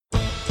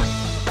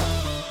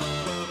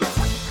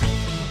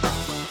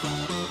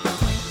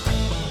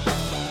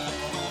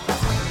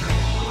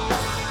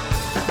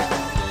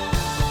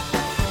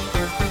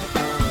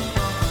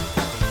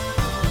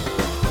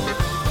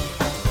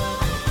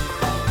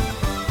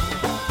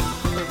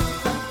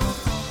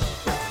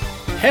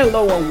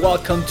Hello and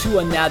welcome to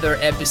another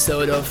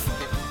episode of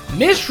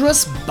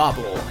Innistra's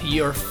Bubble,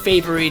 your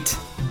favorite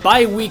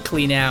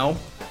bi-weekly now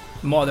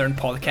modern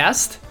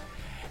podcast.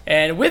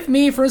 And with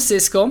me,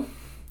 Francisco,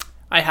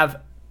 I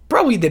have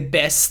probably the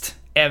best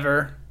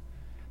ever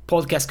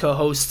podcast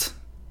co-host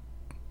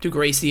to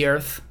grace the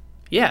earth.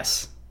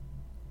 Yes,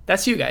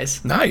 that's you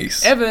guys.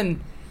 Nice.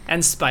 Evan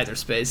and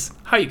Spider-Space.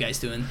 How are you guys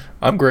doing?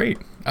 I'm great.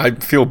 I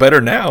feel better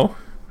now.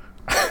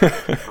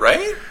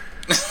 Right?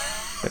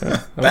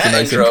 Yeah, that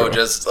intro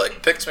just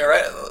picks me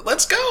right.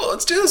 Let's go.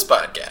 Let's do this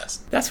podcast.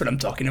 That's what I'm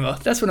talking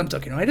about.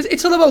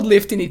 It's all about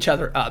lifting each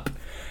other up.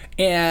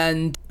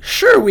 And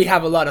sure, we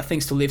have a lot of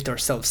things to lift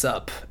ourselves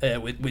up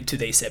with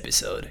today's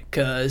episode,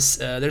 because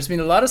there's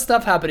been a lot of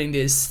stuff happening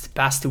these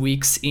past 2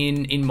 weeks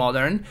in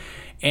Modern,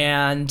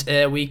 and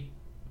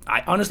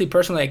I honestly,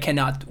 personally, I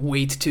cannot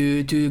wait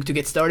to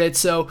get started.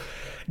 So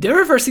the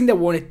very first thing that I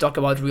want to talk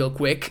about real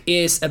quick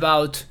is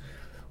about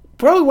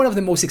probably one of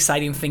the most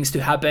exciting things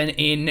to happen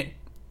in,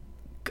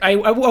 I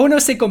want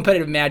to say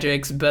competitive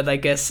Magics, but I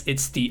guess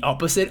it's the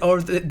opposite,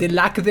 or the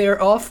lack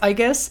thereof, I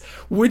guess,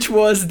 which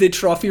was the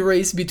trophy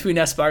race between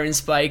Aspiring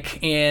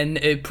Spike and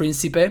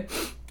Principe,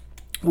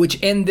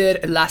 which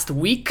ended last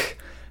week.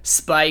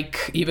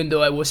 Spike, even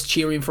though I was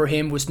cheering for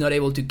him, was not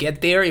able to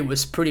get there. It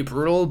was pretty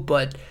brutal,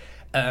 but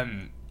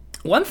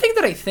one thing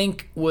that I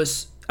think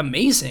was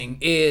amazing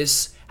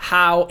is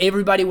how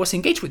everybody was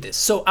engaged with this.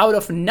 So out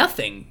of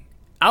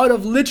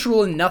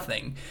literal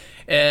nothing,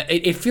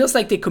 it feels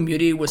like the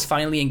community was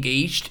finally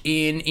engaged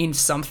in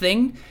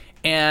something.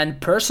 And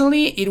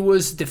personally, it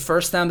was the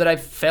first time that I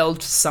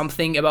felt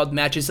something about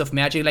matches of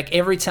Magic. Like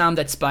every time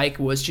that Spike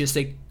was just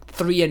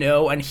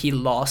 3-0 and he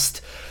lost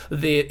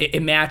a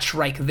match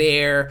right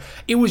there,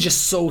 it was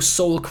just so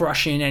soul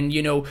crushing, and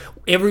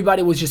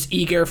everybody was just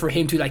eager for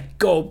him to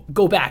go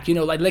back,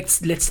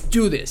 let's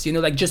do this,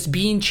 just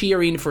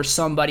cheering for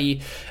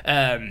somebody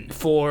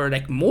for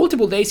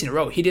multiple days in a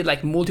row. He did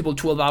multiple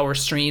 12-hour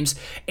streams,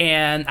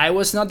 and I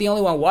was not the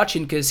only one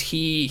watching, because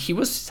he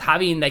was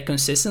having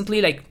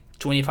consistently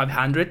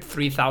 2,500,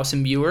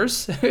 3,000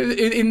 viewers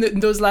in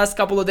those last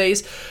couple of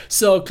days.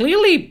 So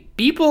clearly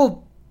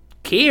people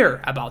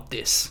care about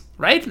this,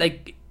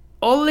 right?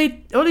 All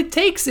it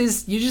takes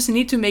is you just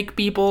need to make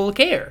people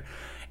care,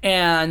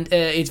 and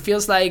it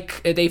feels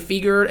like they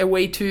figured a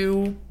way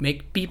to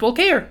make people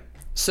care.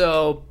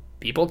 So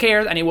people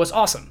cared, and it was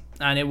awesome,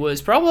 and it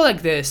was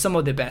probably some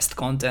of the best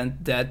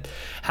content that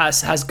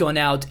has gone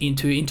out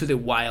into the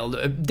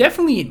wild.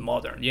 Definitely in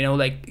Modern,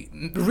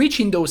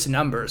 reaching those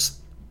numbers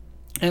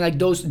and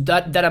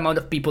that amount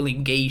of people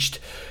engaged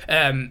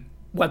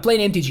while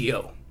playing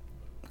MTGO.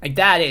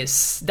 That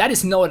is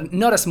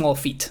not a small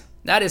feat.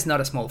 That is not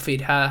a small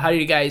feat. How do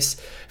you guys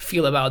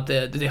feel about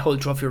the whole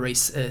trophy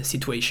race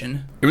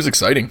situation? It was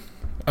exciting.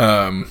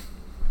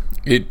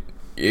 It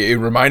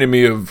reminded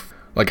me of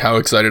how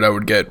excited I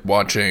would get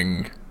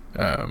watching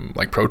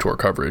Pro Tour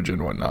coverage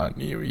and whatnot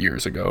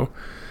years ago.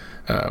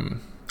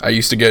 I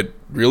used to get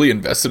really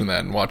invested in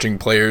that and watching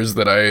players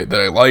that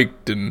I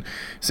liked and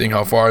seeing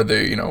how far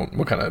they,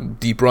 what kind of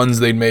deep runs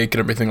they'd make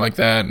and everything like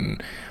that.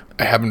 And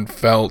I haven't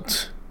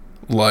felt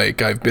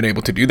like I've been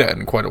able to do that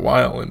in quite a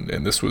while,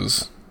 and this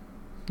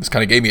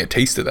kind of gave me a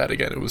taste of that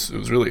again. It was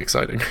really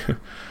exciting.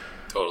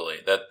 Totally.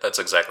 That's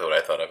exactly what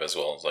I thought of as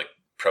well, as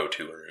pro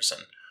tours.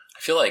 And I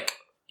feel like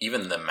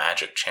even the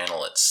Magic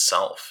channel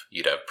itself,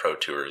 you'd have pro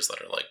tours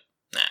that are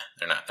nah,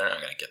 they're not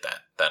going to get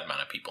that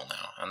amount of people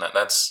now. And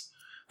that's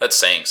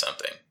saying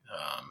something.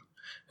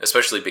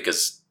 Especially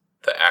because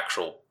the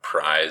actual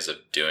prize of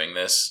doing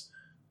this,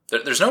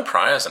 there's no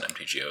prize in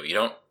MTGO.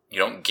 You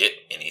don't get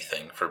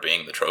anything for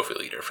being the trophy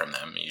leader from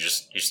them. You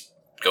just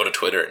go to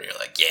Twitter and you're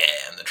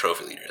yeah, I'm the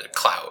trophy leader, the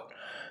clout.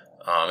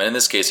 And in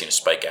this case,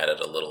 Spike added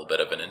a little bit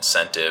of an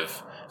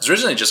incentive. It was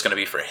originally just going to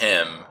be for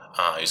him.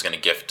 He was going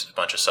to gift a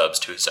bunch of subs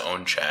to his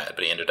own chat,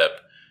 but he ended up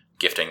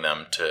gifting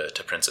them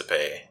to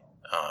Principe.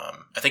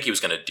 I think he was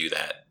going to do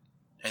that.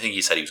 I think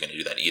he said he was going to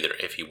do that either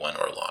if he won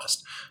or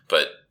lost.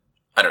 But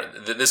I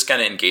don't know, this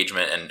kind of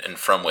engagement and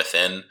from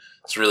within,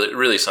 it's really,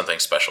 really something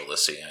special to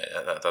see.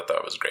 I thought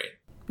that was great.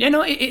 Yeah,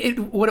 no,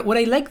 what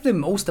I like the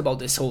most about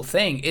this whole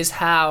thing is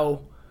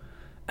how,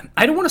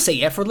 I don't want to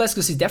say effortless,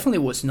 because it definitely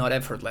was not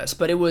effortless,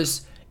 but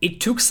it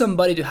took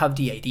somebody to have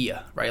the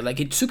idea, right?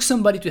 It took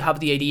somebody to have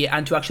the idea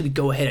and to actually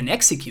go ahead and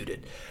execute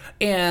it.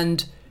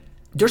 And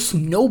there's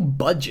no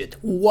budget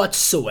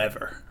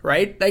whatsoever,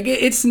 right?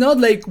 It's not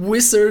like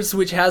Wizards,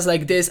 which has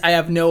this, I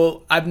have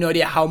no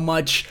idea how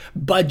much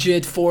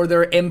budget for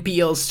their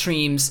MPL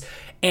streams,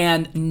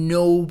 and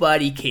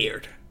nobody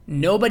cared.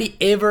 Nobody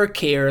ever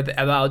cared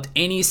about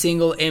any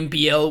single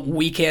MPL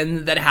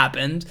weekend that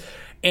happened,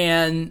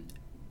 and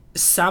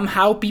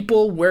somehow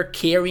people were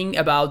caring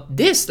about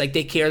this. They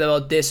cared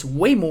about this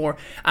way more,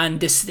 and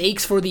the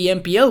stakes for the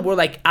MPL were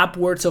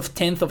upwards of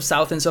tens of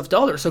thousands of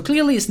dollars. So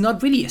clearly it's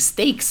not really a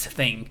stakes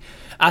thing.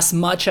 as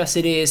much as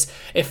it is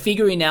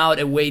figuring out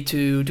a way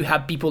to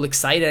have people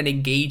excited and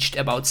engaged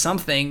about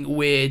something,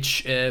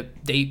 which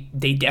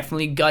they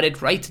definitely got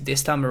it right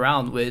this time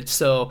around with.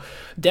 So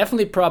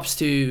definitely props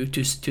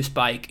to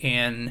Spike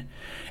and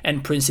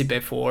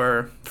Principe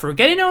for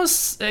getting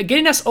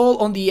us all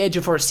on the edge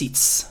of our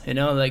seats.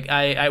 Like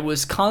I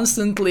was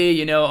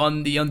constantly,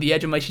 on the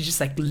edge of my seat, just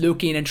like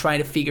looking and trying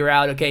to figure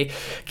out, okay,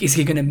 is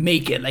he gonna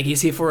make it? Like, is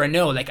he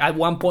 4-0? Like at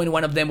one point,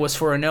 one of them was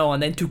 4-0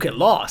 and then took a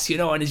loss,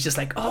 and it's just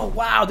like, oh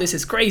wow, this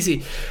is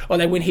crazy. Or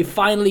like when he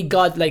finally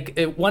got like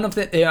one of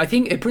the, I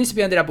think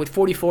Principe ended up with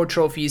 44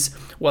 trophies,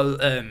 while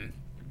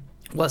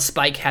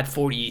Spike had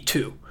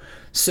 42.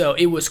 So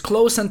it was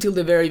close until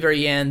the very,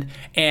 very end.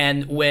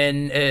 And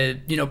when,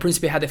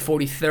 Principe had the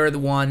 43rd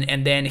one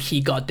and then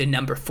he got the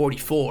number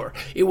 44,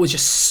 it was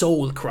just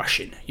soul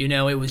crushing.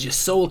 It was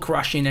just soul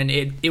crushing, and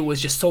it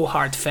was just so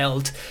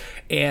heartfelt,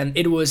 and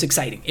it was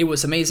exciting. It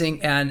was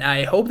amazing. And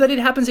I hope that it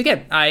happens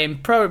again. I am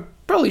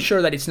probably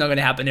sure that it's not going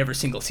to happen every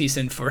single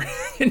season for,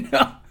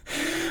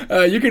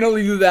 you can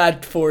only do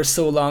that for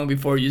so long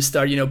before you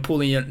start,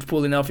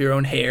 pulling off your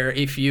own hair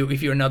if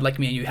you're not like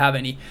me and you have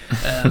any.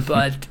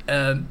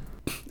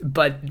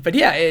 But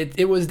yeah,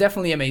 it was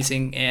definitely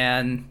amazing,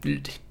 and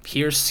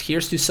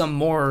here's to some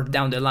more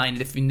down the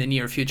line in the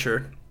near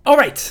future. All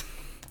right,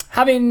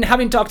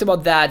 having talked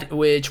about that,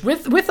 which we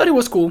thought it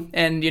was cool,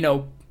 and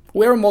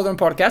we're a modern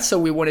podcast, so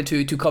we wanted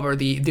to cover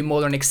the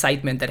modern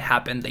excitement that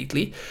happened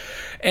lately.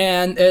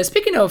 And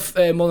speaking of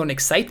modern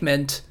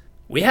excitement,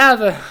 we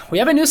have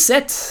a new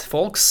set,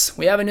 folks.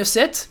 We have a new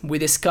set. We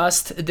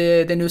discussed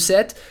the new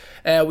set.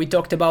 We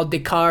talked about the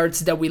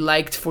cards that we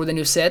liked for the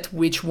new set,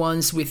 which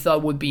ones we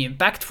thought would be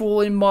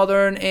impactful in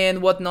Modern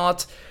and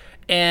whatnot.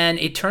 And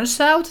it turns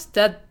out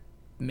that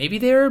maybe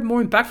they're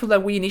more impactful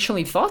than we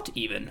initially thought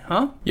even,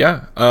 huh?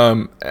 Yeah.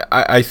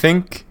 I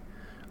think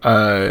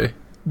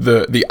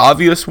the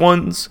obvious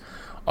ones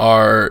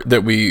are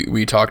that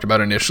we talked about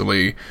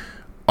initially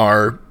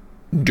are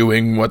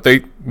doing what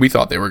we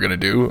thought they were going to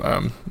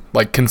do.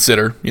 Like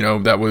Consider,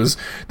 that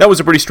was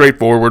a pretty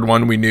straightforward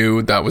one. We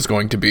knew that was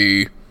going to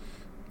be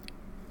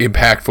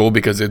impactful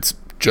because it's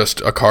just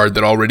a card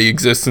that already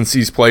exists and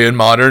sees play in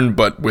Modern,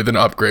 but with an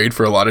upgrade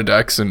for a lot of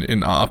decks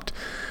in Opt.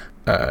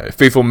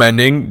 Faithful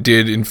Mending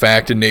did in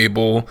fact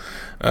enable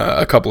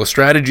a couple of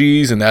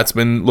strategies, and that's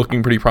been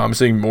looking pretty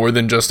promising, more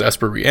than just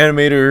Esper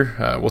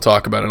Reanimator. We'll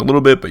talk about it a little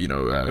bit, but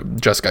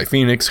Jeskai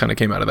Phoenix kind of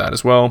came out of that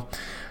as well.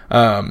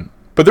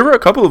 But there were a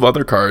couple of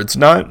other cards,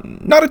 not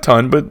a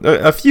ton, but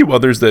a few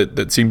others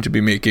that seem to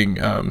be making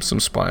some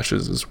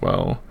splashes as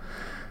well.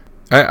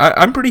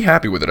 I'm pretty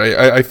happy with it.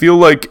 I feel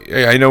like,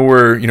 I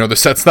know the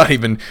set's not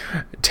even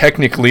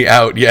technically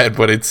out yet,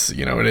 but it's,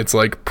 and it's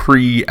like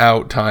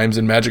pre-out times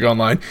in Magic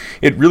Online.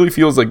 It really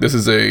feels like this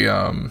is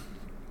a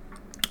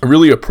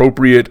really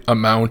appropriate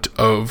amount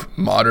of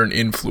Modern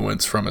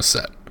influence from a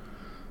set,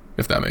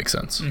 if that makes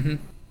sense. Mm-hmm.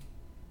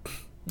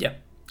 Yeah,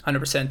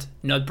 100%.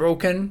 Not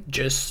broken,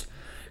 just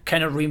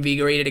kind of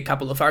reinvigorated a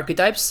couple of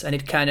archetypes, and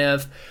it kind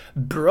of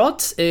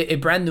brought a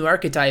brand new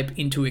archetype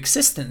into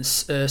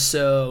existence.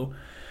 So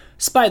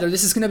Spider,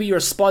 this is going to be your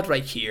spot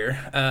right here.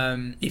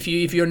 If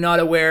you're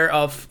not aware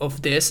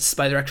of this,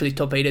 Spider actually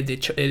top 8'd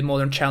the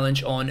Modern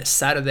Challenge on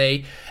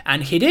Saturday,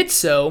 and he did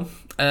so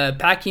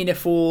packing a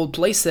full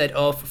playset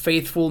of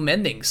Faithful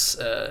Mendings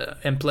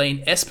and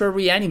playing Esper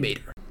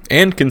Reanimator.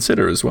 And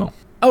Consider as well.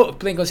 Oh,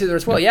 playing Consider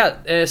as well,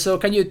 yeah. So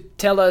can you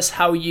tell us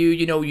how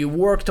you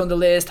worked on the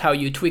list, how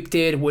you tweaked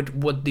it,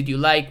 what did you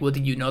like, what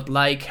did you not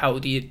like, how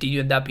did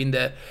you end up in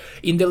the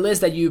list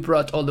that you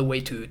brought all the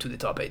way to the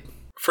top 8?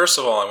 First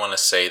of all, I want to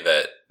say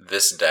that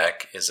this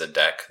deck is a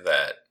deck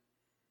that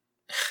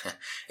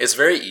it's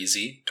very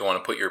easy to want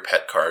to put your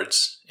pet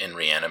cards in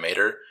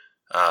Reanimator.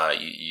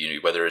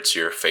 Whether it's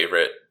your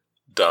favorite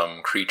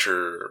dumb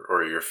creature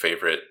or your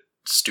favorite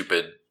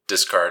stupid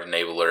discard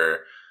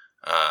enabler,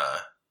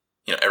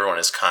 everyone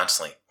is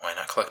constantly, why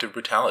not Collective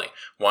Brutality?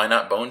 Why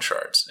not Bone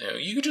Shards?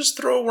 You could just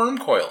throw a Worm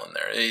Coil in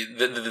there.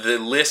 The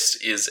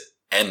list is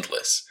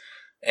endless.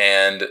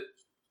 And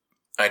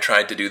I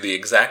tried to do the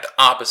exact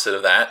opposite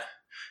of that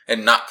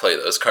and not play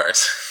those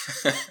cards.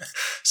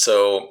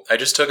 So I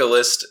just took a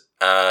list.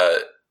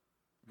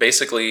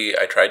 Basically,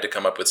 I tried to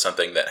come up with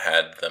something that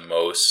had the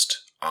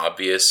most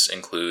obvious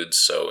includes.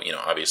 So,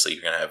 obviously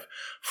you're going to have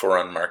 4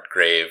 Unmarked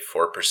Grave,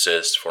 4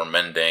 Persist, 4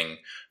 Mending,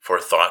 4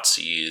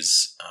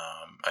 Thoughtseize.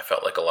 I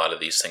felt like a lot of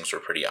these things were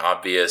pretty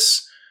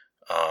obvious.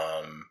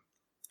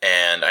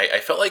 And I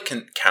felt like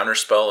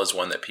Counterspell is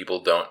one that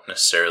people don't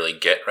necessarily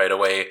get right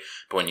away.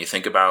 But when you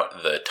think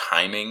about the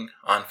timing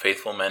on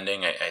Faithful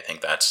Mending, I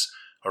think that's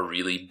a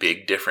really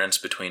big difference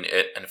between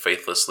it and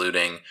Faithless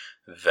Looting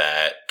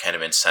that kind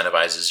of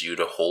incentivizes you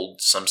to hold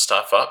some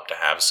stuff up, to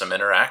have some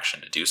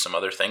interaction, to do some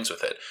other things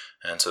with it.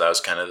 And so that was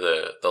kind of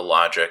the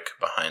logic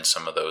behind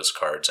some of those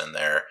cards in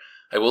there.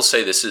 I will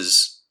say this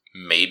is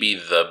maybe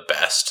the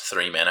best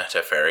 3-mana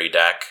Teferi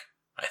deck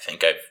I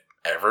think I've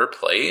ever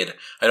played.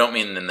 I don't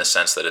mean in the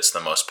sense that it's the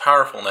most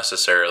powerful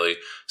necessarily,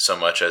 so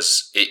much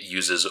as it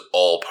uses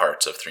all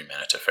parts of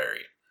 3-mana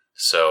Teferi.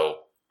 So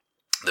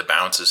The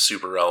bounce is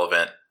super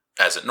relevant,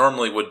 as it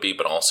normally would be,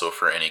 but also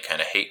for any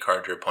kind of hate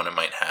card your opponent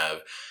might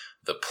have.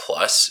 The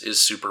plus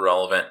is super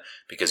relevant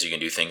because you can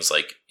do things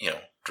like,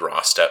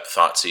 draw step,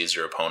 Thoughtseize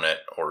your opponent,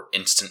 or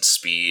instant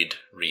speed,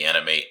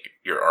 reanimate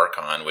your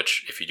Archon,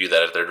 which if you do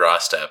that at their draw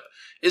step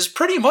is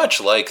pretty much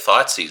like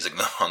Thoughtseizing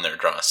them on their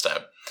draw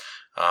step.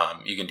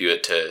 You can do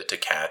it to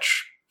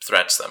catch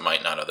threats that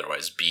might not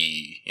otherwise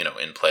be,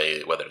 in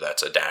play, whether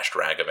that's a dashed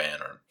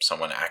Ragavan or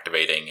someone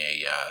activating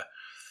a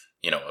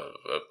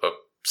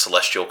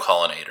Celestial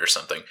Colonnade or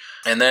something.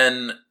 And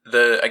then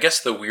I guess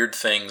the weird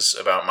things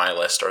about my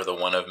list are the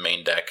one of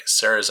main deck.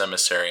 Sarah's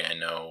Emissary, I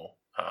know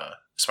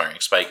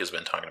Aspiring Spike has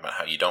been talking about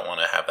how you don't want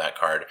to have that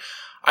card.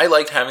 I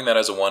liked having that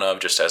as a one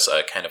of, just as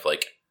a kind of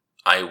like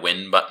I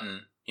win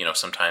button.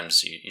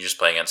 Sometimes you just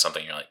play against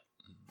something, you're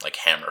like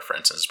Hammer, for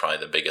instance, is probably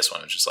the biggest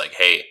one. It's just like,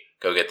 hey,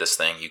 go get this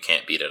thing. You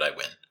can't beat it. I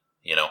win.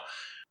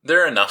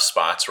 There are enough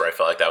spots where I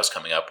felt like that was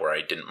coming up where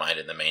I didn't mind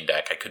in the main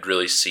deck. I could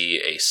really see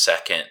a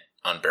second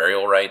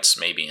Unburial Rites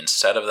maybe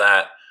instead of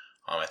that.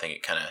 I think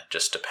it kind of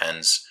just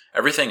depends.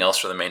 Everything else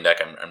for the main deck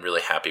I'm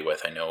really happy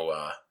with. I know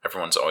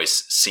everyone's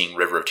always seeing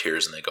River of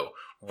Tears and they go,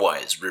 why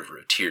is River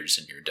of Tears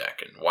in your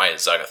deck? And why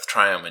is Zagath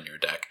Triumph in your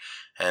deck?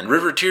 And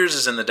River of Tears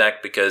is in the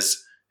deck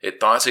because it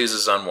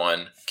Thoughtseizes on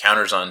 1,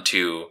 counters on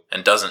 2,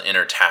 and doesn't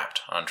enter tapped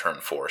on turn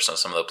 4. So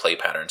some of the play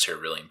patterns here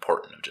are really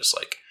important of just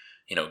like,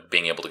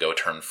 being able to go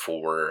turn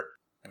 4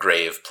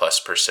 Grave plus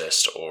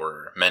Persist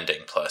or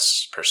Mending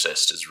plus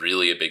Persist is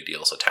really a big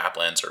deal. So tap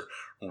lands are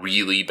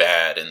really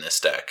bad in this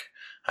deck.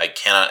 I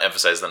cannot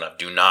emphasize enough.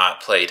 Do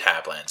not play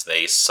tap lands.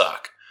 They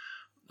suck.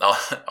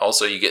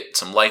 Also, you get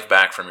some life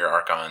back from your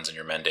Archons and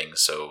your Mendings,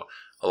 so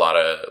a lot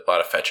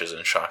of fetches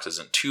and shocks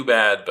isn't too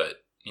bad, but,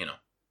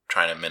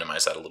 trying to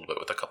minimize that a little bit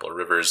with a couple of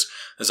rivers.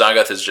 The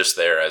Zagath is just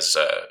there as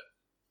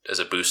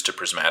a boost to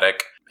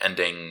Prismatic.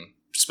 Ending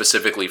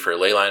specifically for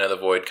Leyline of the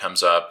Void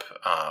comes up.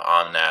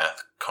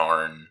 Omnath,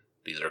 Karn,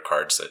 these are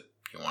cards that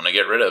you want to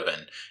get rid of,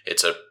 and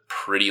it's a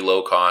pretty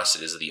low cost.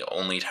 It is the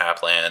only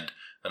tap land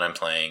that I'm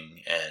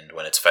playing, and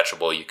when it's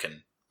fetchable, you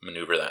can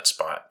maneuver that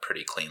spot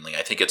pretty cleanly.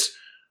 I think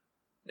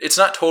it's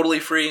not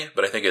totally free,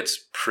 but I think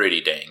it's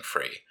pretty dang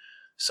free.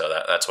 So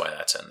that's why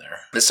that's in there.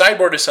 The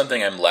sideboard is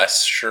something I'm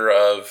less sure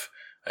of.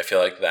 I feel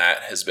like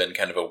that has been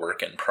kind of a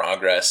work in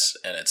progress,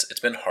 and it's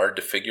been hard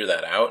to figure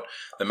that out.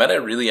 The meta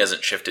really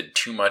hasn't shifted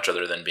too much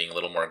other than being a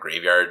little more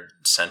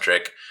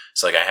graveyard-centric.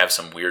 So like I have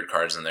some weird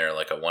cards in there,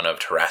 like a one of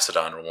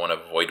Terracodon or one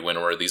of Void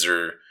Winnower. These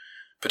are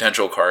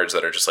potential cards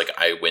that are just like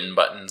I win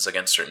buttons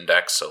against certain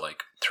decks. So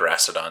like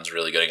Terracodon's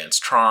really good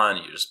against Tron.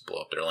 You just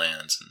blow up their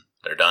lands and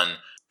they're done.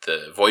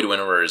 The Void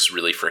Winnower is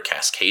really for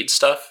Cascade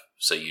stuff.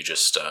 So you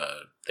just,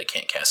 they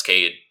can't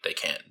Cascade, they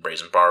can't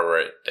Brazen Borrower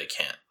it, they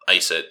can't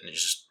Ice it, and you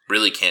just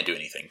really can't do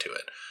anything to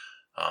it.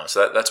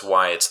 So that's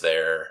why it's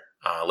there.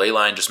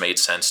 Leyline just made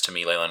sense to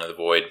me, Leyline of the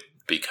Void,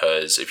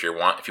 because if you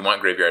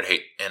want Graveyard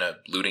Hate in a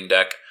looting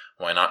deck,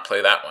 why not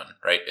play that one,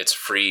 right? It's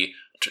free,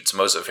 it's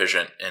most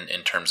efficient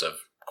in terms of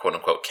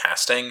quote-unquote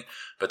casting,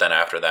 but then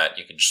after that,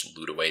 you can just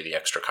loot away the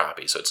extra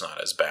copy, so it's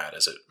not as bad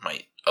as it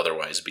might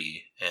otherwise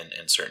be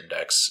in certain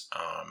decks.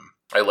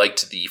 I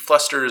liked the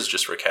Flusters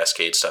just for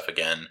Cascade stuff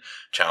again.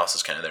 Chalice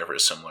is kind of there for a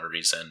similar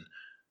reason.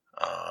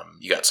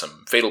 You got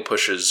some Fatal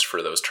Pushes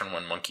for those turn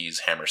 1 monkeys,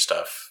 Hammer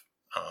stuff.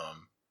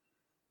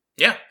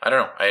 Yeah, I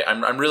don't know.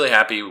 I'm really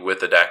happy with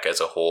the deck as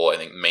a whole. I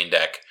think main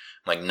deck,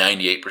 I'm like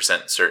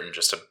 98% certain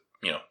just to,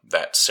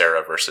 that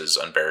Sarah versus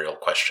Unburial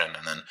question,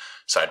 and then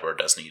sideboard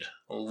does need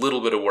a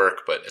little bit of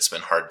work, but it's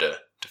been hard to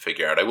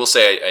figure out. I will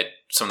say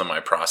some of my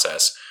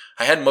process,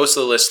 I had most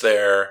of the list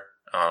there,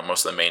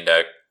 most of the main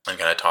deck. I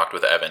kind of talked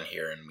with Evan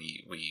here, and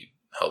he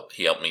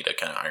helped me to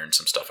kind of iron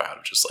some stuff out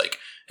of just like,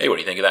 hey, what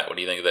do you think of that? What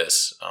do you think of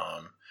this?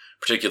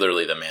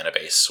 Particularly the mana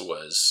base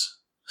was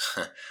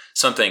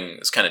something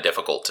that's kind of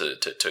difficult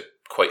to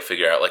quite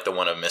figure out. Like the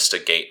one of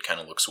Mystic Gate kind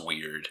of looks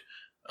weird.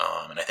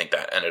 And I think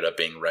that ended up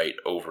being right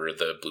over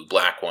the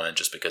blue-black one,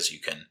 just because you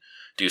can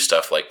do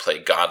stuff like play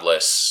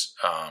Godless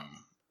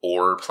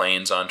or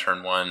Plains on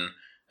turn 1,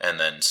 and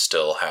then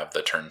still have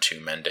the turn 2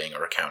 Mending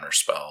or Counter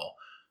Spell.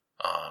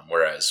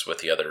 Whereas with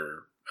the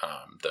other,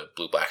 the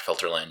blue-black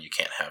filter land, you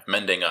can't have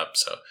Mending up.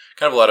 So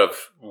kind of a lot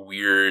of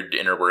weird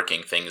inner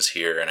working things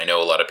here. And I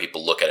know a lot of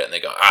people look at it and they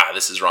go,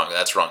 this is wrong,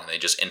 that's wrong. And they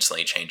just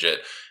instantly change it.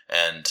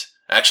 And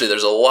actually,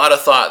 there's a lot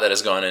of thought that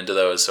has gone into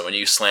those. So when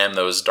you slam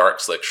those Dark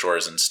Slick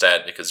Shores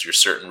instead, because your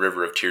certain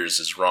River of Tears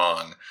is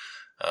wrong,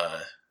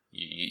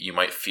 you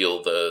might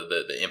feel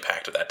the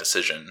impact of that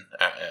decision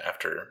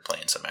after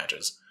playing some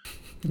matches.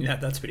 Yeah,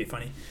 that's pretty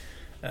funny.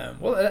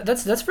 Well,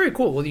 that's very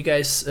cool what you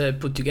guys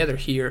put together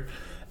here.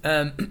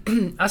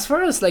 As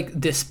far as like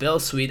the spell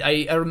suite,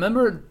 I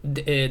remember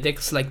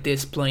decks like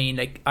this playing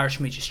like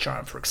Archmage's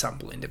Charm, for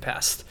example, in the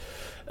past.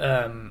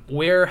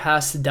 Where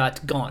has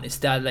that gone? Is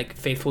that like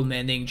Faithful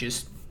Mending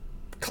just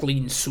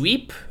clean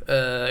sweep?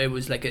 It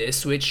was like a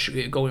switch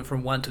going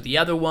from one to the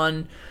other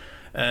one.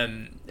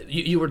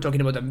 You were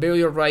talking about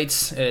Unburial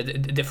Rites.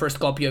 The first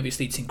copy,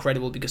 obviously, it's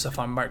incredible because of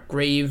Unmarked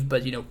Grave,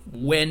 but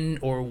when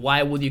or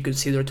why would you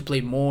consider to play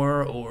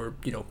more, or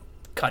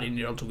cutting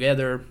it all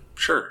together?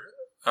 Sure.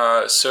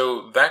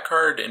 So that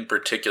card in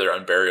particular,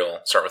 Unburial,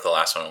 start with the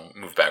last one,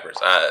 we'll move backwards.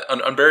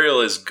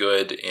 Unburial is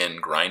good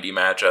in grindy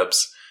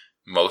matchups,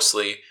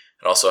 mostly.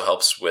 It also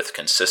helps with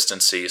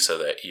consistency so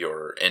that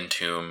your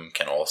Entomb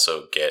can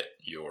also get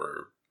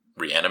your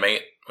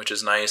Reanimate, which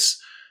is nice.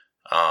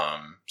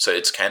 So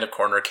it's kind of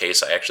corner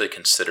case. I actually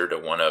considered a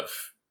one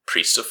of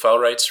Priest of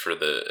Felrights for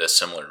a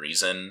similar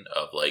reason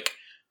of like,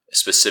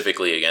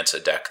 specifically against a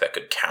deck that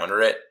could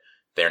counter it.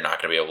 They're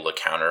not going to be able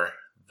to counter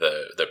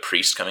the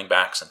Priest coming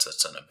back since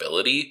it's an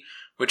ability,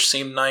 which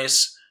seemed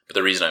nice. But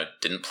the reason I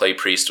didn't play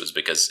Priest was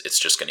because it's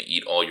just going to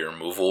eat all your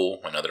removal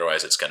when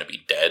otherwise it's going to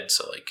be dead.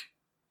 So like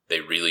they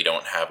really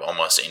don't have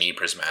almost any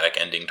prismatic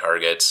ending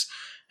targets,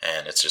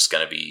 and it's just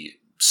going to be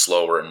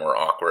slower and more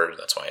awkward.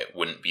 That's why it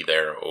wouldn't be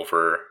there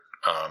over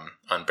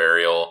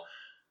Unburial.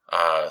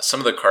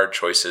 Some of the card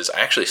choices, I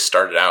actually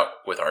started out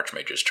with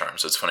Archmage's Charm.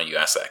 So it's funny you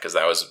asked that because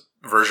that was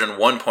version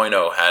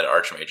 1.0 had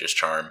Archmage's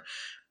Charm.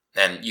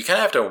 And you kind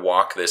of have to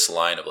walk this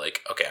line of like,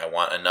 okay, I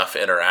want enough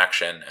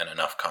interaction and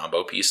enough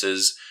combo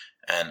pieces.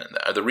 And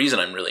the reason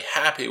I'm really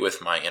happy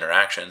with my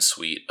interaction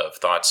suite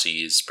of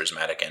Thoughtseize,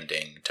 Prismatic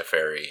Ending,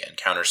 Teferi, and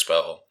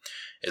Counterspell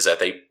is that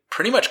they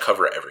pretty much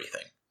cover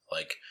everything.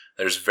 Like,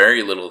 there's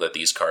very little that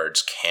these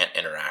cards can't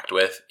interact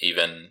with,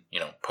 even,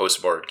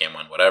 post-board, game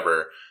one,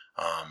 whatever.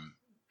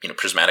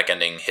 Prismatic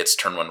Ending hits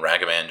turn one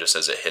Ragavan just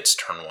as it hits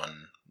turn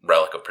one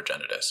Relic of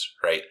Progenitus,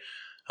 right?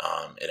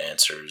 It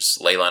answers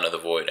Leyline of the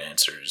Void,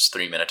 answers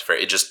 3 minutes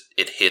Teferi.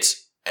 It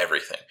hits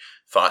everything.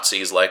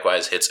 Thoughtseize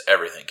likewise hits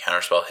everything.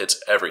 Counterspell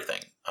hits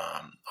everything.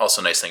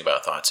 Also, nice thing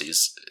about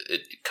Thoughtseize,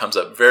 it comes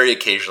up very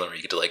occasionally where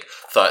you get to like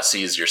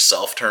Thoughtseize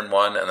yourself turn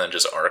one and then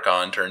just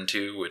Archon turn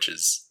two, which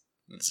is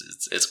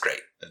it's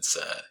great. It's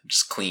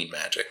just clean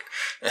magic.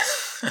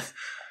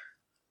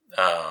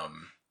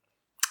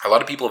 A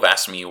lot of people have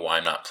asked me why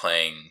I'm not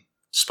playing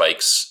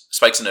Spike's.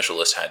 Spike's initial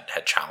list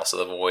had Chalice of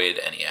the Void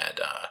and he had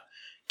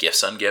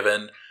Gifts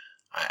Ungiven.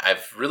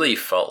 I've really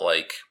felt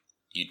like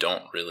you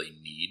don't really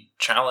need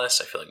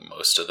Chalice. I feel like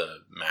most of the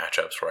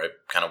matchups where I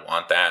kind of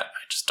want that,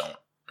 I just don't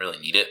really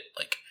need it.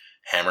 Like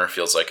Hammer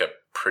feels like a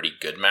pretty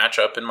good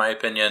matchup in my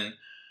opinion,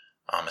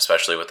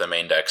 especially with the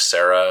main deck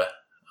Sarah.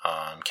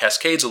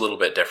 Cascade's a little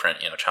bit different.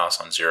 Chalice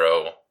on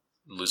 0,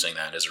 losing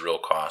that is a real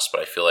cost,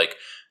 but I feel like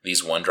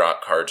these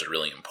one-drop cards are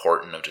really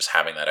important of just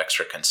having that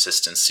extra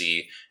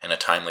consistency in a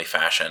timely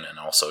fashion, and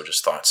also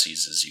just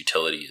Thoughtseize's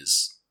utility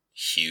is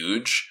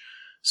huge.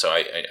 So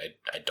I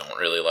don't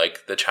really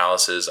like the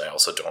Chalices. I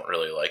also don't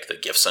really like the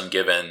Gifts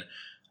Ungiven.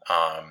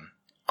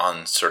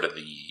 On sort of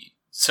the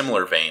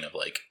similar vein of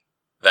like,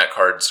 that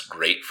card's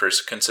great for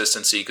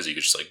consistency because you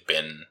could just like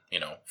bin,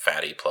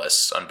 Fatty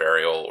plus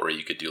Unburial, or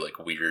you could do like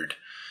weird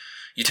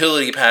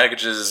utility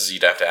packages.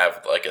 You'd have to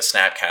have like a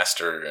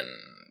Snapcaster, and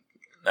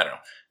I don't know.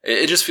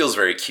 It just feels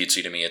very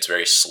cutesy to me. It's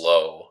very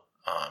slow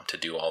to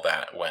do all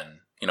that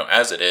when,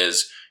 as it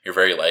is, you're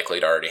very likely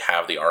to already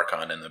have the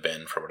Archon in the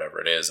bin for whatever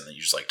it is, and then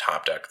you just like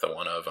top deck the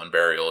one of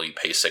Unburial, you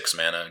pay 6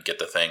 mana and get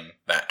the thing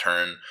that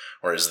turn,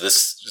 whereas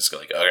this just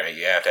like, okay,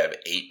 you have to have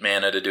 8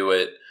 mana to do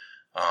it.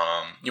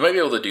 You might be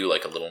able to do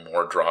like a little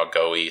more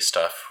draw-go-y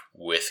stuff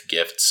with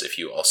gifts if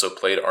you also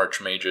played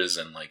Archmages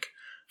and like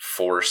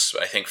Force.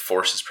 I think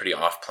Force is pretty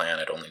off-plan.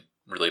 I'd only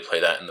really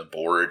play that in the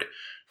board.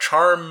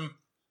 Charm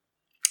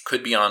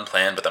could be on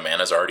plan, but the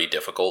mana's already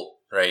difficult,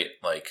 right?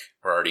 Like,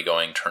 we're already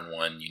going turn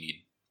 1, you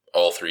need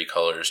all 3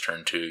 colors.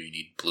 Turn 2, you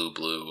need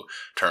blue.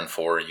 Turn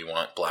 4, you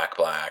want black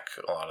a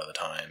lot of the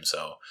time.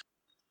 So,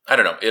 I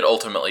don't know. It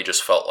ultimately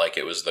just felt like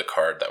it was the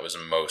card that was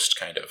most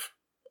kind of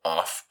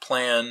off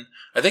plan.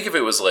 I think if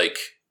it was like,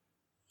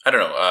 I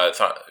don't know,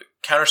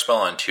 Counterspell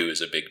on 2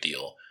 is a big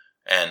deal.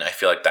 And I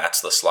feel like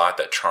that's the slot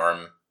that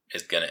Charm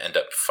is going to end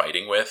up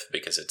fighting with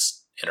because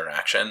it's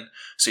interaction.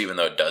 So even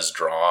though it does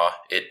draw,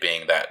 it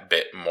being that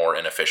bit more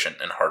inefficient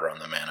and harder on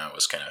the mana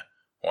was kind of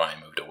why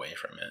I moved away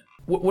from it.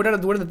 What are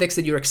the decks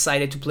that you're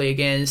excited to play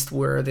against?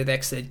 What are the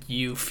decks that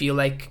you feel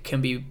like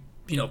can be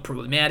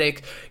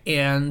problematic?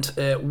 And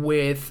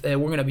we're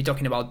going to be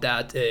talking about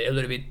that a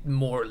little bit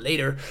more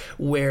later,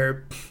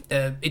 where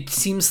it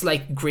seems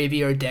like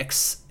graveyard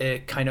decks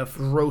kind of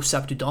rose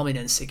up to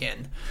dominance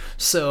again.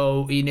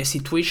 So in a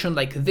situation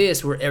like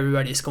this, where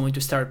everybody is going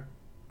to start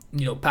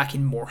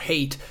packing more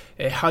hate,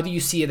 how do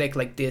you see a deck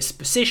like this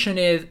positioned,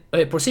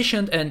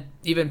 and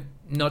even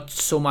not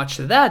so much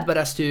that, but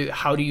as to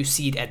how do you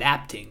see it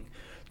adapting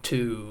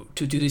to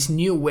this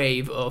new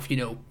wave of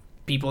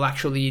people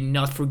actually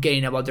not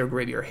forgetting about their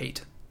graveyard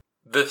hate?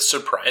 The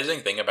surprising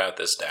thing about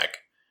this deck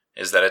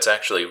is that it's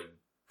actually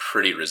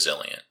pretty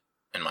resilient,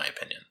 in my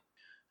opinion.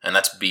 And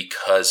that's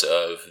because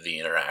of the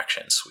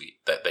interaction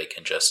suite, that they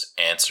can just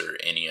answer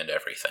any and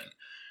everything.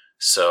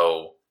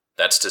 So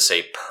that's to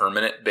say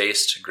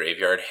permanent-based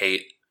graveyard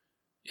hate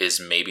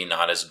is maybe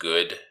not as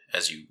good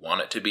as you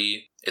want it to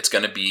be. It's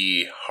going to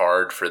be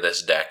hard for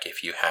this deck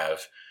if you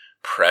have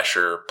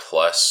pressure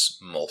plus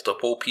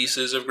multiple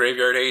pieces of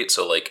graveyard hate.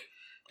 So like,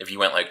 if you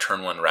went like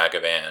turn 1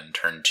 Ragavan,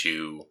 turn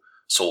 2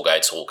 Soul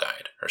Guide,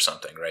 or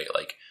something, right?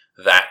 Like,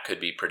 that could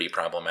be pretty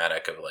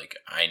problematic of like,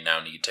 I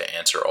now need to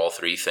answer all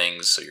three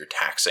things, so you're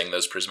taxing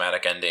those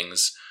prismatic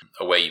endings.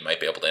 A way you might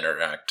be able to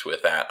interact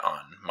with that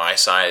on my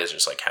side is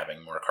just like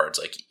having more cards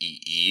like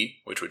EE,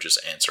 which would just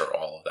answer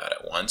all of that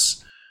at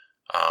once.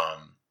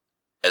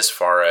 As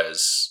far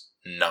as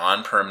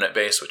non-permanent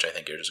base, which I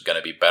think is going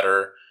to be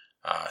better,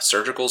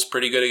 Surgical's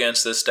pretty good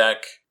against this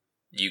deck.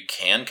 You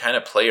can kind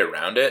of play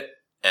around it,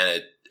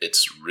 and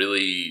it's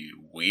really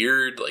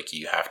weird. Like,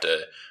 you have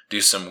to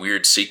do some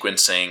weird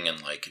sequencing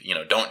and, like, you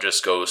know, don't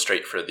just go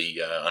straight for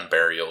the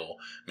Unburial.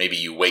 Maybe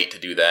you wait to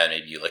do that.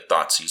 Maybe you, like,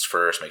 Thoughtseize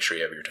first. Make sure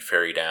you have your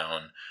Teferi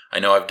down. I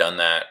know I've done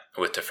that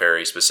with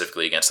Teferi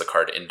specifically against the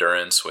card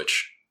Endurance,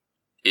 which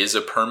is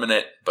a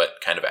permanent, but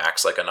kind of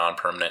acts like a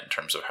non-permanent in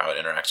terms of how it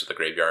interacts with the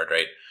graveyard,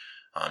 right?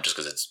 Just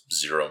because it's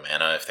 0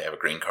 mana if they have a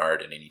green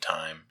card at any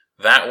time.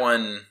 That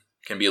one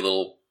can be a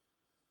little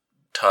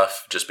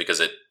tough just because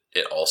it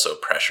also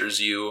pressures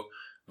you.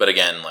 But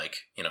again, like,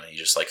 you know, you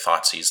just like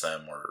Thoughtseize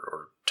them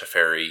or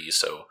Teferi.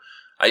 So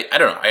I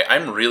don't know.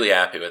 I'm really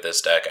happy with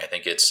this deck. I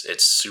think it's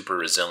super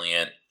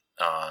resilient.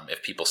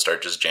 If people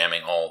start just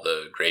jamming all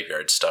the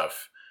graveyard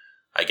stuff,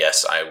 I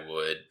guess I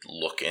would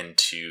look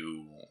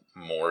into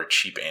more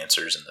cheap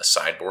answers in the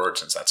sideboard,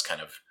 since that's kind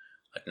of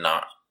like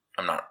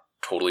I'm not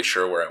totally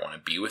sure where I want to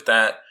be with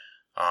that.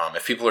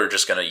 If people are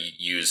just going to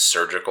use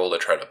Surgical to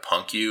try to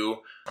punk you,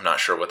 I'm not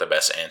sure what the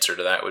best answer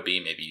to that would be.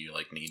 Maybe you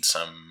like need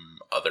some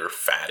other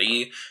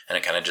fatty, and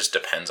it kind of just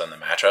depends on the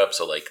matchup.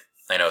 So like,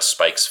 I know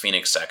Spike's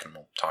Phoenix deck, and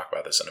we'll talk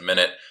about this in a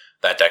minute,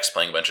 that deck's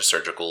playing a bunch of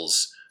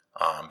Surgicals,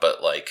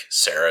 but like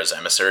Sarah's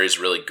Emissary is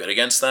really good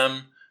against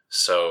them.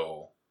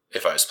 So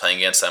if I was playing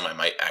against them, I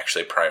might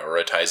actually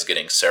prioritize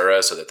getting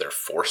Sarah so that they're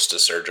forced to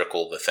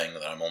Surgical the thing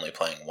that I'm only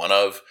playing one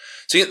of.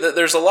 So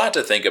there's a lot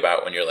to think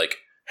about when you're like,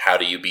 how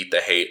do you beat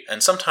the hate?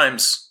 And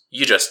sometimes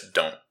you just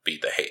don't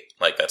beat the hate.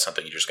 Like, that's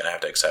something you're just going to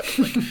have to accept.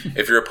 Like,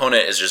 if your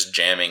opponent is just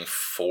jamming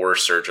 4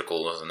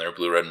 Surgicals in their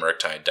blue-red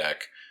Murktide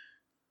deck,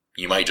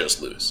 you might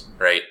just lose,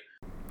 right?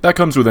 That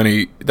comes with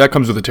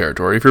the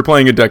territory. If you're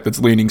playing a deck that's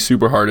leaning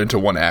super hard into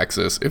one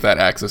axis, if that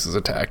axis is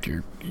attacked,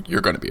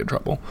 you're going to be in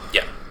trouble.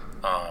 Yeah.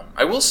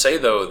 I will say,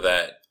 though,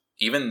 that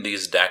even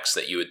these decks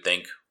that you would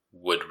think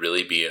would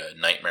really be a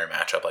nightmare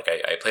matchup, like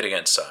I played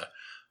against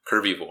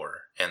Curvivore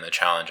in the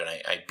challenge, and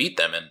I beat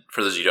them. And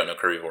for those of you who don't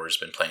know, Curvivore has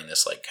been playing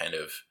this like kind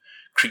of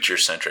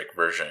creature-centric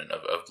version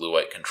of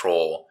blue-white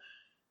control.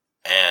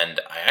 And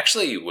I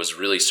actually was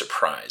really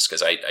surprised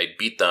because I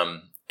beat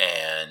them,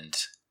 and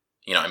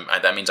you know,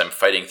 that means I'm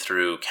fighting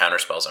through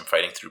counterspells. I'm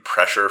fighting through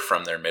pressure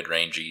from their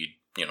mid-rangey,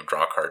 you know,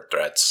 draw card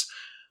threats,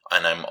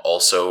 and I'm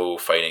also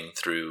fighting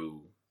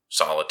through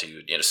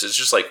Solitude. You know, so it's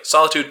just like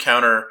Solitude,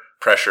 counter,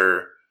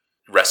 pressure,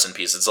 rest in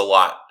peace. It's a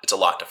lot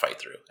to fight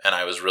through, and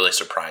I was really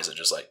surprised. It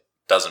just like,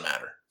 doesn't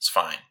matter. It's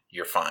fine.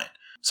 You're fine.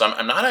 So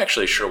I'm not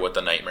actually sure what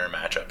the nightmare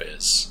matchup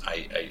is.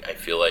 I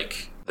feel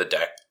like the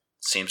deck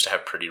seems to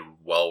have pretty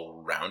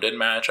well-rounded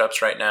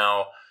matchups right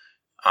now.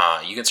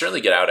 You can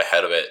certainly get out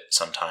ahead of it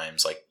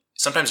sometimes. Like,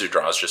 sometimes your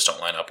draws just don't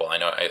line up well. I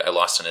know I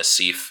lost in a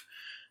Asif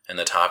in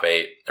the top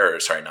 8, or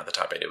sorry, not the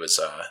top 8. It was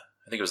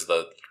I think it was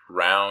the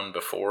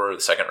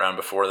second round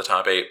before the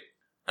top 8,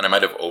 and I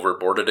might have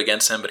overboarded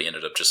against him, but he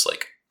ended up just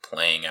like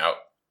playing out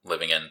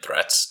living end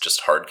threats,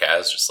 just hard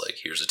cast, just like,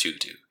 here's a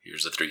 2/2,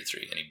 here's a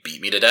 3/3, and he beat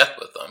me to death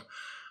with them.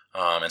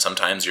 And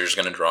sometimes you're just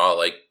going to draw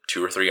like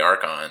 2 or 3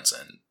 Archons,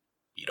 and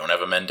you don't have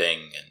a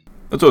Mending. And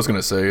that's what I was going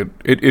to say.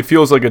 It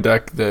feels like a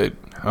deck that,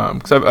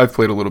 because I've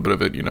played a little bit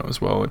of it, you know,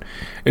 as well. And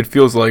it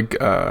feels like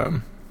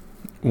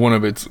one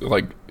of its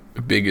like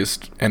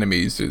biggest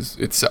enemies is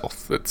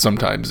itself. That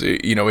sometimes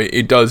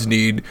it does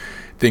need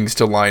things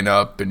to line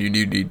up, and you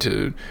need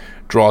to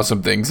draw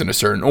some things in a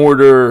certain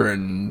order,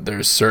 and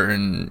there's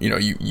certain,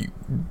 you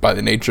by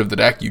the nature of the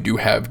deck, you do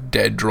have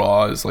dead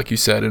draws, like you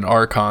said, in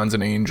Archons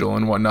and Angel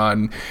and whatnot,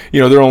 and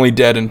they're only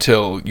dead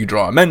until you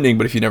draw a Mending.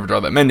 But if you never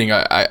draw that Mending,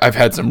 I've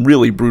had some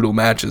really brutal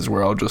matches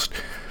where I'll just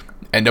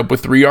end up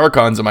with 3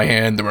 Archons in my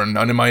hand, there were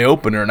none in my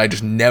opener, and I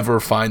just never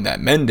find that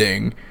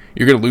Mending.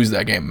 You're going to lose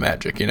that game of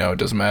Magic. It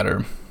doesn't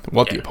matter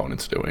what the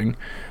opponent's doing.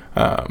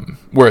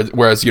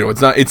 Whereas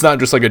it's not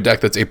just like a deck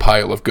that's a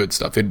pile of good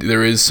stuff.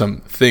 There is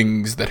some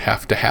things that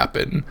have to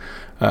happen.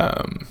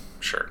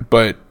 Sure.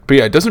 But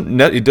yeah,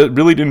 it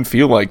really didn't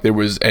feel like there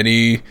was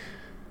any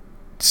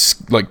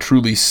like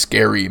truly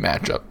scary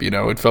matchup.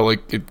 It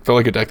felt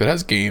like a deck that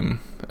has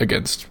game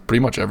against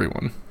pretty much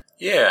everyone.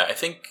 Yeah, I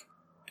think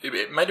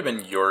it might have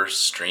been your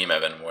stream,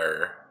 Evan,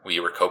 where we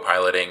were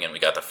co-piloting and we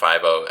got the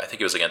 5-0. I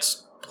think it was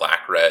against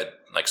Black-Red,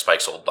 like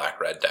Spike's old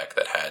Black-Red deck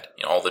that had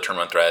all the turn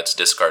 1 threats,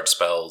 discard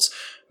spells,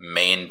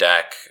 main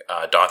deck,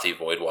 Dothy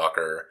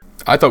Voidwalker.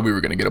 I thought we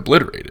were going to get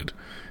obliterated,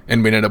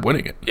 and we ended up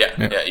winning it.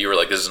 Yeah. You were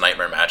like, this is a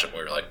nightmare matchup. And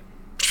we were like,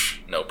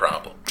 no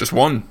problem. Just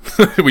won.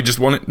 We just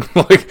won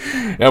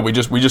it. We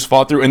just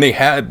fought through, and they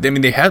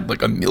had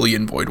like a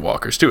million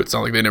Voidwalkers too. It's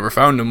not like they never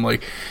found them.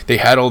 Like, they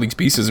had all these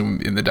pieces,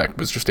 and the deck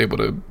was just able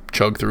to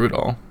chug through it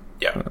all.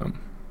 Yeah.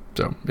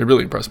 So it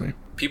really impressed me.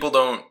 People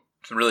don't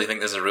really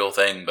think this is a real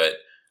thing, but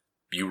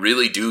you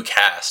really do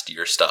cast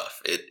your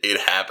stuff. It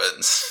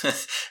happens.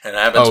 And it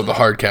happens. Oh, the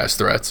hard cast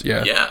threats.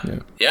 Yeah.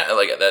 Yeah.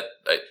 Like that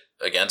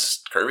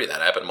against Kirby,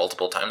 that happened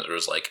multiple times. It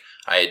was like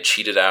I had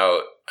cheated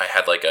out. I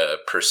had like a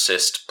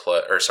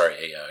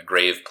a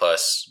grave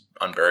plus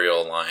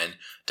unburial line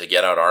to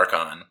get out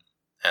Archon,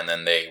 and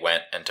then they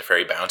went and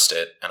Teferi bounced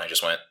it, and I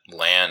just went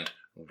land,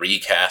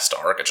 recast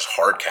Archon, just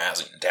hard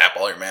cast, and tap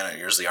all your mana,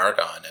 here's the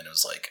Archon, and it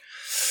was like,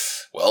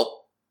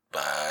 well,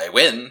 I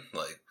win,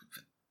 like,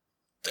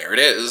 there it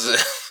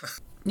is.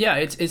 Yeah,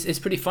 it's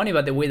pretty funny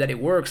about the way that it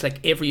works.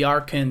 Like every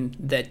Archon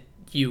that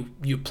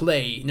you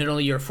play, not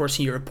only you're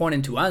forcing your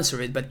opponent to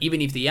answer it, but even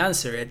if they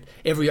answer it,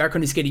 every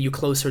Archon is getting you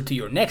closer to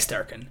your next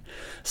Archon.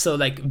 So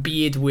like,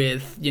 be it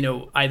with,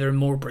 either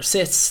more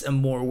persists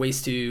and more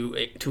ways to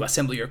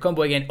assemble your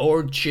combo again,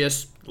 or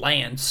just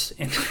lands.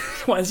 And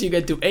once you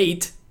get to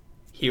 8,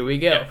 here we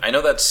go. Yeah, I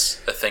know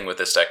that's a thing with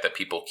this deck that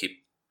people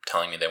keep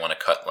telling me they want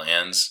to cut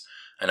lands.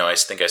 I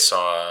think I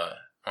saw,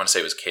 I want to say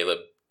it was Caleb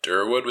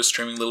Durwood was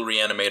streaming Little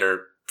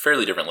Reanimator,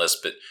 fairly different list,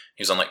 but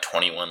he was on like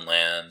 21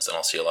 lands, and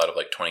I'll see a lot of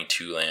like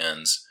 22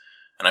 lands,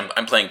 and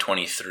I'm playing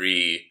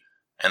 23,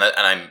 and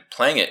I'm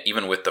playing it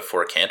even with the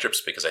 4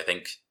 cantrips, because I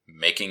think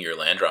making your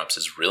land drops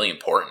is really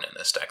important in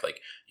this deck.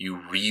 Like,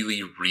 you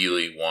really,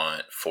 really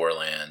want 4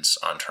 lands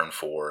on turn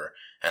 4,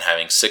 and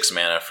having 6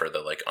 mana for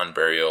the like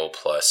Unburial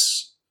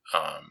plus,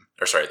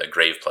 the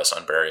Grave plus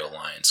Unburial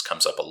lines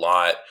comes up a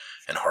lot,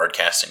 and hard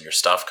casting your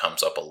stuff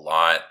comes up a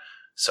lot.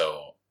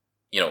 So,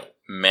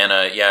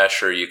 mana, yeah,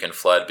 sure, you can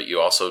flood, but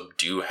you also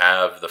do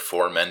have the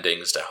 4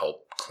 mendings to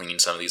help clean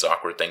some of these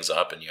awkward things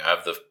up, and you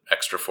have the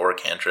extra 4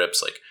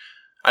 cantrips. Like,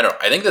 I don't know.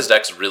 I think this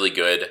deck's really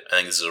good. I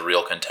think this is a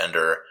real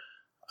contender.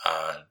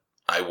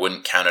 I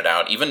wouldn't count it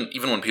out. Even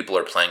when people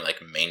are playing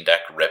like main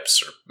deck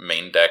Rips or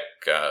main deck,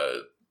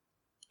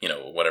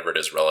 whatever it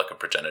is, Relic of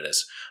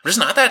Progenitus, I'm just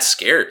not that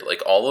scared.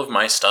 Like, all of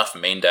my stuff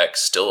main deck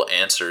still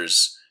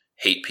answers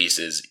hate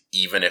pieces,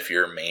 even if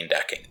you're main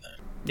decking them.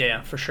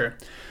 Yeah, for sure.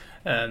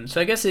 So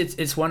I guess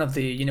it's one of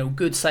the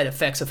good side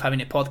effects of having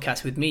a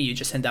podcast with me. You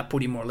just end up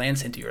putting more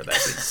lands into your deck.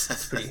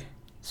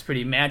 It's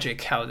pretty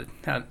magic how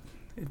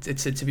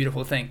it's a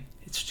beautiful thing.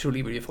 It's truly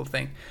a beautiful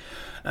thing.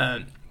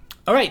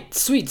 All right,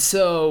 sweet.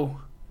 So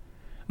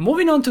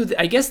moving on to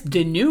I guess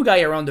the new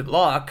guy around the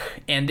block,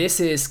 and this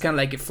is kind of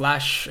like a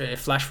flash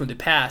from the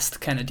past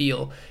kind of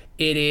deal.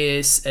 It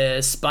is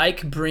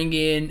Spike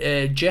bringing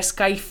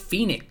Jeskai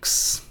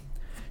Phoenix.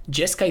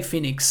 Jeskai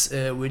Phoenix,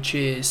 which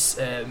is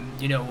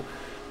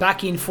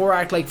backing 4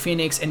 Arc-like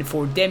Phoenix and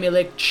 4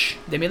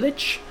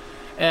 Demilich,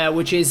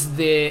 which is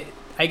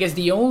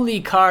the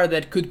only card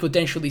that could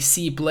potentially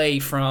see play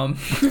from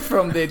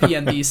the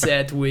D&D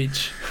set,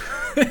 which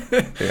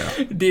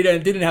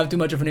didn't have too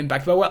much of an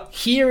impact. But well,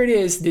 here it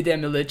is, the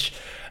Demilich,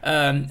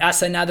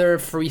 as another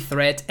free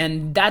threat,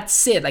 and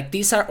that's it. Like,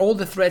 these are all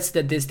the threats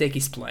that this deck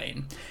is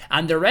playing,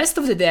 and the rest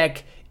of the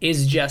deck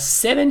is just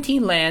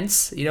 17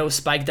 lands.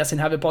 Spike doesn't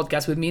have a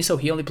podcast with me, so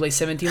he only plays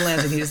 17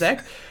 lands in his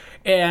deck.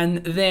 And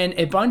then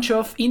a bunch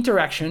of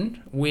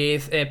interaction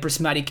with a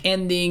Prismatic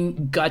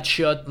Ending,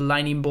 Gutshot,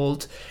 Lightning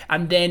Bolt,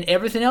 and then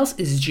everything else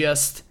is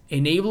just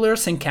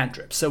enablers and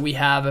cantrips. So we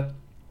have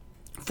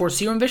 4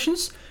 Serum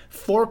Visions,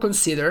 4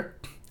 Consider,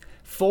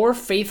 4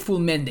 Faithful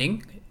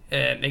Mending.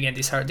 Again,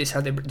 these are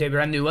the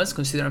brand new ones,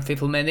 Consider and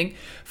Faithful Mending.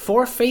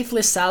 4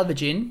 Faithless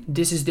Salvaging.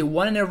 This is the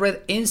 1 in a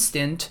red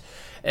instant.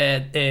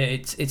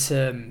 It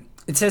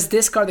says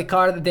discard the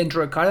card, then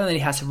draw a card, and then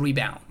it has a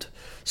rebound.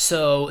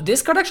 So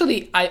this card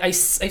actually, I've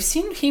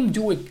seen him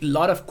do a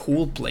lot of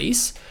cool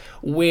plays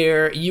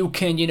where you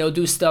can,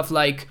 do stuff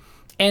like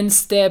end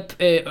step,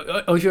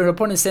 or if your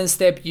opponent's end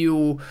step,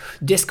 you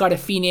discard a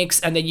Phoenix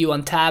and then you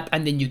untap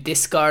and then you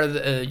discard,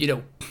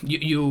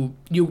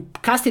 you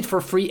cast it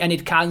for free and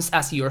it counts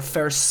as your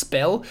first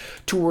spell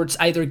towards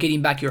either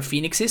getting back your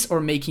Phoenixes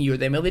or making your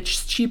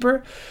Demilich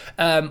cheaper.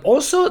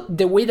 Also,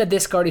 the way that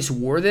this card is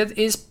worded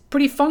is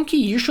pretty funky.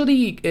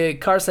 Usually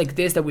cards like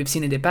this that we've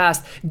seen in the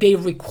past, they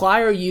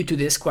require you to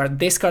discard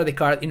the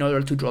card in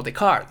order to draw the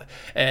card.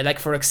 Like,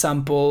 for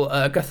example,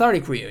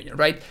 Cathartic Reunion,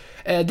 right?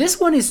 This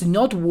one is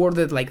not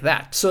worded like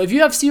that. So if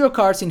you have 0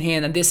 cards in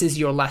hand and this is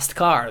your last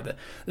card,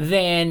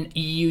 then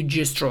you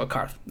just draw a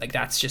card. Like,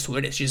 that's just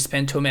what it is. You just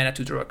spend 2 mana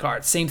to draw a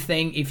card. Same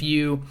thing if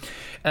you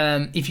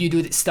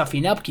do stuff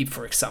in upkeep,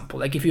 for example.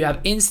 Like, if you have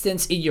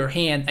instants in your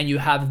hand and you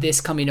have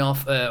this coming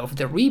off of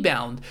the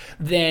rebound,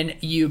 then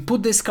you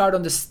put this card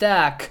on the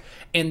stack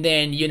and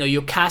then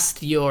you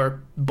cast your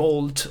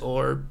bolt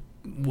or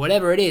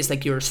whatever it is,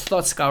 like your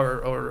Slot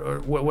Scour or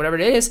whatever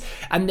it is,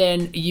 and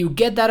then you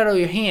get that out of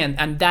your hand,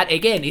 and that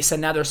again is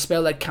another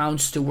spell that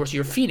counts towards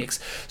your Phoenix.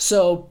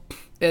 So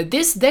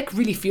this deck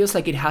really feels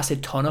like it has a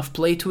ton of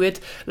play to it.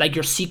 Like,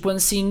 your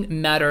sequencing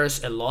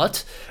matters a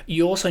lot.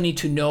 You also need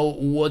to know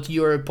what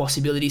your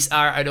possibilities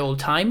are at all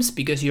times,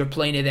 because you're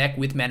playing a deck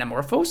with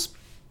Manamorphose.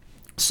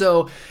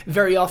 So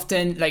very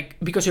often, like,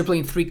 because you're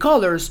playing 3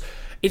 colors,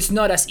 it's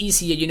not as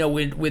easy,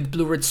 with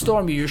Blue-Red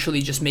Storm, you're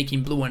usually just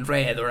making blue and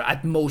red, or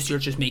at most you're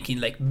just making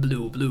like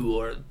blue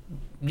or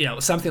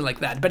something like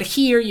that. But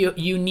here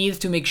you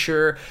need to make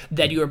sure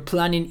that you're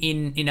planning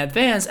in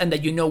advance and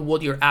that you know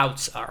what your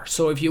outs are.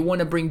 So if you want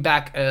to bring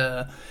back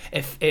a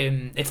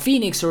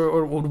Phoenix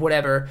or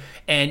whatever,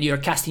 and you're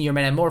casting your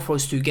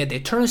Metamorphose to get the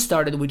turn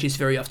started, which is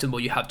very often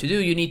what you have to do,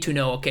 you need to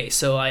know, okay,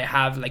 so I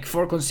have like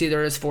 4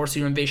 Considerers, 4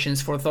 Serum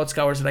Visions, 4 Thought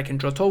Scours that I can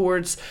draw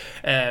towards,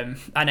 and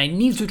I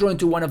need to draw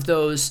into one of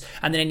those,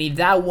 and then I need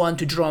that one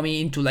to draw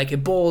me into like a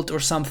Bolt or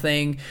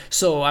something,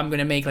 so I'm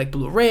gonna make like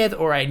blue-red,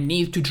 or I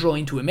need to draw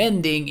into a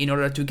Mending in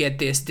order to get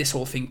this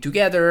whole thing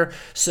together,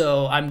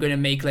 so I'm gonna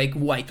make like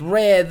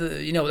white-red,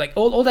 like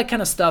all that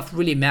kind of stuff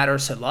really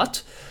matters a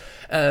lot.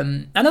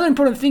 Another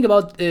important thing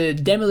about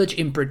Demolish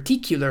in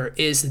particular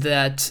is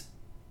that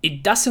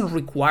it doesn't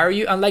require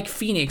you, unlike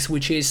Phoenix,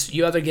 which is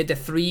you either get the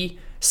 3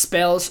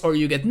 spells or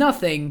you get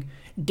nothing,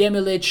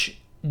 Demolish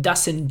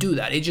doesn't do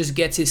that. It just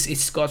gets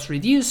its cost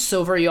reduced,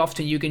 so very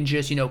often you can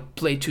just,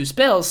 play 2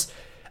 spells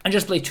and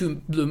just play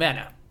 2 blue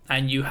mana,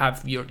 and you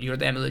have your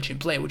Demolish in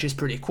play, which is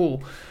pretty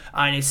cool.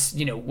 And it's,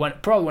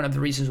 probably one of the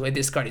reasons why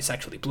this card is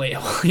actually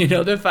playable.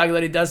 The fact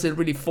that it doesn't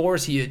really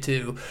force you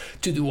to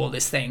do all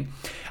this thing.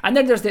 And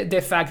then there's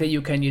the fact that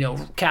you can,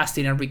 cast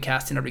it and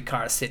recast it and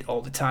recast it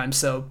all the time.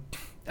 So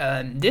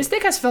this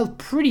deck has felt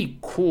pretty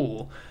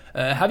cool.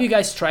 Have you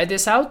guys tried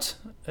this out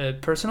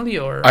personally,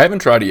 or? I haven't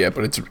tried it yet,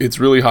 but it's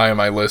really high on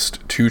my list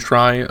to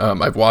try.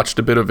 I've watched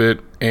a bit of it,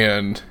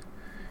 and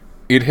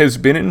it has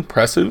been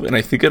impressive. And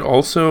I think it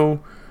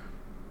also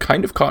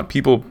kind of caught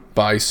people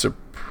by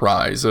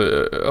surprise.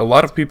 A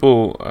lot of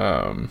people,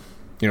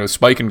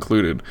 Spike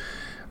included,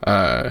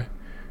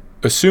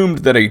 assumed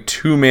that a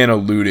 2-mana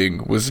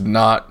looting was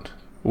not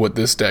what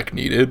this deck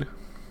needed.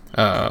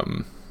 That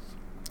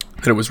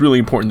it was really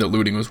important that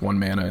looting was 1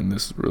 mana, and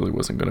this really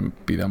wasn't going to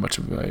be that much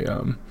of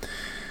an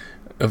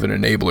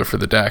enabler for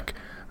the deck.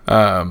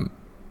 And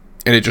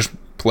it just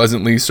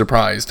pleasantly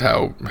surprised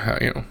how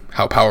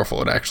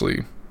powerful it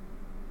actually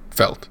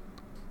felt.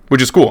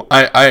 Which is cool.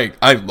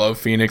 I love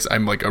Phoenix.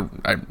 I'm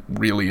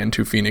really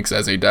into Phoenix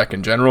as a deck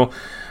in general.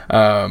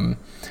 I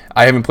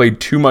haven't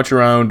played too much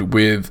around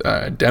with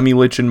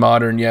Demi-Lich in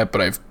Modern yet, but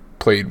I've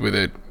played with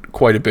it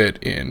quite a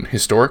bit in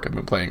Historic. I've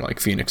been playing like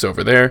Phoenix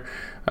over there,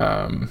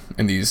 and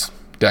these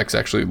decks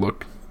actually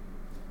look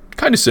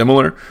kind of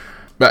similar.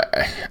 But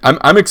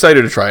I'm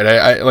excited to try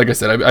it. Like I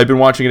said, I've been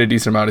watching it a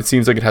decent amount. It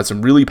seems like it has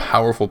some really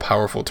powerful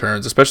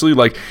turns, especially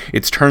like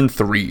its turn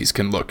 3s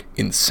can look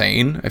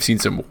insane. I've seen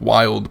some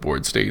wild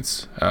board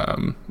states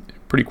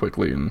pretty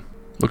quickly, and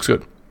looks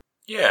good.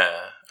 Yeah,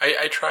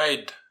 I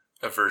tried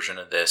a version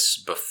of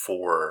this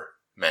before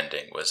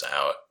Mending was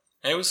out.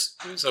 It was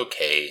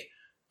okay.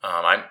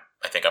 I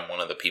think I'm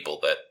one of the people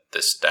that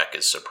this deck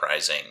is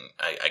surprising.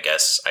 I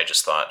guess I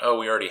just thought,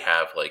 we already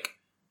have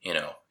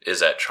is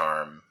that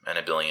Charm and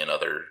a billion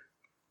other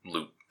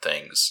loot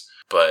things.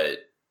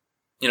 But,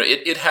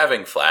 it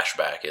having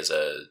flashback is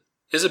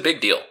a big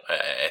deal.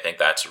 I think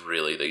that's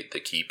really the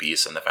key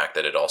piece, and the fact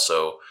that it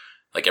also,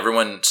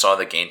 everyone saw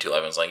the gain 2 life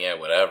and was like, yeah,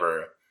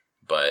 whatever.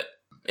 But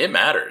it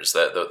matters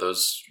that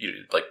those,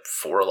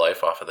 4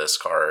 life off of this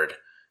card,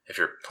 if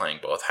you're playing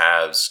both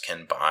halves,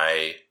 can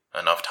buy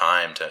enough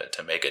time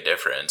to make a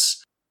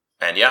difference.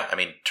 And yeah,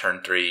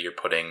 turn 3, you're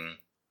putting,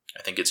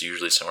 I think it's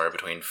usually somewhere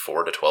between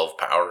 4 to 12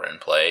 power in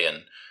play,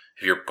 and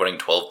if you're putting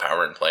 12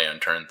 power in play on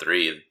turn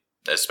 3,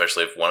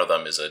 especially if one of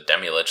them is a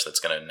Demi-Lich that's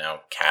going to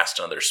now cast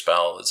another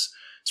spell, it's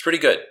pretty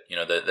good.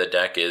 The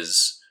deck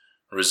is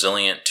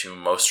resilient to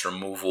most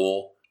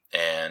removal,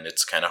 and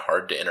it's kind of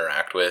hard to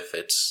interact with.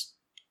 It's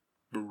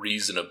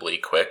reasonably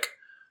quick,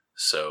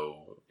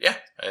 so yeah,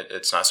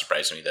 it's not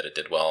surprising me that it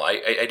did well.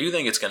 I do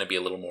think it's going to be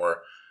a little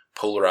more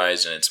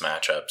polarized in its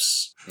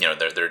matchups.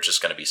 They're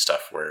just going to be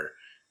stuff where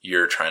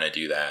you're trying to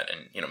do that,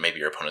 and maybe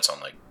your opponent's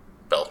on like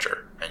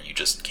Belcher, and you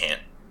just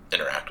can't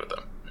interact with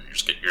them.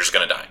 You're just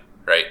gonna die,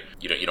 right?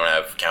 You don't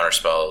have counter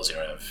spells. You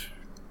don't have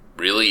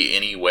really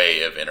any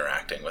way of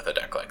interacting with a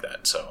deck like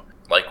that. So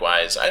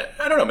likewise,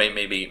 I don't know.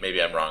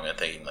 Maybe I'm wrong. I'm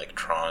thinking like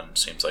Tron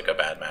seems like a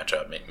bad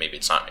matchup. Maybe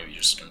it's not. Maybe you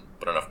just can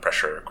put enough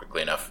pressure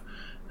quickly enough,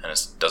 and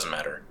it doesn't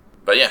matter.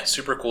 But yeah,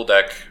 super cool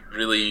deck.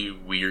 Really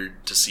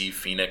weird to see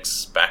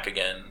Phoenix back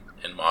again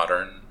in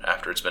Modern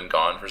after it's been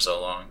gone for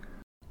so long.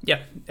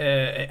 Yeah,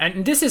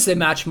 and this is a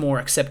much more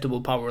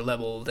acceptable power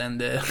level than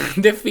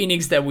the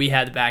Phoenix that we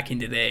had back in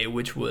the day,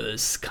 which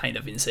was kind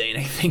of insane,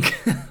 I think.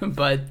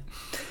 but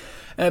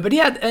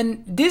yeah,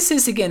 and this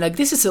is again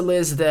this is a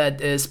list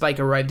that Spike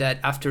arrived at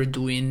after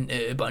doing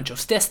a bunch of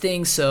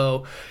testing.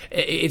 So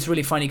it's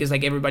really funny because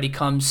everybody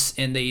comes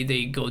and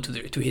they go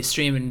to his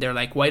stream and they're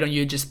like, why don't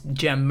you just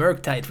jam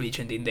Murktide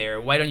Regent in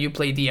there? Why don't you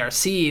play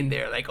DRC in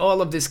there?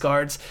 All of these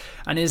cards,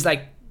 and it's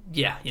like,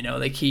 yeah,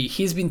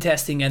 he's been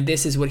testing, and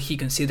this is what he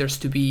considers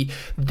to be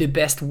the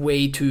best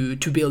way to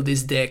build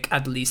this deck,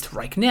 at least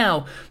right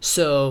now.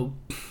 So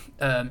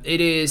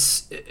it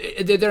is.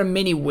 There are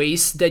many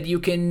ways that you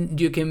can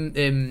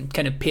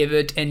kind of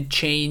pivot and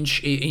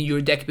change in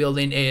your deck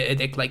building a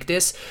deck like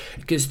this,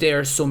 because there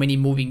are so many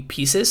moving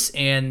pieces,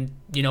 and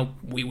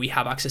we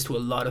have access to a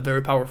lot of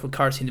very powerful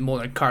cards in the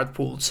modern card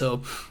pool.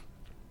 So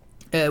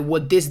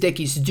what this deck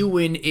is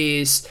doing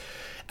is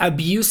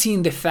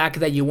abusing the fact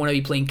that you want to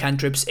be playing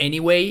cantrips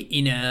anyway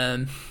in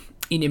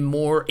a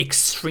more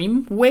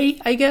extreme way,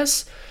 I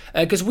guess.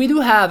 Because we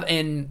do have,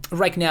 and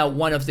right now,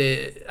 one of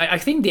the, I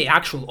think the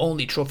actual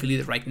only trophy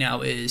leader right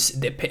now is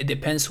the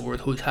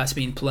Pensword, who has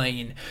been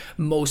playing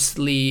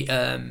mostly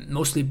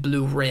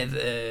blue-red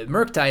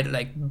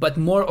Murktide, but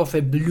more of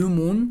a Blue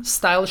Moon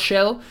style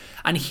shell.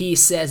 And he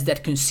says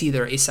that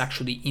Consider is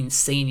actually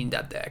insane in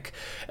that deck,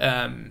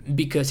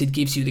 because it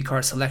gives you the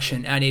card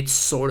selection and it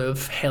sort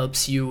of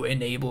helps you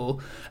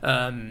enable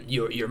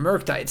your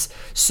Murktides.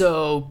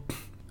 So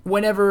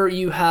whenever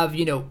you have,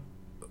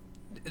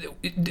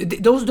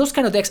 those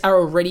kind of decks are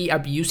already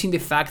abusing the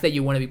fact that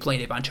you want to be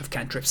playing a bunch of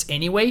cantrips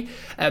anyway,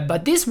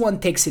 but this one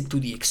takes it to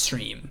the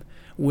extreme,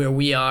 where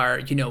we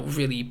are,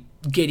 really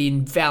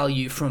getting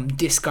value from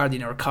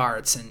discarding our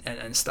cards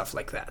and stuff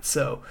like that.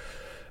 So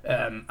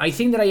I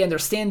think that I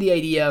understand the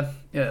idea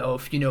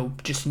of,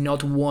 just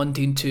not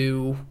wanting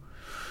to,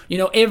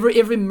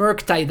 every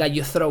Murktide that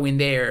you throw in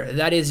there,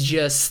 that is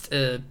just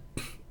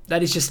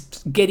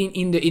getting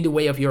in the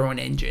way of your own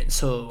engine.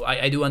 So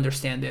I do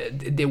understand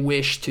the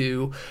wish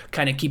to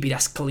kind of keep it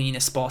as clean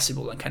as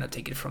possible and kind of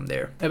take it from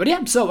there. But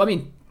yeah, so I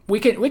mean, we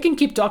can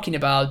keep talking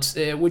about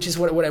which is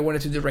what I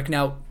wanted to do right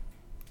now.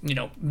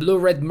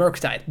 Blue-red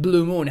Murktide,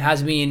 Blue Moon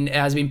has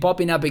been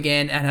popping up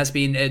again and has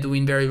been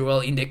doing very well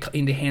in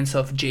the hands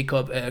of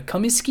Jacob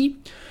Komisky,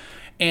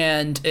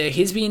 and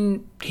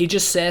he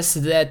just says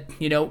that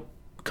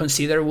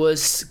Consider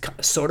was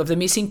sort of the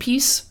missing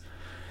piece.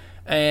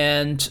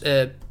 And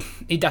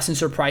it doesn't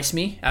surprise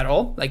me at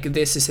all.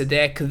 This is a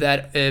deck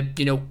that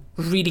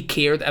really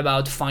cared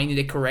about finding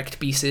the correct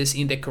pieces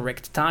in the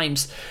correct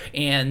times,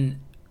 and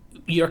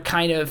you're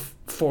kind of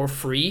for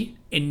free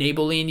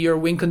enabling your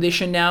win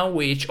condition now,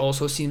 which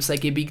also seems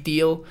like a big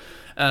deal.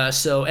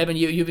 So Evan,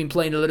 you've been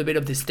playing a little bit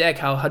of this deck.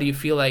 How do you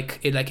feel like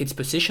it's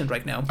positioned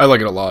right now? I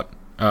like it a lot.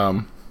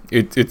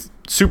 It's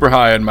super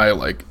high on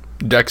my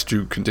decks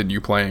to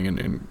continue playing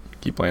and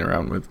keep playing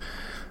around with.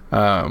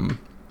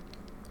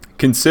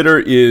 Consider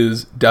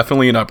is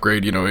definitely an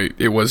upgrade.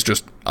 It was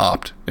just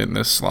opt in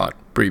this slot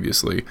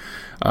previously,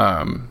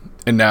 and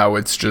now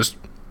it's just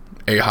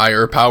a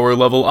higher power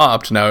level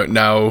opt.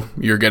 Now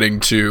you're getting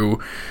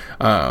to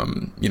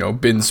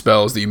bin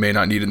spells that you may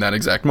not need in that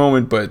exact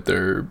moment, but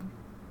they're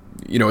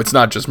it's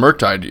not just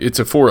Murktide. It's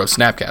a 4/0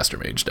 Snapcaster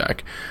Mage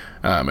deck,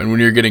 and when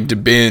you're getting to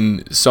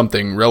bin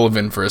something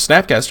relevant for a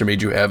Snapcaster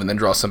Mage you have and then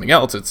draw something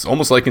else, it's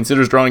almost like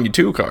Consider's drawing you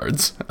 2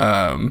 cards,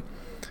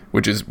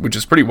 which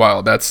is pretty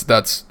wild.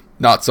 That's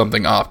not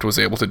something Opt was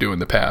able to do in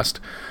the past.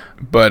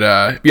 But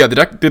yeah, the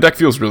deck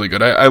feels really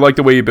good. I like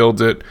the way he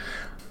builds it.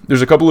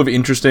 There's a couple of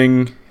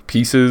interesting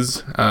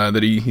pieces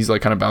that he's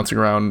kind of bouncing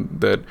around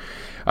that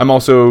I'm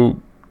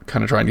also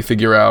kind of trying to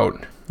figure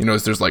out.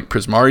 There's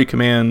Prismari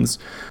commands,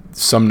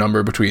 some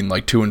number between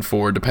 2 and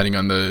 4 depending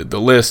on the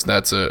list.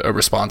 That's a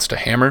response to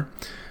Hammer.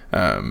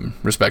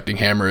 Respecting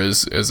Hammer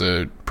is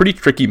a pretty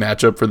tricky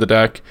matchup for the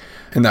deck,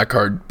 and that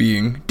card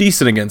being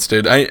decent against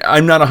it.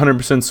 I'm not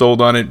 100%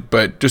 sold on it,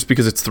 but just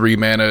because it's 3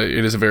 mana,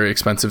 it is a very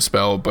expensive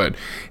spell, but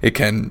it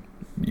can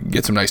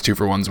get some nice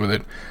 2-for-1s with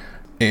it.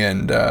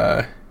 And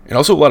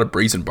also a lot of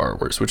Brazen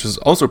Borrowers, which is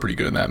also pretty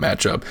good in that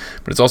matchup,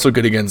 but it's also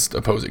good against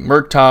opposing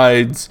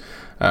Murktides.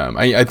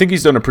 I think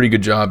he's done a pretty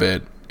good job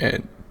at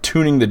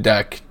tuning the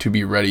deck to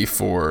be ready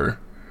for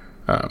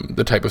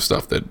the type of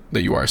stuff that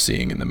you are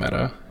seeing in the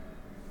meta.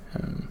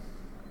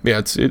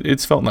 Yeah,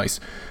 it's felt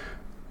nice.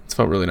 It's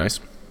felt really nice.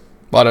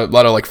 A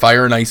lot of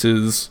Fire and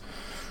Ices,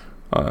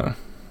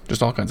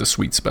 just all kinds of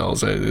sweet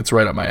spells. It's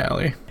right up my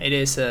alley. It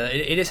is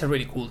a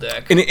really cool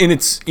deck. And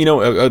it's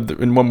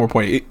and one more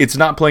point, it's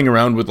not playing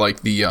around with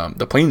the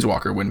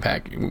Planeswalker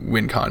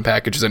win con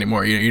packages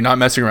anymore. You're not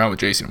messing around with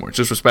Jace anymore. It's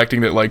just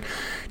respecting that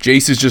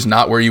Jace is just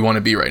not where you want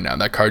to be right now.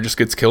 That card just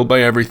gets killed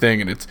by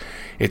everything, and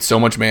it's so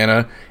much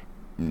mana.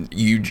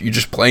 You're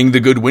just playing the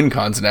good win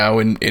cons now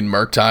in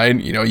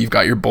Murktide. You've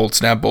got your Bolt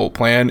Snap Bolt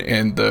plan,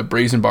 and the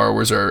Brazen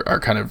Borrowers are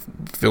kind of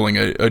filling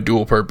a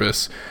dual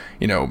purpose,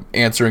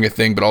 answering a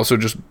thing, but also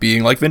just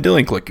being like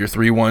Vendilion Click, your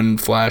 3/1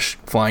 flash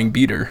flying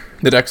beater.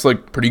 The deck's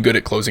pretty good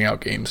at closing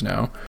out games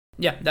now.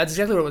 Yeah, that's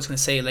exactly what I was going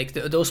to say.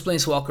 Those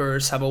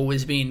Planeswalkers have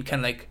always been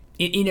kind of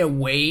in a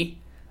way,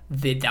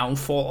 the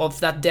downfall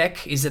of that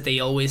deck is that they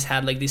always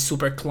had this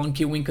super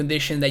clunky win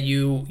condition that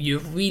you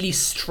really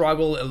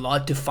struggle a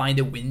lot to find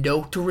a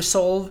window to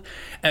resolve,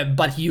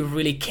 but you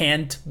really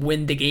can't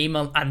win the game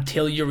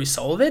until you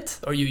resolve it,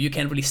 or you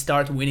can't really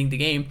start winning the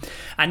game.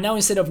 And now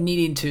instead of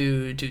needing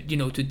to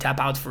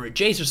tap out for a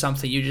Jace or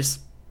something, you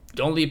just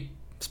only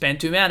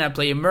spend 2 mana,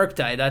 play a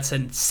Murktide. That's a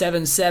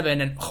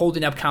 7/7 and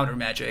holding up counter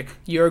magic.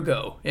 Your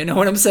go. You know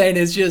what I'm saying?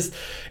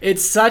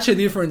 It's such a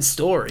different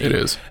story. It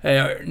is.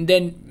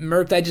 Then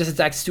Murktide just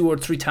attacks 2 or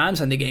 3 times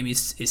and the game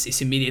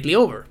is immediately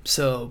over.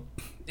 So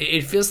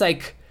it feels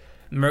like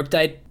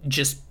Murktide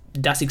just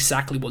that's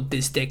exactly what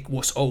this deck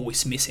was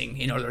always missing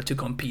in order to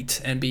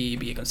compete and be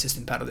a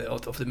consistent part of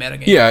the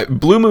metagame. Yeah,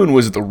 Blue Moon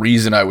was the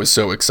reason I was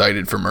so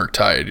excited for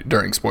Murktide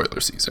during spoiler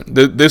season.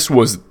 This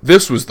was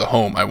the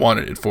home I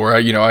wanted it for.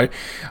 I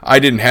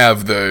didn't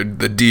have the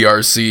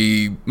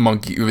DRC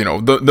monkey,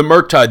 the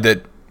Murktide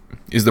that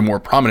is the more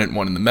prominent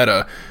one in the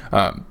meta.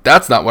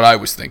 That's not what I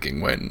was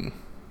thinking when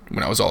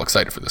I was all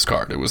excited for this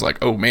card. It was like,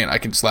 oh man, I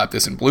can slap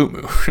this in Blue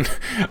Moon.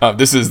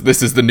 This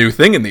is the new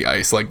thing in the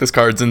ice. Like, this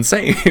card's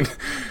insane.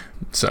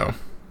 So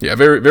yeah,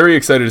 very, very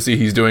excited to see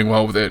he's doing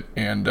well with it,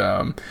 and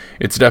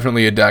it's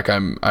definitely a deck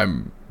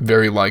I'm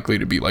very likely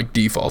to be like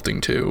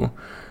defaulting to,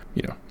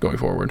 going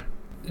forward.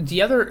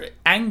 The other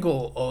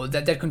angle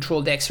that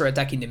control decks are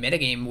attacking the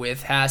metagame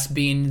with has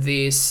been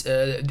this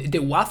the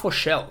Waffle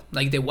Shell,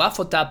 like the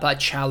Waffle Tapa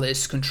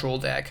Chalice control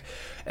deck.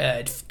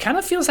 It kind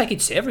of feels like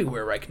it's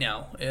everywhere right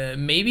now.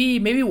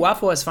 Maybe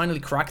Waffle has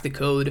finally cracked the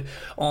code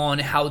on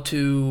how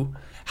to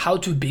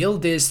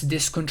build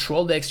this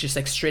control decks, just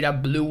like straight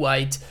up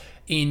blue-white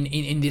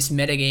in this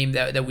metagame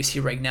that we see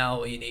right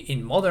now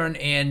in Modern.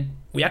 And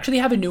we actually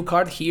have a new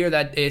card here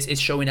that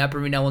is showing up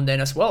every now and then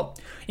as well.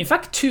 In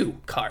fact, 2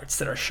 cards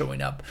that are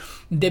showing up.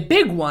 The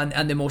big one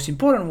and the most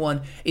important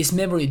one is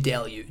Memory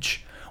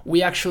Deluge.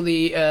 We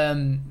actually,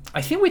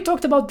 I think we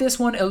talked about this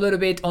one a little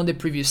bit on the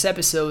previous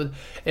episode,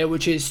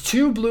 which is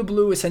 2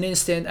 blue is an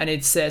instant, and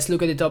it says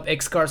look at the top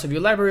X cards of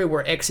your library,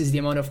 where X is the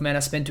amount of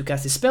mana spent to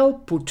cast a spell,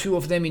 put 2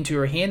 of them into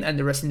your hand and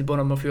the rest in the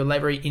bottom of your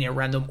library in a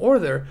random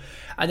order,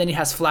 and then it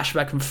has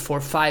flashback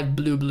for 5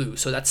 blue,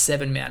 so that's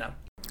 7 mana.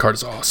 Card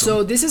is awesome.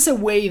 So this is a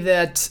way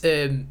that,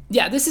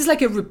 this is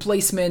like a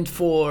replacement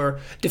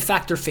for the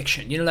Factor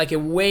Fiction. Like a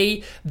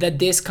way that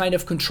this kind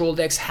of control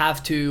decks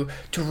have to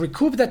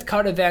recoup that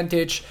card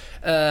advantage.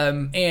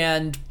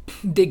 And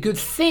the good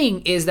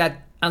thing is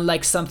that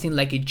unlike something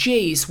like a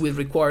Jace, which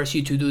requires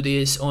you to do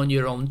this on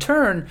your own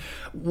turn,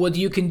 what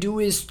you can do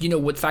is,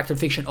 what Factor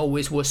Fiction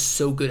always was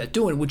so good at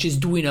doing, which is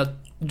doing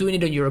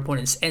it on your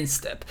opponent's end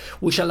step,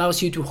 which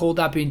allows you to hold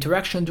up your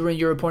interaction during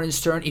your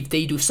opponent's turn. If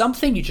they do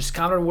something, you just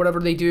counter whatever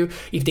they do.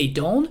 If they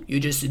don't, you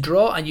just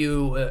draw and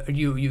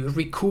you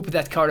recoup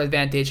that card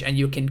advantage, and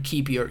you can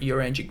keep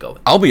your engine going.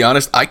 I'll be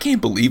honest, I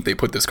can't believe they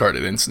put this card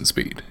at instant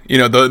speed.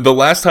 The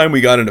last time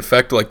we got an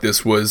effect like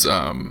this was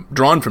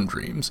Drawn from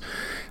Dreams,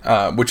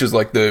 which is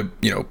like the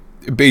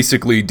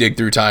basically dig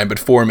through time, but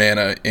 4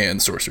 mana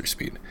and sorcery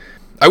speed.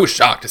 I was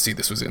shocked to see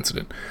this was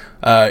instant,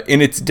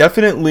 and it's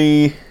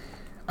definitely,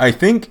 I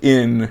think,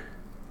 in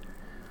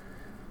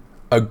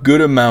a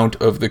good amount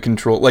of the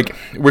control, like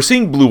we're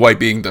seeing blue-white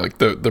being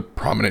the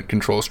prominent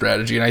control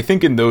strategy, and I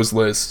think in those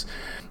lists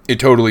it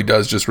totally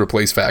does just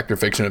replace Factor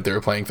Fiction if they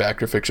were playing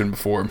Factor Fiction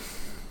before.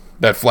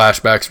 That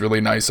flashback's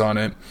really nice on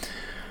it.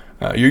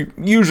 You're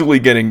usually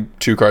getting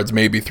 2 cards,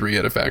 maybe 3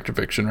 out of Factor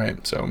Fiction,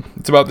 right? So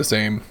it's about the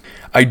same.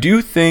 I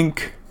do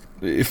think,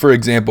 for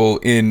example,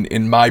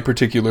 in my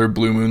particular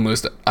Blue Moon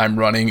list, I'm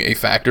running a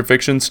Factor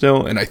Fiction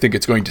still, and I think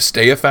it's going to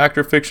stay a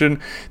Factor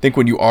Fiction. I think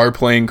when you are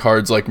playing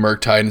cards like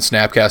Murktide and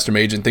Snapcaster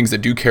Mage and things that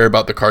do care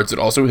about the cards that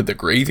also hit the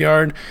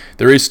graveyard,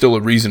 there is still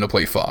a reason to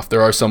play FOF.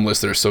 There are some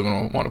lists that are still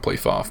going to want to play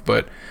FOF,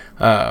 but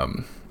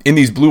in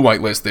these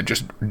blue-white lists that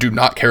just do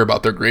not care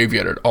about their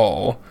graveyard at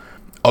all,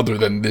 other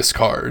than this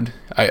card,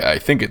 I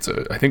think it's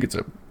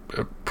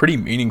a pretty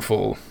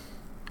meaningful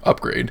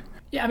upgrade.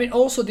 Yeah, I mean,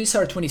 also these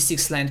are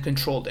 26 land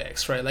control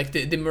decks, right? Like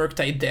the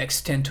Murktide decks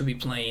tend to be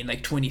playing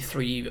like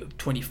 23,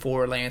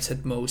 24 lands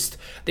at most.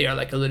 They are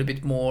like a little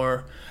bit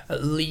more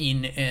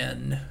lean,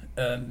 and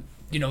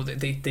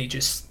they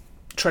just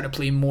try to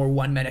play more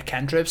 1 mana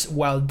cantrips,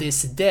 while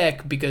this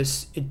deck,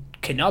 because it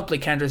cannot play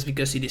cantrips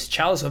because it is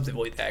Chalice of the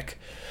Void deck,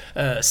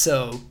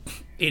 so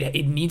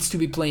it needs to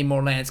be playing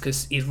more lands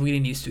because it really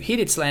needs to hit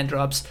its land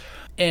drops,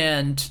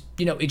 and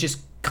it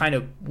just kind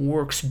of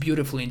works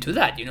beautifully into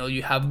that.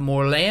 You have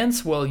more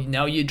lands, well,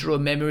 now you draw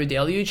Memory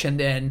Deluge, and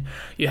then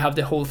you have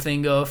the whole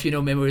thing of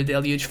Memory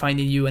Deluge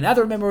finding you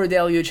another Memory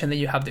Deluge, and then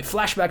you have the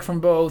flashback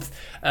from both.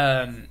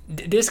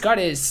 This card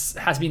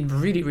has been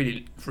really,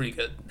 really, really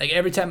good. Like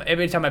every time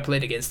I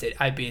played against it,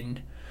 I've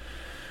been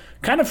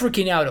kind of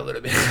freaking out a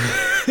little bit.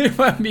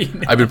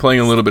 I've been playing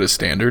a little bit of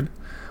Standard,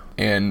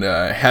 and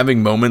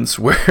having moments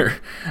where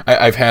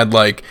I've had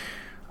like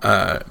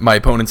my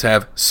opponents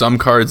have some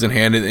cards in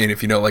hand, and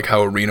if you know like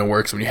how Arena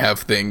works, when you have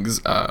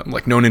things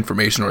like known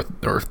information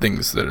or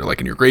things that are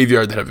like in your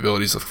graveyard that have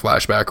abilities of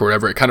flashback or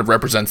whatever, it kind of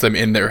represents them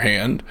in their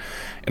hand.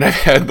 And I've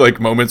had like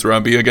moments where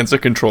I'll be against a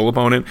control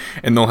opponent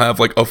and they'll have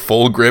like a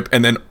full grip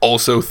and then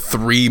also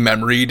 3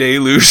 Memory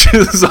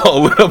Deluges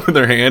all lit up in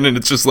their hand, and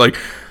it's just like,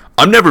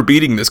 I'm never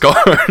beating this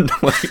card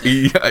like,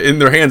 in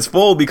their hands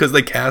full because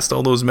they cast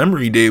all those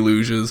Memory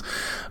Deluges.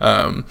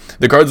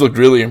 The cards looked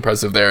really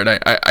impressive there, and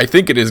I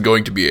think it is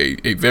going to be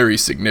a very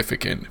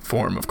significant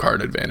form of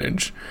card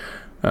advantage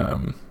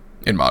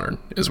in Modern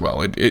as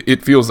well.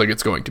 It feels like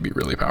it's going to be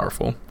really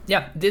powerful.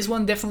 Yeah, this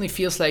one definitely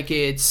feels like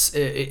it's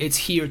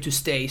here to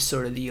stay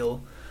sort of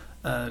deal.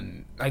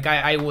 Like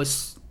I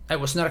was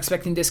not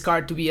expecting this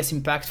card to be as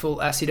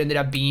impactful as it ended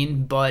up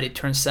being, but it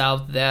turns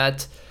out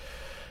that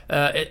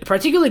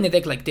particularly in a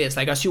deck like this.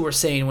 Like as you were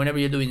saying, whenever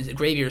you're doing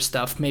graveyard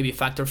stuff, maybe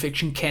Factor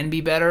Fiction can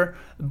be better.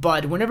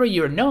 But whenever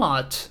you're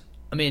not,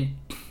 I mean,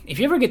 if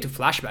you ever get to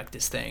flashback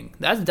this thing,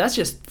 that's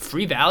just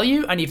free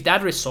value. And if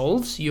that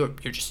resolves, you're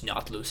just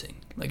not losing.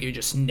 Like you're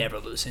just never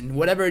losing.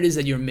 Whatever it is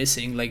that you're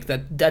missing, like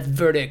that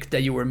verdict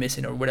that you were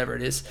missing or whatever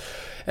it is.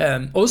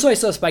 Also, I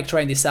saw Spike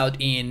trying this out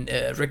in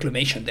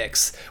Reclamation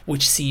decks,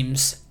 which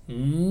seems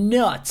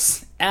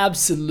nuts.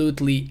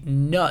 Absolutely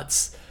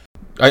nuts.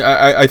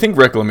 I think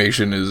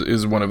Reclamation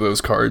is one of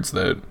those cards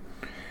that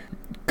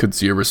could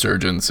see a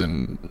resurgence,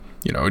 and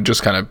it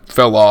just kind of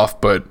fell off,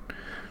 but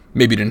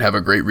maybe didn't have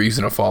a great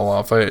reason to fall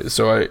off. I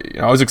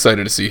was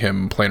excited to see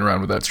him playing around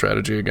with that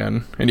strategy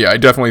again. And yeah, I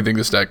definitely think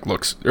this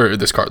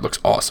card looks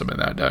awesome in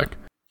that deck.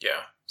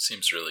 Yeah,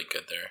 seems really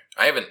good there.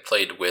 I haven't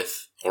played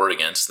with or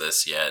against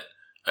this yet.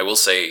 I will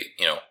say,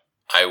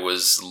 I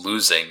was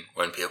losing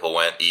when people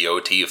went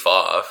EOT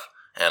FOF,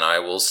 and I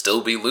will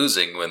still be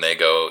losing when they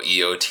go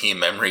EOT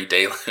Memory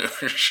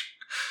Deluge.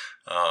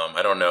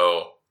 I don't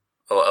know.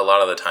 A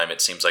lot of the time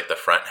it seems like the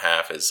front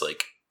half is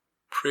like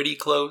pretty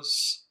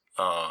close.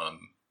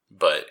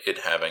 But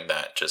it having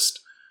that just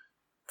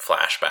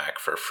flashback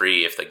for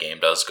free if the game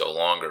does go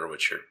longer,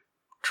 which you're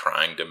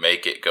trying to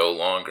make it go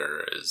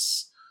longer,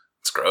 it's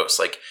gross.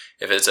 Like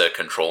if it's a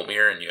control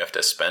mirror and you have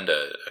to spend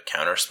a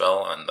counter spell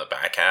on the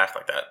back half,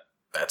 like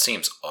that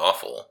seems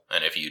awful.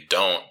 And if you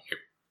don't, you're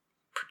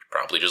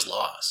probably just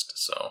lost.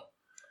 So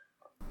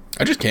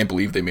I just can't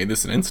believe they made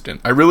this an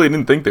instant. I really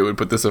didn't think they would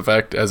put this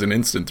effect as an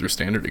instant through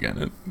standard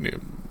again.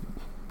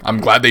 I'm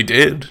glad they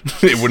did.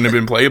 It wouldn't have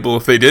been playable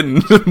if they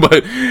didn't.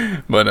 but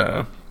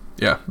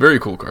yeah, very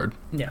cool card.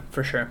 Yeah,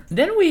 for sure.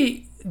 Then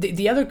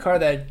the other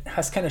card that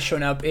has kind of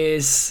shown up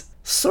is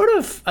sort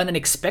of an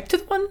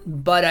unexpected one,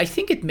 but I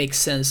think it makes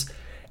sense.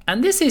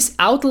 And this is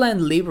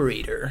Outland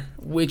Liberator,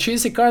 which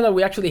is a card that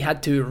we actually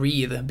had to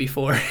read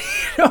before.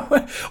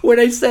 When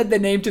I said the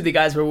name to the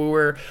guys when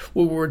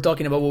we were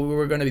talking about what we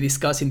were going to be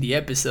discussing the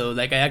episode,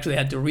 like I actually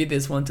had to read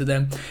this one to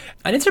them.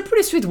 And it's a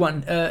pretty sweet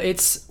one.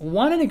 It's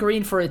 1 and a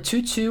green for a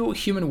 2/2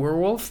 human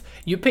werewolf.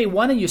 You pay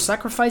 1 and you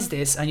sacrifice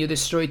this and you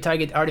destroy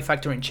target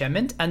artifact or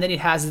enchantment. And then it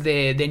has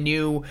the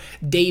new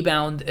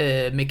daybound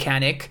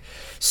mechanic.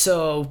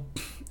 So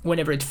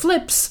whenever it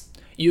flips,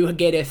 you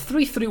get a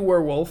 3/3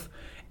 werewolf.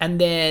 And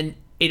then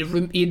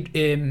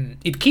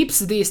it keeps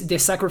the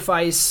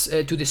sacrifice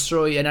to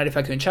destroy an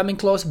artifact or enchantment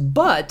clause,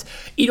 but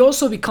it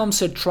also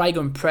becomes a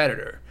Trigon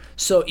Predator.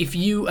 So if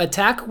you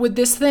attack with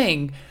this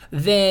thing,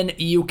 then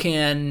you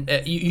can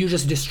you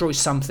just destroy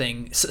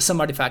something,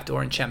 some artifact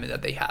or enchantment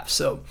that they have.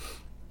 So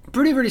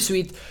pretty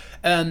sweet.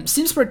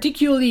 Seems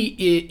particularly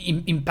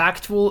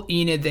impactful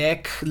in a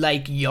deck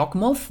like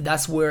Yawgmoth.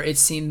 That's where it's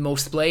seen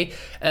most play,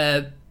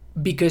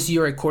 because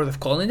you're a Court of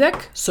Calling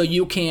deck. So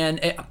you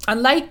can,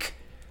 unlike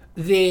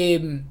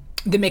the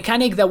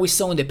mechanic that we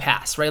saw in the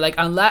past, right? Like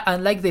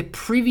unlike the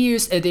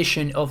previous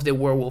edition of the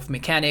werewolf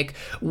mechanic,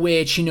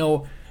 which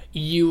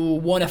you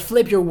want to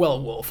flip your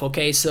werewolf,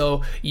 okay?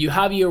 So you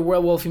have your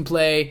werewolf in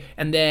play,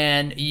 and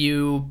then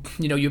you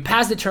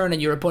pass the turn,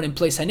 and your opponent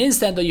plays an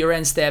instant on your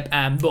end step,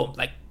 and boom,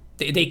 like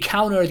they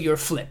countered your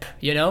flip,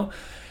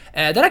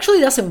 That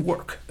actually doesn't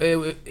work.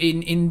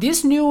 In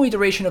this new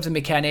iteration of the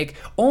mechanic,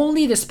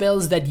 only the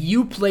spells that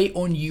you play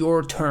on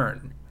your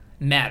turn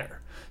matter.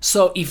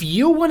 So if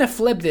you want to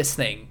flip this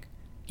thing,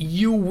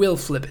 you will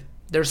flip it.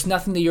 There's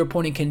nothing that your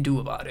opponent can do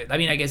about it. I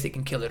mean, I guess they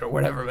can kill it or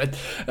whatever,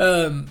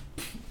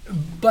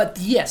 but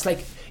yes,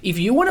 like if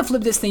you want to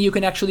flip this thing, you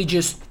can actually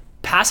just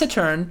pass a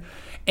turn,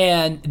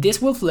 and this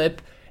will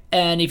flip.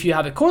 And if you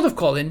have a Court of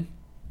Calling,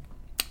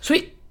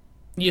 sweet,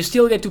 you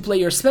still get to play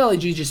your spell.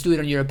 You just do it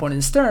on your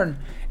opponent's turn,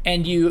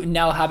 and you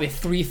now have a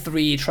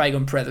 3/3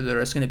 Trigon Predator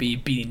that's going to be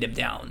beating them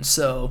down.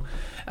 So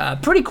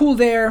pretty cool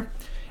there.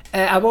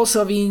 I've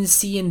also been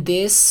seeing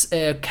this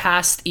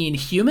cast in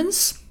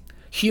Humans.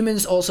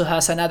 Humans also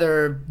has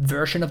another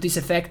version of this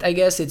effect, I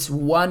guess. It's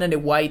 1 and a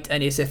white,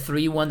 and it's a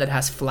 3/1 that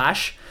has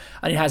flash,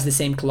 and it has the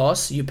same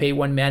clause. You pay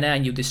 1 mana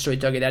and you destroy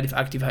target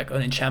artifact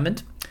on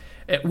enchantment.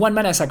 1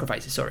 mana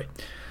sacrifices, sorry.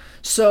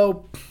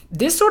 So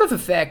this sort of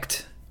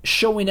effect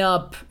showing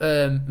up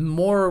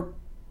more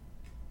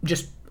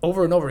just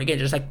over and over again,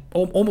 just like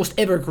almost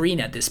evergreen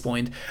at this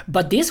point.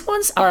 But these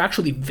ones are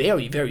actually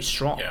very, very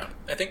strong. Yeah,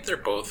 I think they're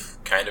both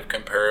kind of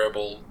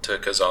comparable to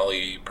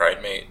Kazali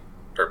Pridemate.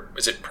 Or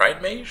is it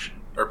Pridemage?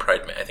 Or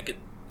Pridemage? I think it...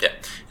 Yeah.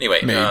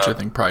 Anyway. Mage, I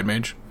think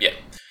Pridemage. Yeah.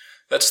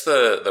 That's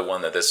the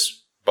one that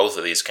both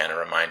of these kind of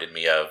reminded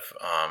me of,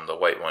 the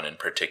white one in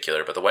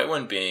particular. But the white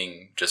one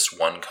being just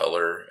one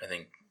color, I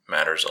think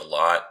matters a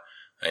lot.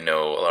 I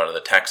know a lot of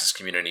the Taxes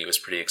community was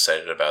pretty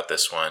excited about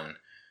this one.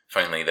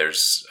 Finally,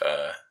 there's...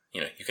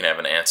 you can have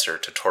an answer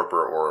to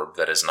Torpor Orb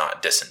that is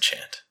not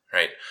Disenchant,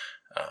 right?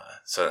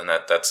 So and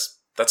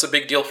that's a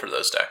big deal for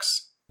those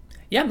decks.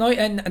 Yeah, no,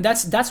 and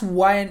that's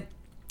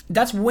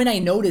when I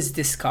noticed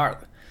this card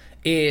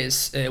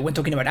is when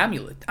talking about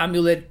Amulet.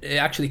 Amulet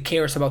actually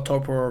cares about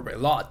Torpor Orb a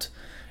lot,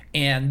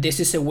 and this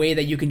is a way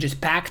that you can just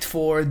pact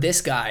for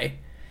this guy,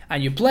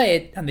 and you play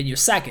it, and then you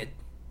sack it.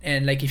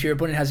 And like if your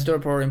opponent has a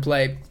Torpor Orb in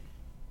play,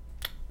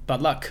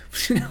 bad luck.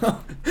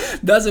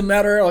 Doesn't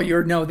matter, or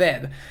you're now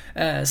dead.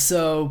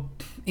 So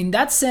in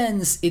that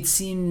sense, it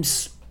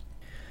seems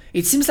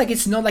like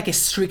it's not like a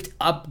strict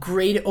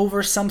upgrade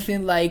over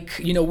something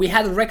like, we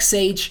had Rex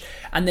Age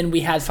and then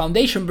we had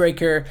Foundation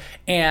Breaker,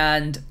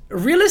 and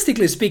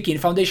realistically speaking,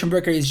 Foundation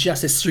Breaker is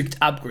just a strict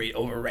upgrade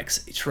over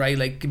Rex Age, right?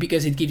 Like,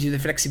 because it gives you the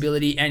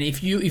flexibility, and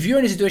if you're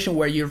in a situation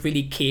where you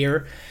really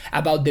care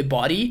about the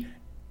body,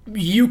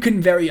 you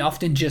can very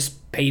often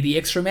just pay the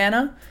extra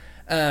mana.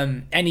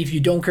 And if you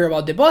don't care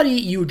about the body,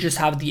 you just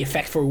have the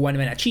effect for 1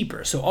 mana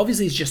cheaper. So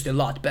obviously it's just a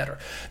lot better.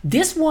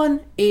 This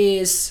one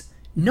is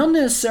not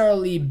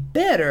necessarily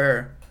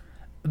better,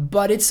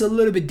 but it's a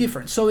little bit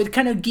different. So it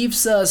kind of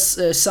gives us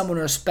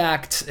summoners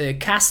pact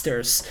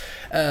casters.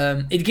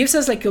 It gives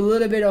us like a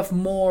little bit of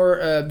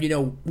more,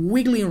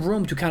 wiggling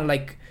room to kind of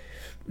like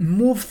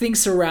move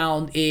things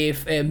around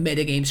if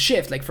metagames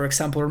shift. Like, for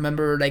example,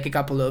 remember like a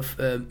couple of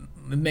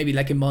maybe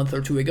like a month or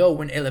two ago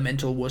when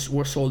Elemental was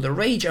sold a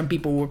Rage and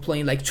people were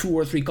playing like 2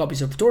 or 3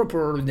 copies of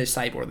Torpor in the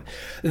sideboard.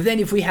 Then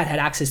if we had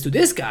access to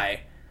this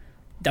guy,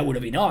 that would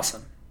have been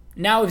awesome.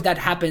 Now if that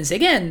happens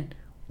again,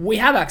 we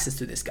have access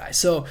to this guy.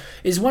 So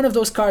it's one of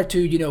those cards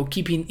to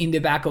keep in the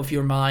back of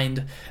your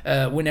mind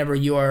whenever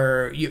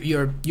you're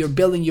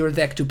building your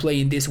deck to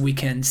play in this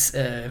weekend's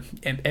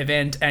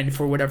event, and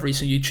for whatever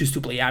reason you choose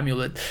to play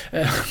Amulet.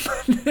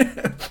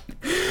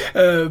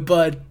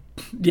 But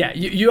yeah,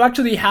 you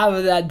actually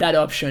have that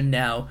option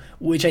now,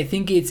 which I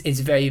think it's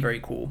very, very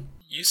cool.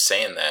 You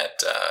saying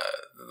that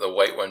the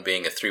white one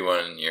being a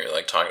 3/1, you're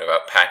like talking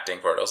about pacting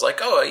for it. I was like,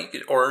 oh, you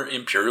could, or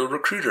Imperial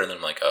Recruiter, and then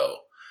I'm like,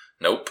 oh,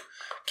 nope,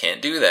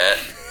 can't do that.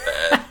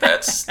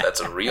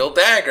 That's a real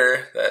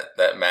dagger.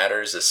 That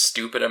matters a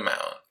stupid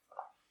amount.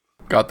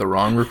 Got the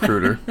wrong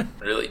recruiter.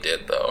 Really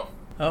did though.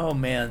 Oh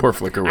man, poor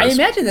Flicker Wisp. I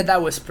imagine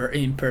that was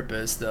in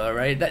purpose though,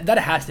 right? That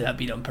has to have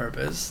been on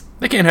purpose.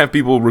 They can't have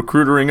people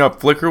recruitering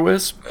up Flicker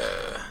Wisp.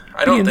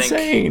 I don't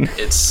think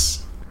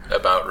it's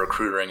about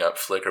recruitering up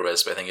Flicker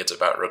Wisp. I think it's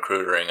about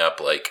recruitering up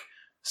like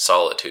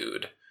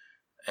Solitude,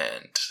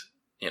 and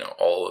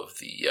all of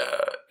the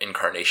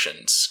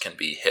incarnations can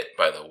be hit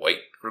by the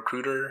white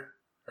recruiter,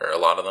 or a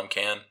lot of them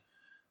can,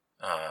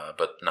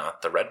 but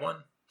not the red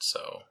one.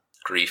 So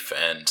Grief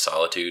and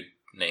Solitude,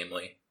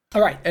 namely.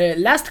 All right,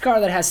 last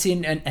card that has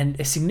seen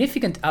a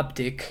significant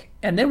uptick,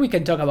 and then we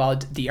can talk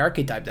about the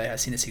archetype that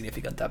has seen a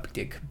significant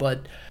uptick.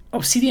 But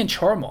Obsidian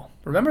Charmal,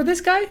 remember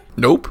this guy?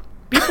 Nope.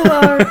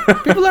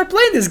 People are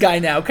playing this guy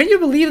now. Can you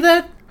believe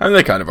that? I mean,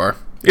 they kind of are.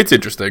 It's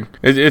interesting.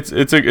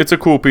 It's a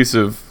cool piece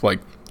of like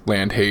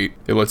land hate.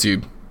 It lets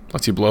you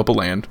blow up a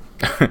land.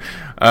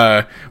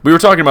 We were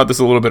talking about this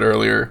a little bit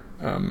earlier.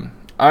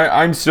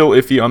 I'm still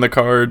iffy on the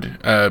card.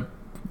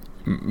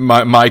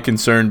 My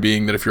concern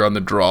being that if you're on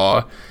the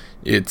draw,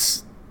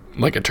 it's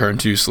like a turn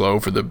too slow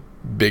for the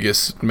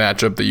biggest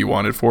matchup that you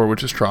wanted for,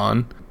 which is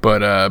Tron.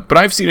 But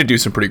I've seen it do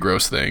some pretty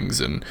gross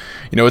things, and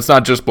it's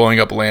not just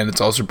blowing up land;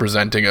 it's also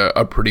presenting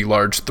a pretty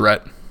large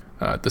threat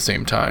at the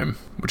same time,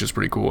 which is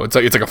pretty cool. It's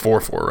like a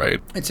 4/4, right?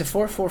 It's a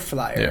 4/4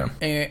 flyer.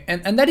 Yeah.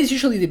 And that is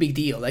usually the big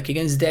deal. Like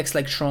against decks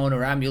like Tron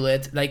or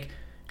Amulet, like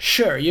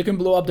sure you can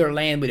blow up their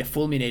land with a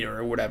Fulminator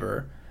or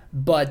whatever,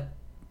 but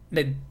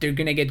they're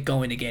gonna get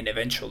going again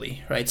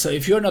eventually, right? So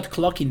if you're not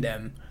clocking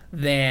them,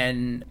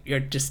 then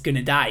you're just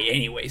gonna die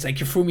anyways. Like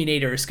your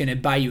Fulminator is gonna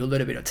buy you a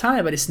little bit of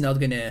time, but it's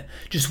not gonna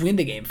just win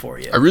the game for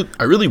you.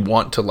 I really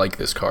want to like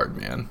this card,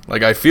 man.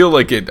 Like I feel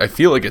like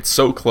it's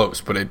so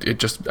close, but it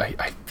just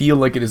I feel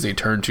like it is a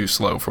turn too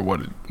slow for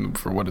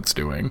what it's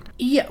doing.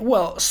 Yeah,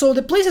 well, so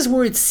the places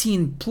where it's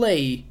seen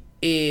play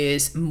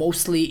is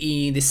mostly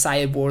in the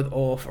sideboard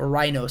of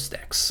Rhinos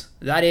decks.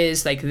 That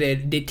is like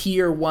the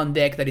tier 1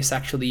 deck that has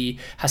actually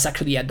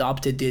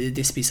adopted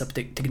this piece of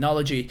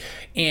technology,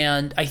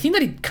 and I think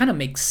that it kind of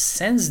makes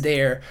sense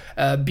there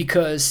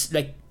because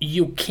like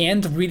you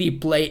can't really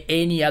play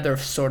any other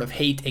sort of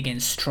hate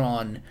against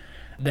Tron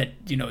that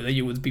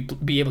you would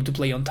be able to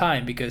play on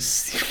time,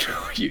 because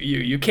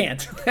you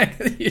can't.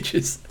 You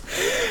just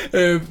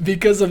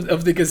because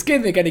of the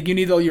cascade mechanic, you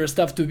need all your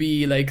stuff to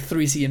be like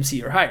 3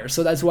 CMC or higher.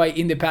 So that's why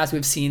in the past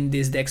we've seen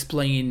these decks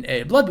playing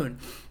Blood Moon.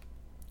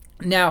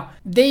 Now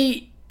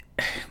I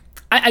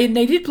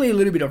did play a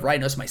little bit of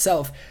Rhinos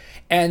myself,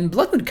 and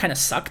Blood Moon kind of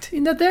sucked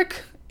in that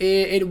deck.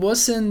 It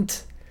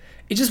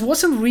just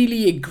wasn't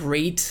really a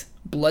great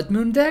Blood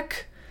Moon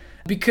deck,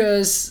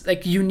 because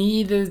like you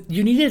needed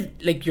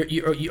like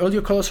all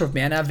your colors of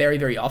mana very,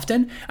 very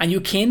often, and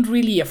you can't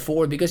really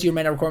afford, because your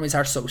mana requirements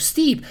are so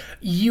steep,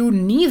 you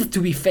need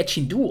to be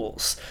fetching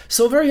duels.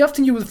 So very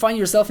often you will find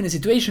yourself in a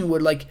situation where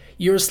like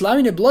you're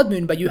slamming a Blood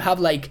Moon, but you have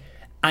like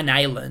an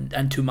island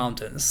and 2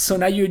 mountains. So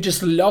now you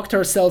just locked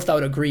ourselves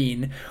out of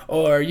green,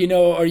 or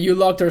you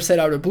locked our set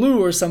out of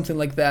blue or something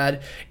like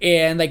that.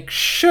 And like,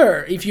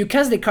 sure, if you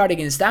cast the card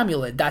against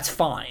Amulet, that's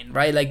fine,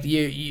 right? Like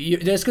you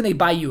that's gonna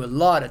buy you a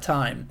lot of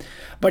time.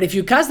 But if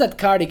you cast that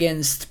card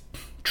against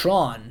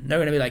Tron, they're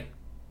gonna be like,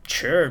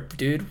 sure,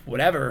 dude,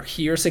 whatever.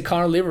 Here's a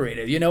Counter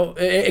Liberated,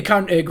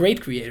 a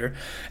Great Creator,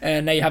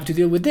 and now you have to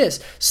deal with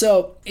this.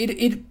 So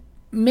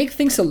make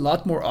things a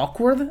lot more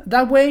awkward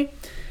that way.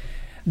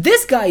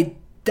 This guy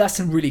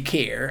doesn't really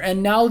care,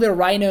 and now the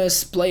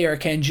Rhinos player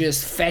can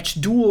just fetch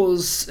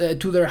duels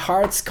to their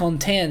heart's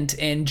content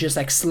and just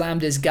like slam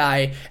this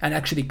guy and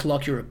actually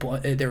clock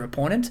their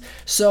opponent.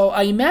 So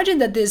I imagine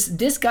that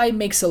this guy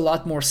makes a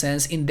lot more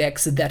sense in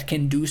decks that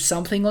can do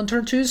something on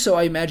turn 2. So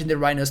I imagine the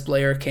Rhinos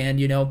player can,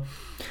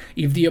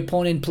 if the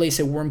opponent plays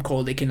a Worm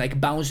Coil, they can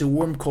like bounce the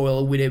Worm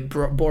Coil with a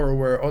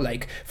Borrower, or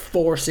like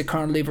force a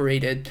card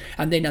liberated,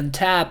 and then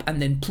untap and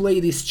then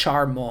play this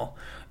Charmo,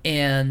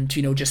 and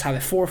just have a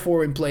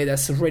 4/4 in play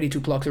that's ready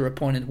to block their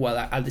opponent while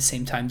at the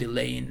same time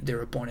delaying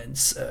their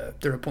opponent's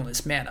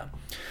mana.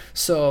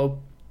 So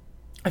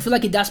I feel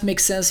like it does make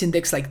sense in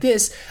decks like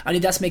this, and it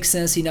does make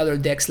sense in other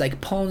decks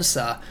like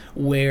Ponza,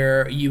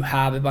 where you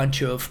have a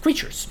bunch of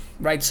creatures,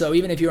 right? So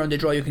even if you're on the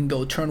draw, you can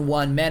go turn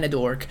 1 Mana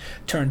Dork,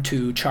 turn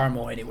 2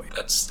 Charmo anyway.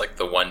 That's like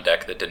the one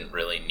deck that didn't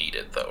really need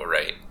it, though,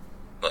 right?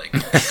 Like,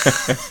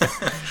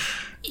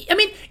 I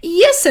mean,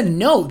 yes and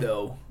no,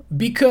 though,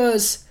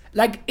 because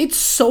like it's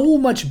so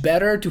much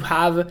better to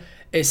have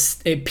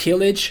a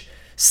pillage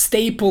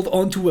stapled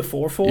onto a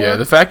 4/4. Yeah,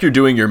 the fact you're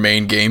doing your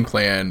main game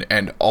plan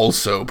and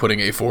also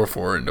putting a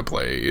 4/4 into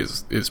play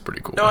is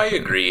pretty cool. No, I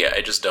agree. I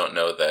just don't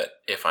know that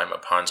if I'm a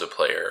Ponza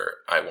player,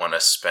 I want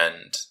to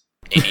spend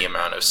any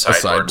amount of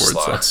sideboard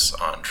slots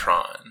on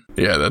Tron.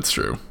 Yeah, that's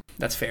true.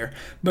 That's fair.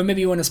 But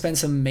maybe you want to spend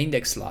some main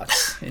deck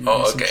slots.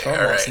 Okay.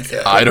 All right.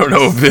 Yeah. I don't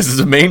know if this is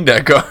a main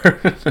deck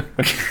card.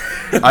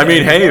 I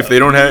mean, hey, if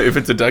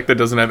it's a deck that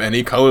doesn't have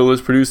any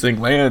colorless producing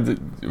land,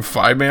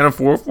 5 mana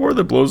 4/4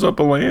 that blows up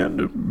a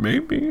land,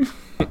 maybe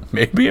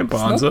in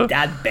Ponza. It's not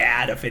that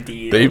bad of a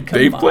deal.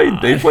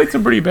 They've played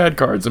some pretty bad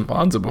cards in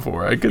Ponza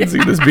before. I can see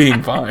this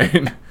being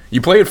fine.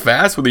 You play it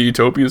fast with a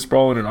Utopia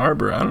Sprawl and an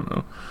Arbor. I don't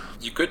know.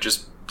 You could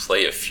just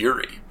play a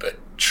Fury, but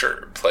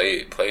sure,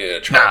 play a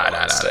Charm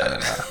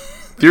instead.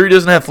 Fury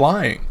doesn't have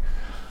flying.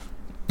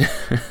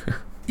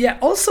 Yeah,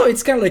 also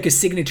it's kind of like a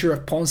signature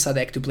of Ponza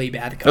deck to play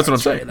bad cards. That's what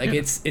I'm saying. Right? Like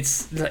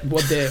it's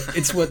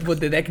like what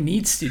the deck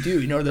needs to do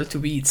in order to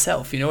be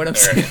itself. You know what I'm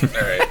saying?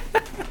 All right.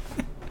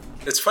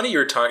 It's funny you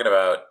were talking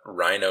about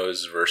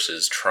Rhinos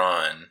versus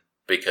Tron,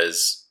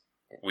 because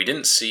we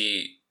didn't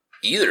see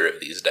either of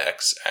these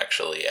decks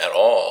actually at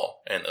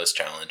all in those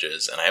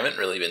challenges, and I haven't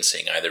really been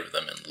seeing either of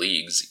them in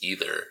leagues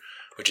either,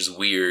 which is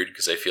weird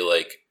because I feel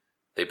like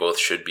they both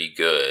should be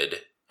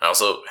good. I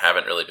also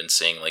haven't really been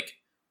seeing, like,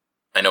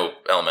 I know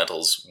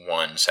Elementals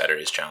won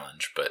Saturday's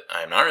challenge, but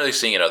I'm not really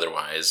seeing it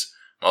otherwise.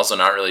 I'm also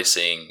not really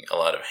seeing a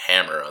lot of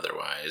Hammer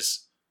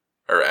otherwise.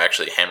 Or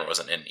actually, Hammer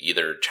wasn't in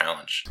either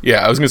challenge.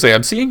 Yeah, I was going to say,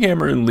 I'm seeing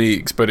Hammer in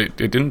leagues, but it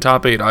didn't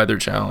top 8 either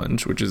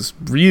challenge, which is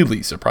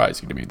really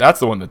surprising to me. That's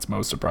the one that's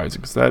most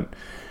surprising, because that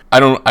I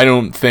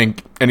don't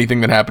think anything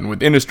that happened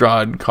with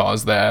Innistrad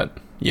caused that,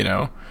 I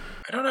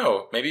don't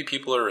know. Maybe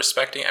people are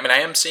respecting... I mean, I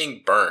am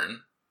seeing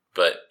Burn,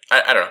 but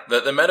I don't know.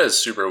 The meta is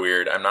super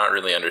weird. I'm not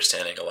really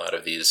understanding a lot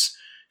of these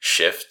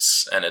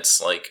shifts, and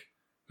it's like,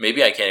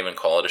 maybe I can't even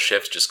call it a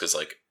shift just because,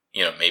 like,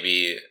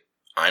 maybe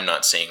I'm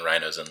not seeing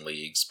Rhinos in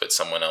leagues, but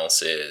someone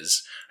else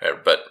is.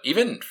 But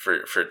even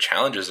for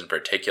challenges in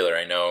particular,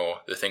 I know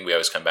the thing we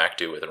always come back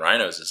to with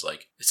Rhinos is,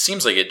 like, it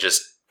seems like it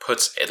just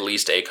puts at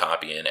least a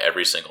copy in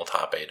every single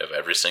top 8 of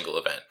every single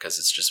event, because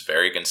it's just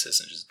very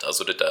consistent, just does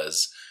what it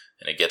does,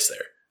 and it gets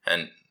there.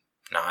 And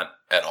not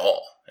at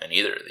all in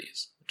either of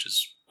these, which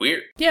is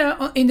weird.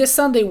 Yeah, in the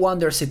Sunday one,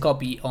 there's a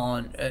copy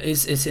on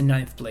is in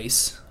 9th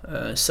place.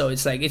 So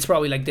it's like it's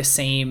probably like the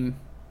same.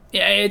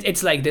 Yeah,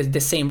 it's like the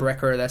same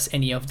record as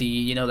any of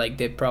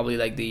the probably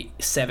like the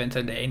 7th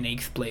and the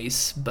 8th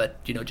place,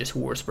 but just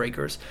worse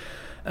breakers.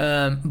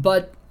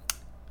 But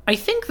I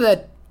think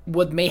that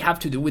what may have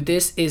to do with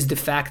this is the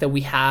fact that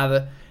we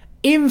have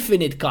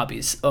infinite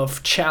copies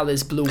of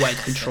Chalice Blue-White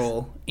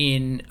Control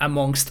in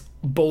amongst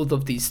both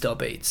of these top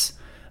 8s.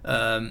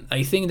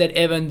 I think that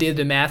Evan did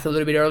the math a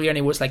little bit earlier, and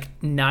it was like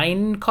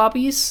 9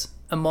 copies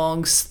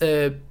amongst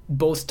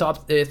both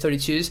top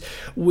 32s,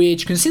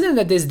 which, considering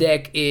that this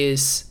deck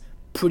is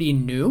pretty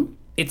new,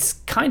 it's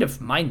kind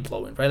of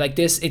mind-blowing, right? Like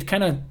this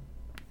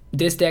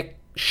deck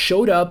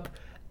showed up,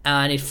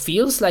 and it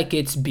feels like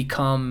it's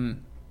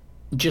become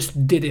just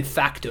the de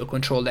facto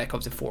control deck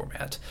of the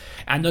format.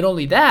 And not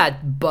only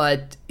that,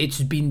 but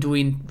it's been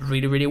doing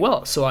really, really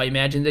well. So I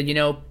imagine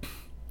that,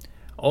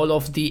 all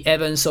of the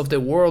Evans of the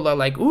world are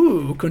like,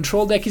 ooh,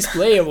 control deck is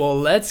playable,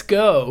 let's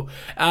go.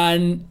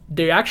 And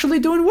they're actually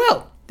doing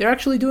well.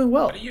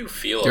 How do you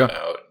feel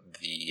about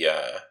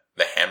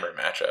the Hammer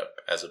matchup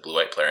as a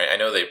blue-white player? I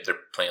know they're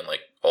playing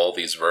like all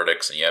these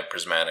verdicts, and you have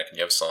Prismatic and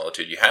you have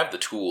Solitude. You have the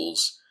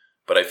tools,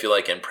 but I feel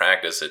like in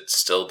practice it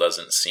still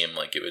doesn't seem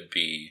like it would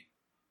be...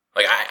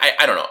 Like,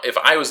 I don't know. If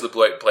I was the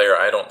blue-white player,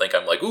 I don't think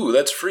I'm like, ooh,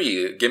 that's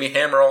free. Give me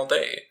Hammer all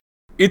day.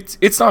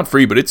 It's not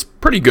free, but it's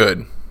pretty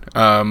good.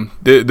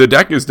 The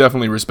deck is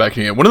definitely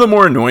respecting it. One of the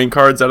more annoying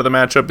cards out of the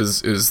matchup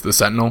is the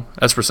Sentinel.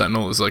 As for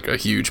Sentinel, is like a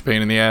huge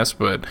pain in the ass,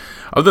 but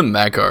other than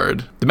that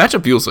card, the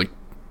matchup feels like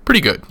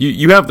pretty good.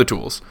 You have the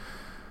tools.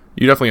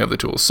 You definitely have the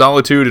tools.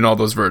 Solitude and all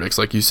those verdicts,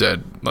 like you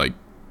said, like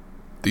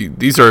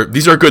these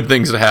are good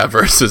things to have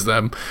versus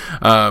them.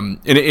 And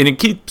it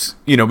keeps,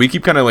 we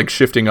keep kind of like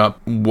shifting up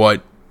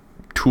what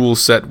tool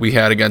set we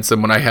had against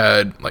them. When I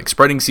had like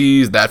Spreading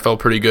Seas, that felt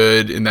pretty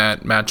good in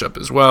that matchup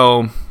as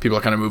well. People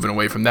are kind of moving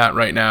away from that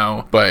right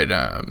now, but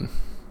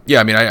yeah,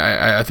 I mean,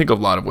 I think a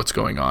lot of what's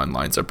going on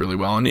lines up really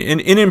well. And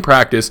in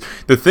practice,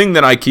 the thing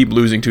that I keep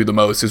losing to the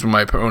most is when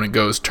my opponent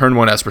goes turn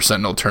 1 Esper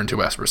Sentinel, turn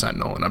 2 Esper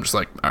Sentinel, and I'm just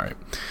like, all right.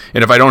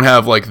 And if I don't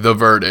have like the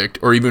Verdict,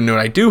 or even when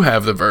I do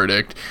have the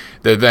Verdict,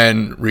 they're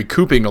then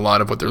recouping a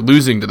lot of what they're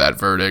losing to that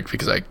Verdict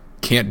because I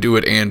can't do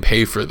it and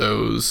pay for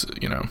those,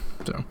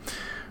 So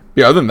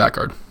yeah, other than that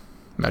card,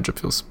 matchup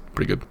feels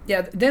pretty good.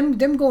 Yeah,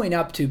 them going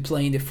up to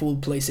playing the full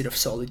playset of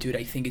Solitude,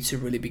 I think it's a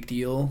really big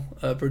deal,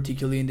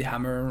 particularly in the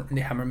Hammer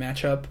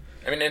matchup.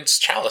 I mean, and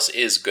Chalice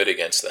is good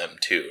against them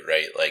too,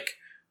 right? Like,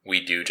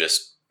 we do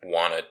just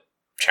want to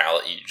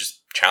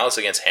Chalice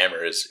against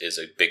Hammer is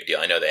a big deal.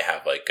 I know they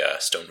have like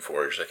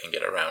Stoneforge that can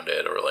get around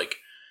it, or like,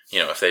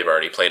 if they've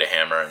already played a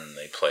Hammer and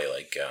they play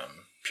like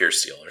Pure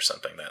Steel or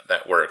something,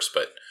 that works.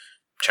 But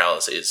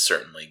Chalice is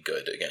certainly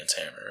good against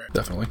Hammer.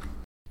 Definitely.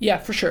 Yeah,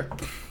 for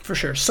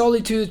sure.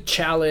 Solitude,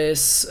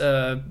 Chalice,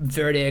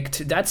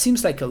 Verdict, that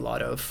seems like a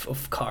lot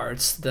of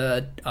cards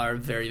that are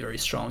very, very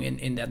strong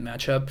in that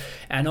matchup.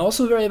 And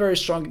also very, very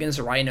strong against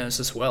Rhinos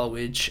as well,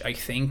 which I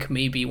think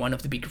may be one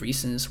of the big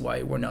reasons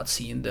why we're not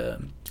seeing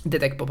the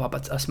deck pop up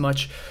as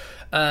much.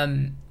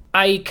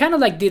 I kind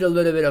of like did a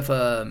little bit of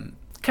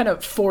kind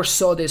of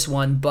foresaw this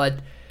one,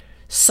 but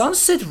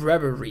Sunset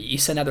Reverie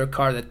is another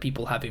card that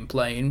people have been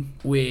playing,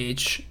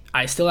 which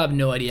I still have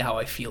no idea how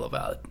I feel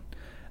about.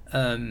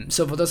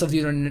 So for those of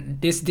you who don't know,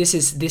 this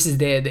is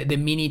the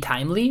mini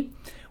timely.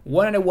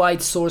 1 and a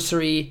white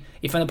sorcery.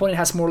 If an opponent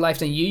has more life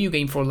than you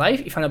gain 4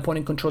 life. If an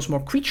opponent controls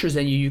more creatures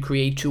than you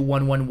create 2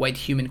 1/1 white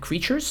human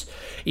creatures.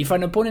 If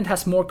an opponent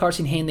has more cards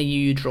in hand than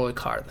you draw a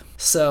card.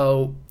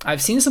 So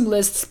I've seen some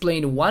lists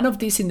playing one of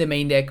these in the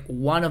main deck,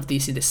 one of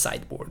these in the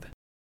sideboard.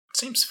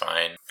 Seems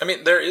fine. I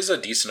mean, there is a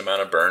decent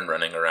amount of burn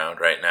running around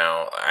right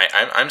now.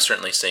 I'm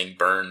certainly seeing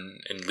burn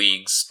in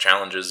leagues,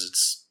 challenges.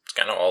 It's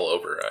kind of all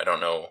over. I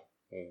don't know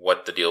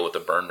what the deal with the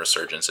burn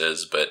resurgence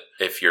is, but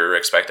if you're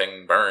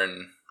expecting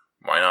burn,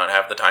 why not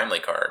have the timely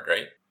card,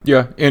 right?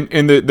 Yeah,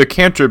 and the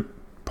cantrip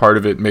part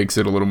of it makes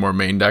it a little more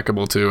main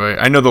deckable too.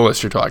 I know the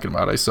list you're talking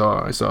about. I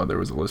saw there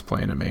was a list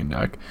playing a main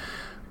deck.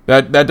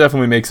 That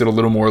definitely makes it a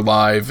little more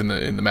live in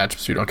the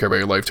matchups. You don't care about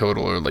your life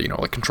total, or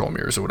like control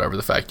mirrors or whatever.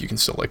 The fact you can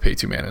still like pay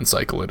 2 mana and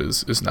cycle it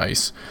is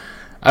nice.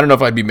 I don't know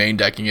if I'd be main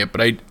decking it,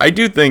 but I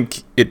do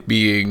think it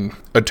being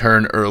a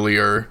turn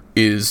earlier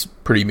is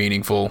pretty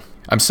meaningful.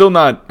 I'm still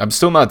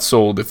not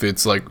sold if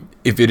it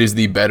is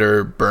the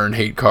better burn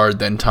hate card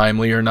than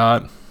timely or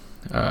not.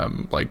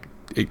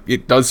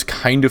 It does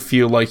kind of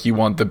feel like you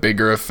want the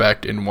bigger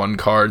effect in one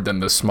card than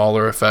the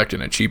smaller effect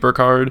in a cheaper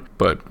card,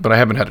 but I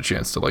haven't had a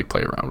chance to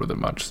play around with it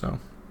much, so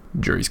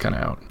jury's kind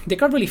of out. The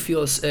card really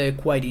feels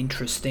quite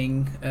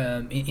interesting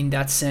in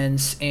that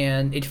sense,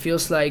 and it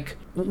feels like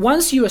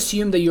once you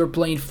assume that you're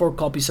playing 4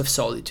 copies of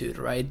Solitude,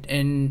 right,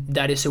 and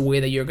that is a way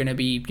that you're going to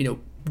be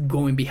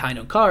going behind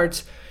on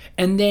cards.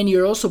 And then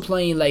you're also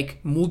playing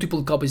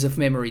multiple copies of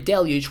Memory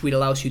Deluge, which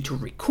allows you to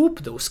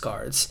recoup those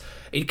cards.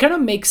 It kind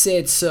of makes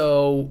it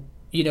so,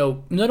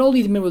 not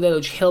only the Memory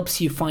Deluge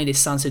helps you find a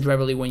Sunset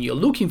Reverie when you're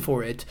looking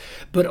for it,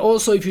 but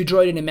also if you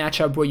draw it in a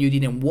matchup where you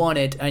didn't want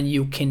it and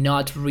you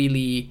cannot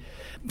really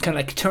kind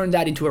of turn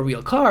that into a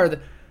real card,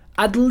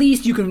 at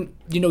least you can,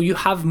 you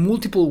have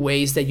multiple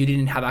ways that you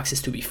didn't have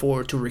access to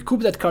before to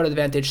recoup that card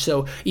advantage.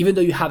 So even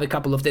though you have a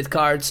couple of dead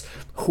cards,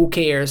 who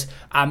cares?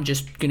 I'm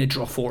just going to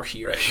draw 4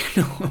 here. Right.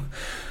 You're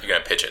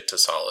going to pitch it to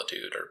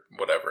Solitude or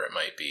whatever it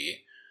might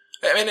be.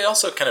 I mean, it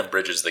also kind of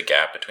bridges the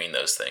gap between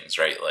those things,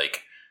 right?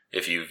 Like,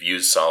 if you've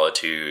used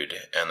Solitude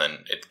and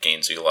then it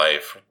gains you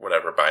life,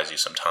 whatever, buys you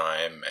some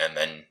time, and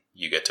then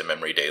you get to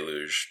Memory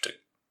Deluge to,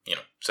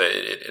 so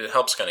it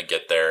helps kind of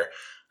get there.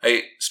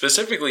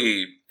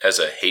 Specifically as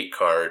a hate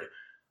card,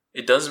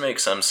 it does make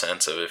some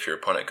sense of if your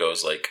opponent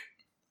goes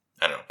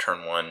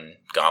turn 1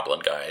 Goblin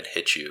Guide,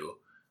 hit you,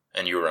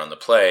 and you were on the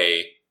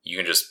play, you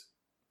can just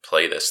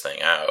play this thing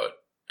out,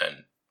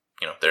 and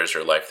there's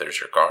your life,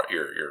 there's your card,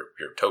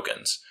 your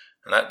tokens,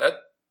 and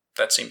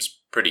that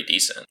seems pretty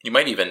decent. You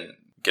might even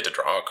get to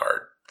draw a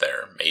card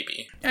there,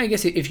 maybe. I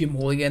guess if you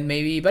mulligan,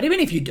 maybe, but even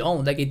if you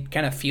don't, it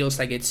kind of feels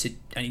like it's an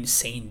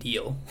insane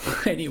deal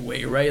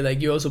anyway,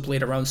 right? You also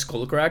played around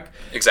Skullcrack.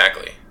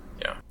 Exactly.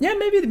 Yeah,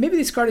 maybe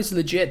this card is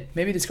legit.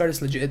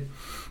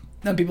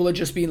 And people are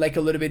just being a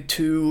little bit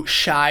too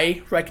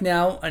shy right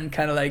now and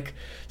kind of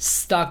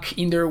stuck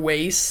in their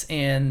ways,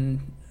 and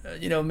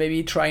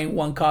maybe trying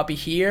 1 copy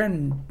here,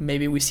 and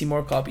maybe we see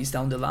more copies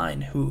down the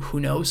line. Who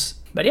knows?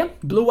 But yeah,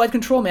 blue-white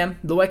control, man.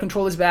 Blue-white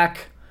control is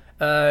back.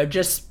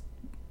 Just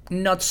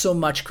not so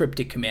much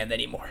Cryptic Command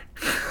anymore.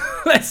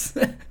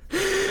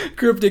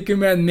 Cryptic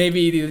Command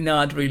maybe did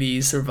not really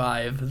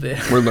survive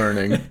We're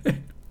learning.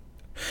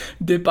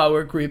 the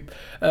power creep.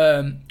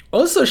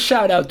 Also,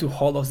 shout out to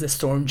Hall of the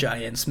Storm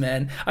Giants,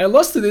 man. I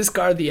lost to this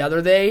card the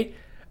other day.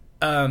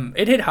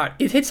 It hit hard.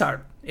 It hits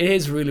hard. It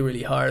hits really,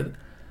 really hard.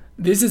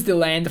 This is the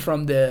land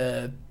from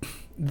the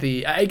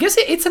I guess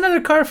it's another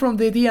card from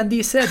the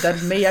D&D set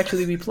that may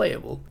actually be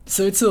playable.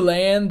 So it's a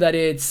land that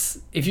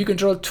if you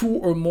control 2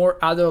 or more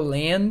other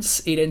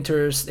lands, it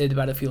enters the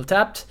battlefield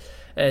tapped.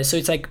 So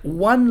it's like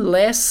one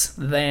less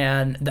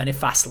than a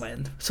fast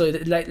land. So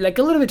like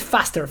a little bit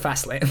faster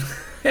fast land.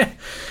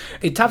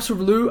 It taps for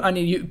blue and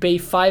you pay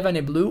 5 and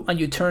a blue and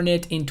you turn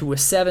it into a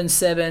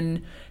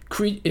 7/7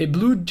 a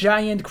blue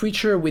giant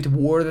creature with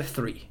ward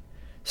 3.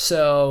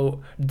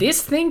 So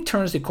this thing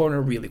turns the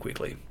corner really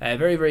quickly.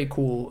 Very, very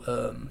cool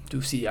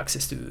to see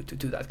access to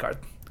that card.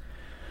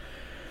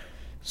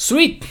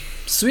 Sweet.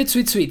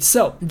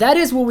 So that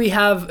is what we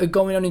have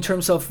going on in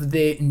terms of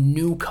the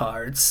new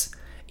cards.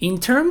 In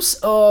terms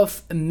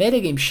of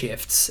metagame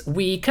shifts,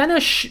 we kind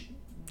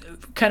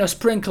of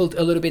sprinkled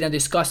a little bit and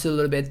discussed it a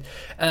little bit,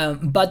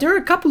 but there are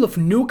a couple of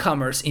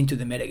newcomers into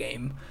the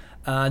metagame.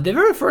 The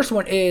very first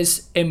one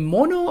is a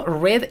mono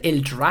red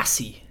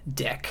Eldrazi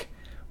deck,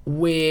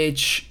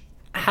 which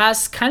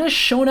has kind of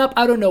shown up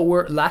out of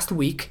nowhere last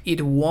week.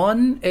 It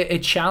won a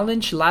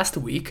challenge last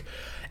week,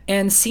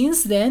 and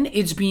since then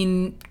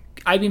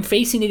I've been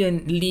facing it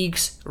in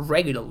leagues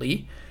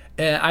regularly.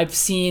 I've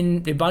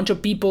seen a bunch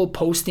of people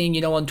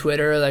posting, on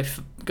Twitter,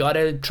 I've got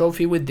a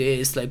trophy with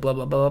this, like blah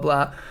blah blah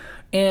blah blah,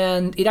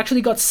 and it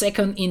actually got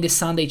second in the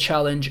Sunday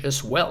challenge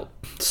as well.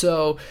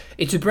 So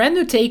it's a brand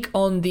new take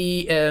on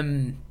the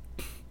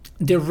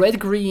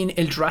red-green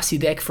Eldrazi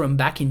deck from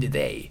back in the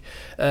day,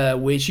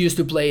 which used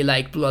to play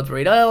like Blood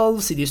Red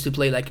Elves, it used to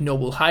play like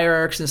Noble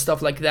Hierarchs and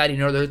stuff like that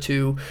in order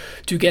to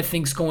get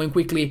things going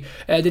quickly.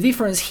 The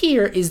difference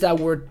here is that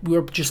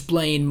we're just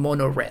playing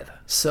mono red,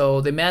 so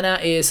the mana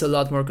is a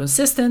lot more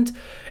consistent,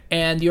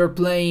 and you're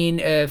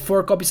playing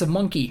 4 copies of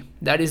Monkey.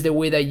 That is the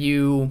way that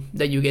you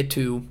get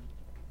to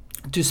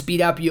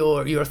speed up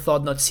your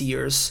Thought-Knot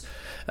Seers.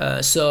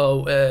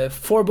 So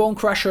 4 Bone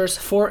Crushers,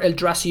 4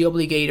 Eldrazi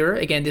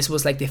Obligator. Again, this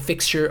was like the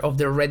fixture of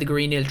the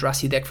red-green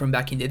Eldrazi deck from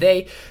back in the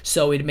day,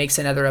 so it makes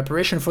another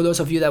apparition for those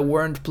of you that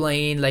weren't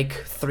playing like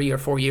 3 or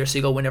 4 years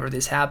ago whenever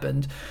this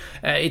happened.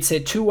 It's a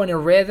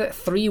 2/1 red,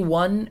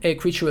 3/1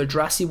 creature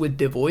Eldrazi with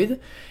Devoid,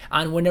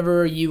 and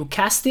whenever you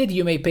cast it,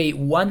 you may pay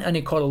 1 and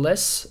a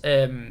colorless.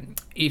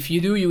 If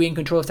you do, you gain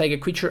control of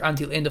target creature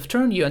until end of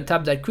turn. You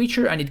untap that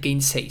creature and it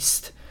gains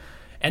haste.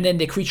 And then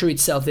the creature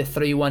itself, the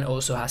 3/1,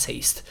 also has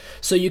haste.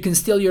 So you can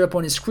steal your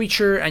opponent's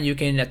creature and you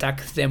can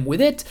attack them with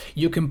it.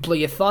 You can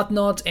play a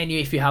Thought-Knot, and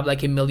if you have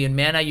like 1,000,000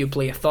 mana, you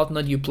play a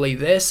Thought-Knot, you play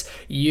this.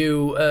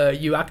 You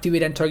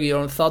activate and target your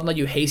own Thought-Knot,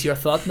 you haste your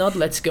Thought-Knot,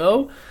 let's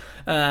go.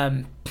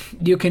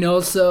 You can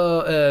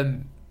also...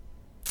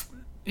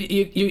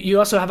 you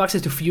also have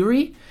access to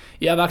Fury.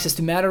 You have access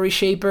to Matter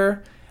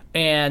Reshaper.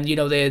 And,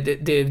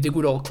 the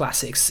good old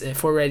classics.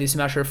 4 Ready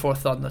Smasher, 4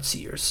 Thought-Knot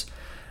Seers.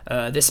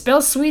 The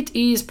spell suite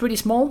is pretty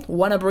small.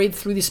 1 Abrade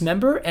through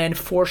Dismember and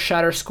 4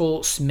 Shatter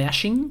Skull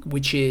Smashing,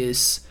 which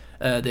is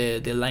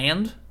the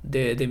land,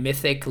 the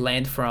mythic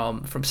land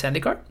from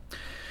Zendikar.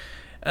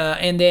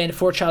 And then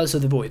 4 Chalice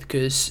of the Void,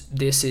 because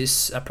this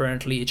is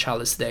apparently a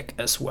Chalice deck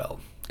as well,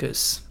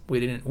 because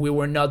we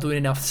were not doing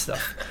enough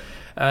stuff.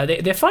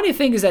 The funny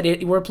thing is that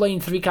we're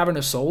playing 3 Cavern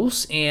of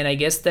Souls, and I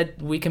guess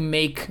that we can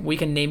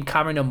name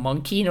Cavern of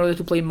Monkey in order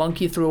to play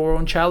Monkey through our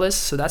own Chalice,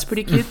 so that's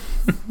pretty cute.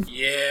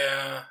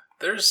 Yeah.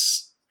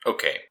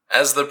 Okay.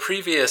 As the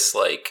previous,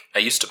 I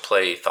used to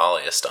play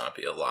Thalia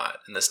Stompy a lot,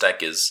 and this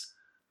deck is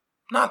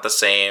not the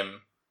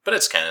same, but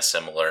it's kind of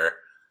similar.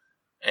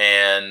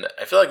 And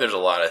I feel like there's a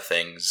lot of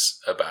things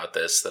about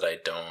this that I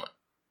don't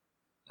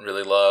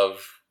really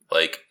love.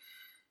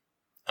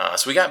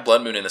 So we got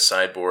Blood Moon in the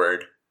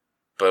sideboard,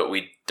 but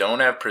we don't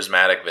have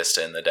Prismatic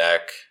Vista in the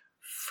deck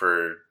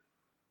for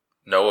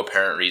no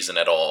apparent reason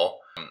at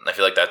all. I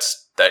feel like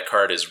that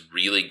card is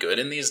really good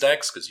in these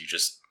decks, because you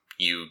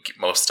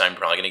most of the time you're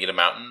probably going to get a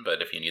mountain,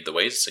 but if you need the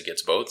wastes, it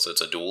gets both, so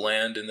it's a dual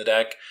land in the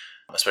deck,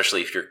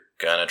 especially if you're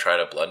going to try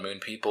to Blood Moon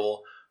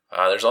people.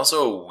 There's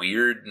also a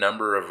weird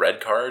number of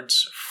red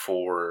cards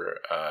for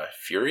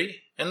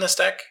Fury in this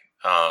deck.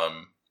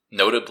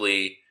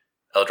 Notably,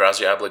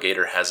 Eldrazi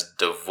Obligator has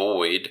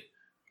Devoid,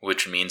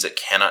 which means it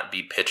cannot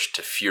be pitched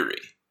to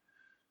Fury.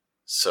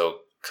 So,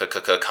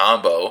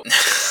 combo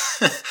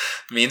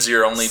means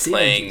you're only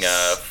playing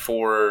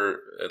 4,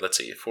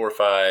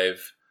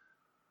 5...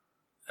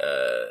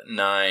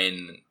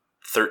 9,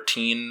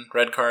 13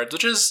 red cards,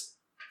 which is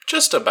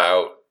just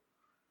about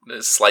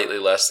slightly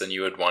less than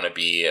you would want to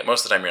be.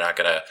 Most of the time you're not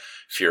going to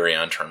Fury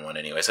on turn 1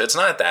 anyway, so it's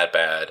not that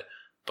bad.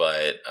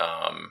 But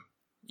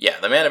yeah,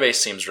 the mana base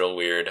seems real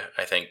weird.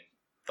 I think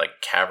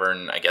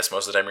Cavern, I guess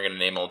most of the time you're going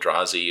to name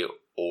Eldrazi,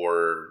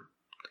 or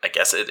I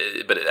guess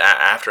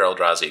after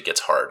Eldrazi it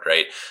gets hard,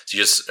 right? So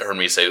you just heard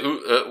me say,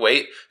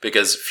 wait,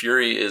 because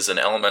Fury is an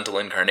elemental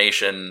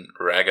incarnation,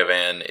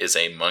 Ragavan is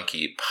a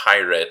monkey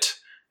pirate,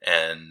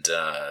 and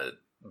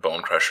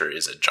Bone Crusher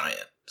is a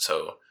giant.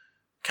 So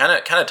kind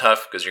of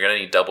tough, because you're going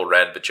to need double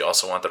red, but you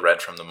also want the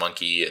red from the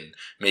monkey, and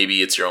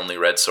maybe it's your only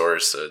red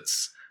source. So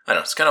it's kind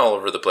of all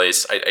over the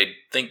place. I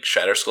think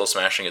Shatter Skull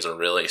Smashing is a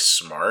really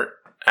smart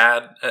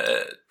add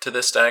to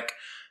this deck.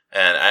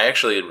 And I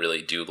actually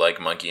really do like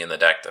Monkey in the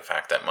deck. The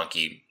fact that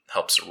Monkey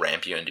helps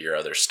ramp you into your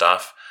other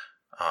stuff.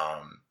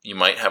 You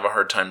might have a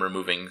hard time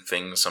removing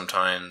things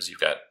sometimes.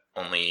 You've got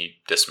only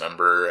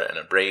Dismember and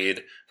a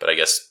Braid, but I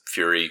guess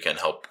Fury can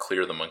help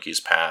clear the Monkey's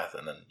path,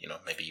 and then,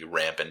 maybe you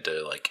ramp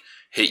into,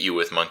 hit you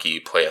with Monkey,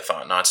 play a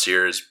Thought-Knot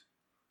Seer. It's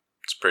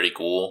pretty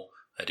cool.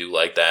 I do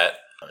like that.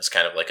 It's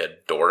kind of like a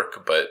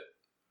dork, but,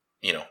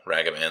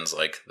 Ragavan's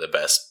the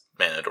best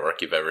mana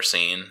dork you've ever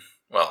seen.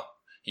 Well,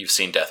 you've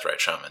seen Deathrite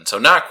Shaman, so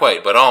not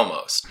quite, but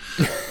almost.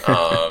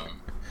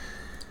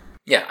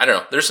 Yeah, I don't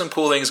know. There's some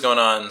cool things going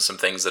on, some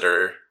things that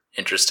are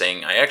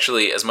interesting. I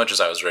actually, as much as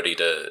I was ready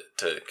to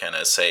kind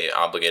of say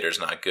Obligator's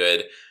not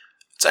good,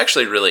 it's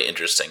actually really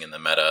interesting in the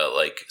meta,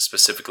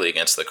 specifically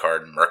against the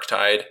card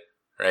Murktide,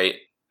 right?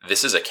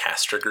 This is a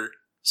cast trigger,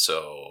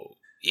 so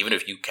even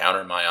if you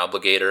counter my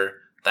Obligator,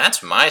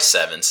 that's my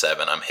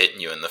 7/7 I'm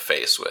hitting you in the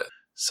face with.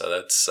 So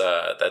that's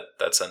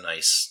a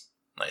nice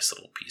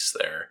little piece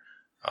there.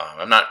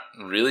 I'm not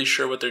really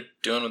sure what they're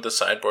doing with the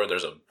sideboard.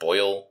 There's a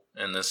Boil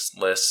in this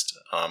list.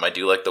 I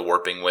do like the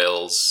Warping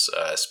Whales,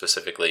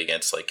 specifically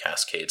against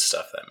Cascade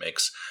stuff. That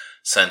makes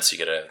sense. You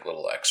get a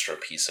little extra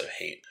piece of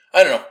hate.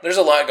 I don't know. There's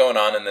a lot going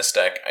on in this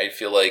deck. I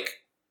feel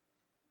like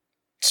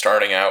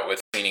starting out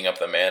with cleaning up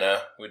the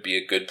mana would be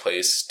a good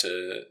place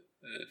to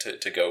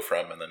go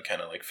from, and then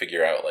kind of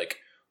figure out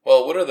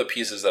well, what are the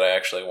pieces that I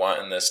actually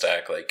want in this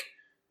deck?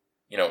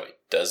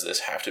 Does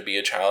this have to be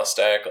a Chalice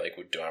deck?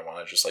 Do I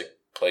want to just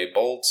play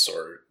Bolts,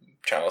 or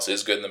Chalice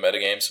is good in the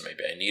metagame, so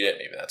maybe I need it.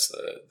 Maybe that's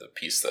the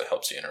piece that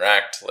helps you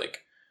interact. I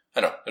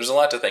don't know. There's a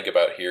lot to think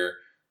about here.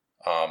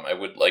 I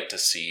would like to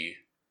see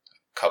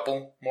a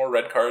couple more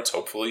red cards,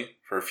 hopefully,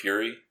 for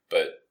Fury.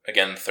 But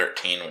again,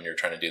 13, when you're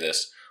trying to do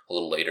this a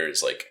little later,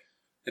 is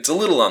it's a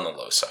little on the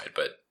low side,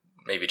 but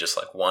maybe just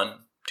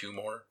 1, 2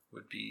 more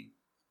would be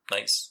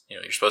nice.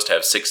 You're supposed to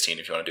have 16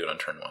 if you want to do it on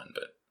turn 1,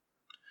 but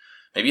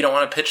maybe you don't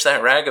want to pitch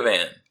that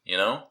Ragavan,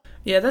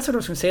 Yeah, that's what I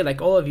was going to say.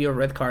 All of your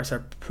red cards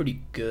are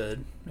pretty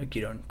good.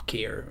 You don't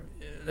care.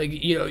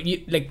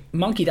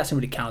 Monkey doesn't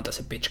really count as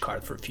a pitch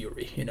card for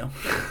Fury,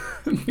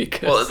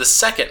 because... Well, the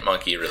second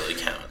Monkey really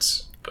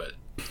counts, but...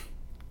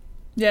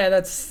 Yeah,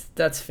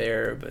 that's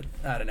fair, but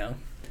I don't know.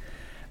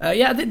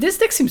 This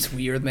deck seems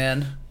weird,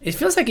 man. It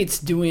feels like it's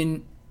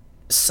doing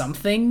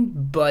something,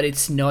 but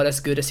it's not as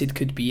good as it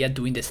could be at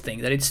doing this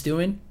thing that it's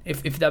doing,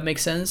 if that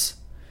makes sense.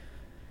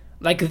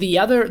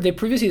 The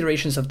previous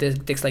iterations of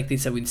decks like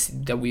this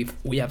that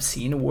we have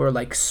seen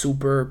were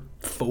super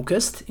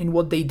focused in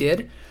what they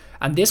did,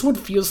 and this one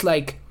feels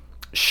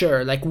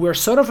sure, we're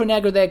sort of an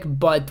aggro deck,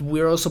 but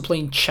we're also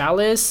playing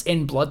Chalice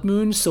and Blood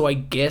Moon, so I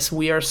guess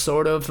we are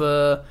sort of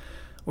a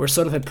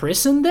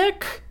prison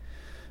deck,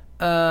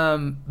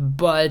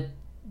 but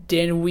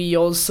then we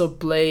also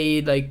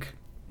play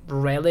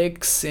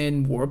Relics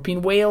and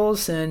Warping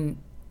Whales, and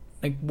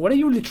what are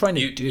you really trying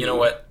to do? You know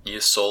what? You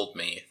sold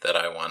me that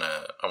I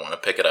wanna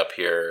pick it up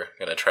here.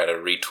 I'm gonna try to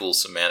retool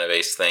some mana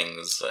based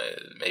things.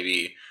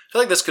 Maybe I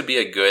feel like this could be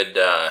a good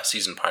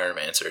Seasoned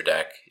Pyromancer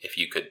deck if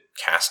you could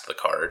cast the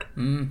card.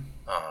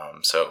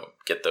 So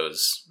get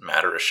those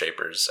Matter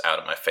Shapers out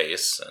of my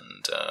face,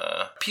 and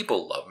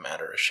people love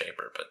Matter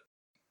Shaper, but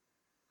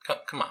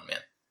come on,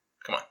 man,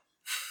 come on.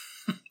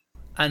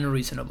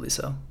 Unreasonably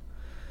so.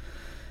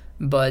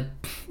 But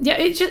yeah,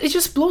 it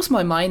just blows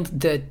my mind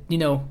that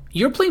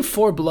you're playing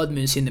 4 Blood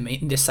Moons in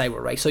the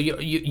sideboard, right? So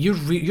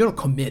you're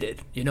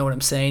committed. You know what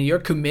I'm saying? You're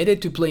committed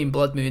to playing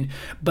Blood Moon,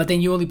 but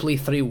then you only play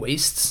 3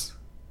 Wastes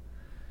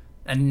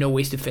and no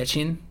waste to fetch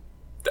in.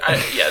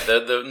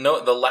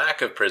 The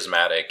lack of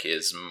Prismatic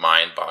is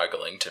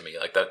mind-boggling to me.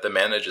 The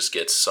mana just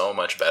gets so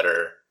much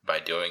better by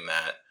doing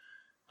that.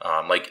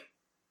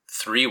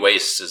 3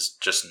 Wastes is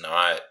just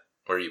not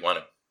where you want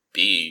to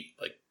be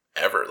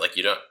ever.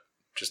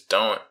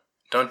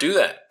 Don't do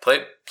that.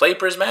 Play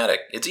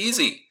Prismatic. It's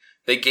easy.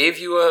 They gave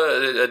you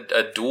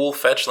a dual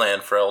fetch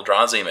land for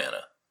Eldrazi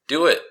mana.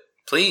 Do it,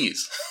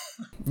 please.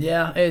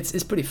 Yeah,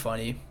 it's pretty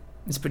funny.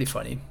 It's pretty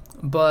funny.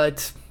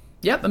 But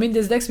yeah, I mean,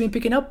 this deck's been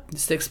picking up. And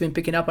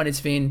it's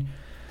been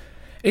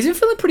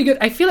feeling pretty good.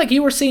 I feel like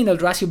you were saying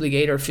Eldrazi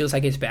Obligator feels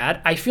like it's bad.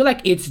 I feel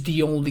like it's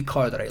the only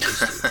card that I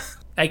lose to.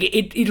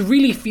 It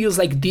really feels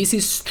like this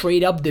is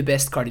straight up the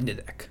best card in the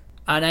deck.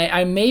 And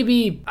I'm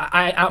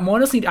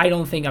honestly, I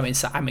don't think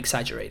I'm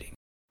exaggerating.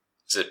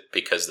 Is it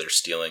because they're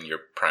stealing your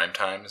prime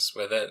times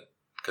with it?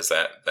 Because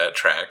that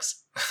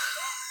tracks.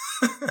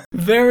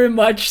 Very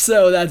much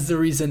so. That's the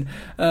reason.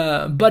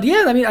 But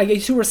yeah, I mean, I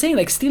guess you were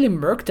saying stealing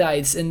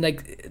Murktides, and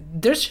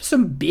there's just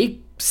some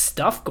big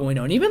stuff going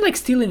on. Even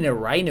stealing a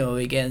Rhino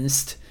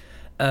against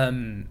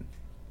the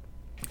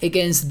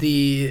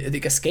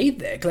Cascade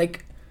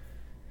deck.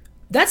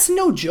 That's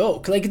no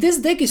joke. This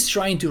deck is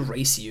trying to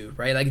race you,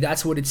 right?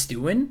 That's what it's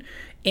doing.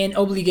 And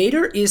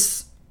Obligator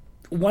is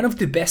one of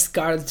the best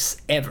cards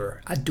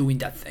ever at doing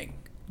that thing.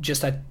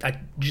 Just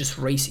just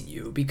racing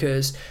you,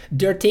 because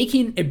they're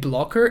taking a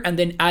blocker and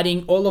then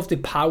adding all of the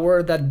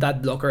power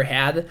that blocker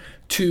had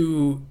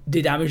to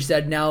the damage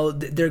that now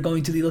they're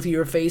going to deal to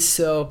your face.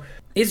 So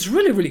It's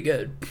really, really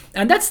good.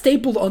 And that's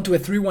stapled onto a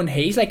 3-1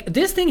 haste. Like,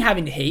 this thing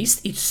having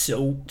haste, it's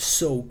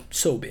so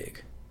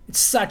big. It's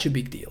such a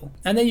big deal.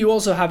 And then you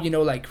also have,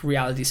 like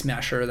Reality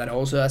Smasher that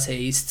also has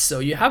haste. So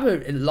you have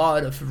a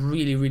lot of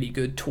really, really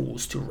good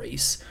tools to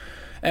race.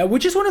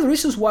 Which is one of the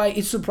reasons why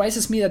it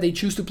surprises me that they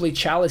choose to play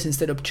Chalice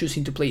instead of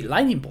choosing to play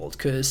Lightning Bolt.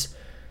 Because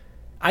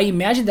I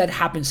imagine that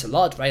happens a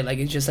lot, right? Like,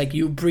 it's just like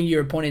you bring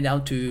your opponent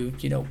down to,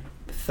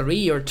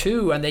 3 or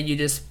 2, and then you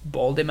just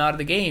ball them out of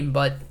the game.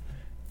 But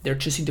they're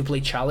choosing to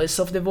play Chalice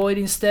of the Void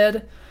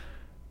instead.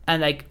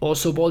 And like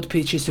also Bolt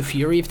Pitches to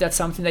Fury if that's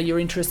something that you're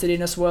interested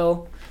in as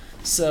well.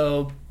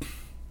 So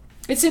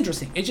it's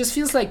interesting. It just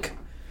feels like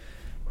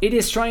it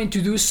is trying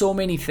to do so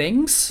many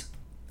things.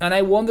 And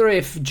I wonder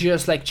if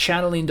just like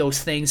channeling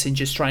those things and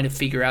just trying to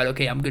figure out,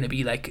 okay, I'm going to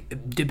be like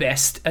the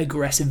best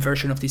aggressive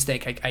version of this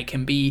deck I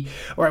can be,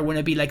 or I want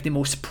to be like the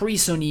most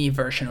prison-y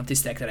version of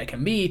this deck that I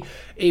can be,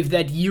 if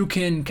that you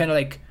can kind of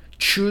like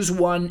choose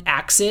one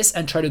axis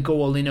and try to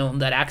go all in on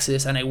that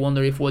axis, and I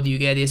wonder if what you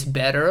get is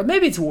better or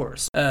maybe it's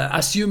worse.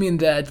 Assuming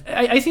that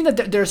I think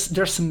that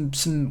there's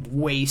some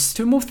ways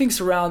to move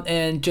things around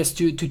and just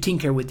to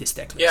tinker with this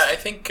deck list. Yeah, I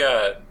think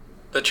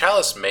the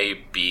Chalice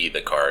may be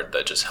the card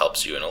that just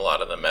helps you in a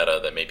lot of the meta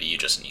that maybe you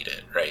just need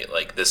it, right?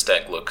 Like, this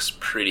deck looks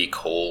pretty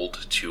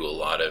cold to a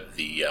lot of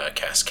the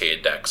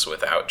Cascade decks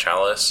without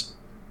Chalice,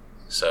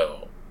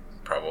 so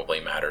probably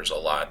matters a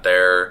lot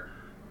there.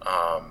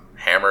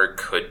 Hammer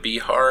could be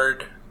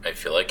hard. I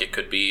feel like it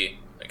could be,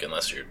 like,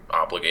 unless your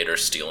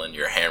Obligator's stealing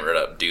your hammered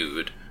up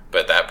dude.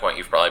 But at that point,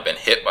 you've probably been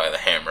hit by the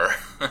hammer.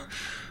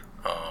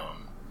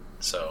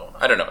 So,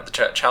 I don't know.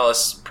 The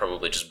Chalice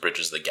probably just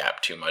bridges the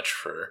gap too much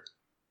for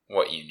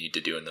what you need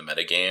to do in the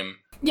metagame.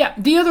 Yeah,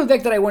 the other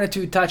deck that I wanted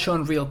to touch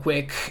on real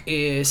quick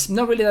is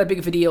not really that big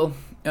of a deal,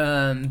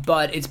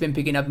 but it's been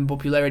picking up in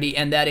popularity,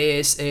 and that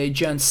is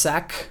John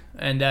Sack,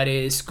 and that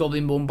is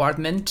Goblin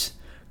Bombardment,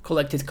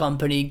 Collected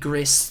Company,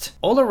 Grist.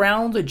 All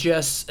around,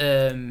 just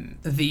the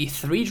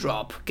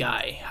 3-drop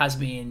guy has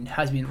been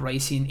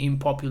rising in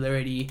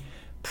popularity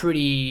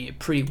pretty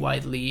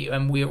widely,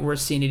 and we're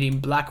seeing it in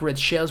black-red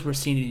shells, we're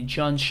seeing it in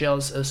John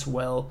shells as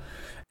well.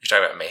 You're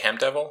talking about Mayhem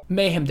Devil?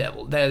 Mayhem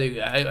Devil, there you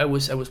go. I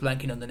was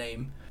blanking on the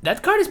name.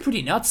 That card is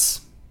pretty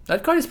nuts.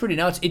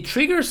 It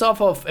triggers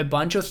off of a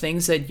bunch of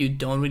things that you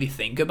don't really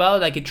think about.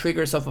 Like, it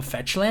triggers off of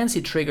Fetch Lands,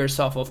 it triggers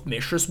off of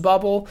Mishra's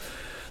Bubble.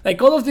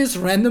 Like, all of these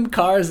random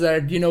cards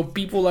that,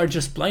 people are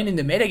just playing in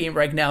the metagame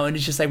right now, and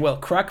it's just like, well,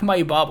 crack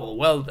my bubble.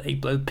 Well,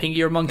 ping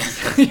your monkey.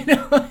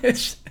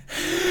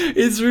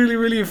 It's really,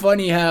 really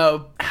funny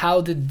how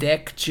the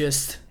deck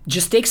just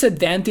takes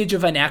advantage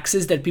of an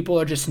axis that people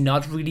are just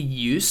not really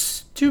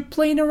used to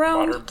playing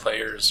around. Modern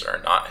players are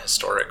not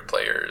historic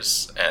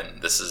players,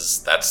 and that's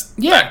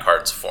that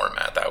card's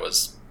format. That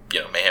was,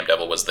 Mayhem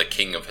Devil was the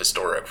king of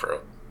historic for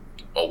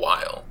a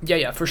while.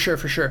 Yeah, for sure.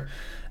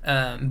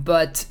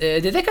 But the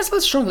deck is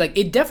still strong. Like,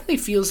 it definitely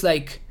feels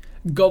like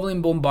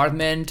Goblin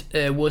Bombardment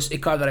was a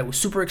card that I was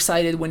super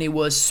excited when it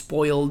was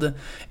spoiled,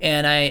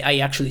 and I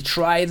actually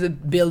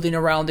tried building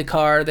around the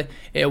card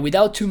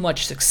without too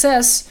much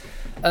success.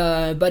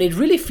 But it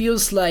really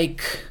feels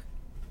like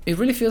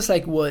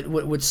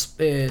what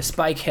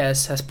Spike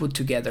has put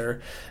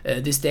together.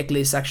 This deck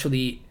list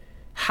actually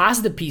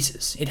has the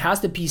pieces. It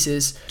has the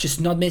pieces,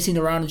 just not messing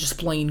around and just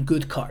playing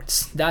good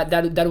cards.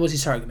 That was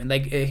his argument.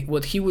 Like,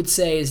 what he would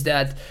say is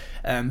that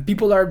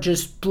people are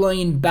just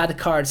playing bad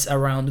cards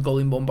around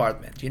Golden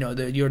Bombardment.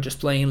 You're just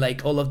playing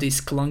like all of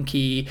these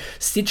clunky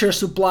Stitcher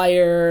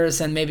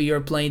suppliers, and maybe you're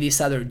playing this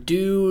other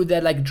dude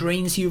that like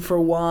drains you for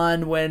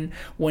one when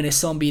a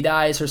zombie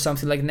dies or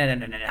something. Like, no.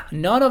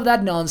 None of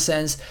that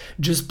nonsense.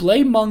 Just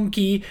play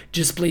Monkey,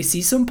 just play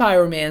Season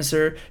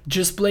Pyromancer,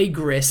 just play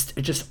Grist.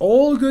 Just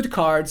all good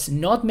cards,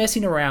 not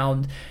messing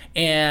around,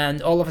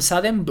 and all of a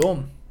sudden,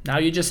 boom. Now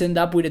you just end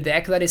up with a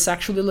deck that is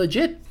actually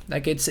legit.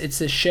 Like, it's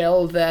a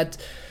shell that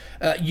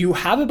you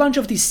have a bunch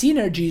of these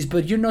synergies,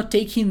 but you're not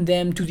taking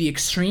them to the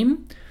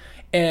extreme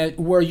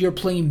where you're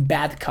playing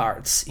bad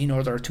cards in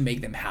order to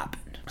make them happen.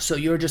 So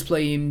you're just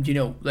playing,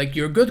 like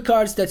your good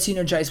cards that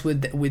synergize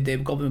with the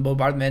Goblin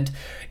Bombardment,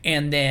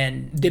 and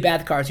then the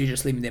bad cards, you're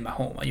just leaving them at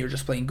home, and you're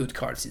just playing good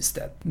cards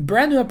instead.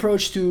 Brand new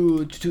approach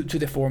to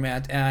the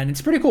format, and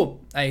it's pretty cool.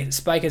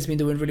 Spike has been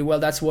doing really well.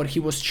 That's what he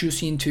was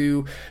choosing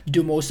to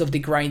do most of the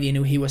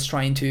grinding. He was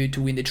trying to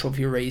win the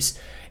trophy race.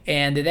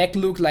 And the deck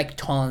looked like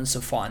tons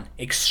of fun.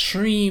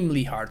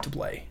 Extremely hard to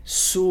play.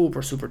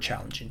 Super, super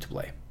challenging to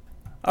play.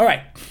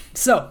 Alright,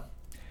 so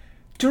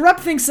to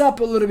wrap things up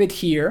a little bit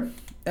here,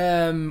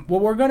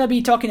 what we're going to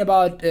be talking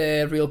about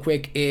real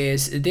quick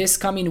is this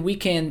coming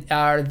weekend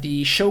are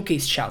the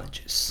showcase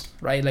challenges,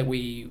 right? Like,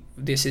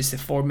 this is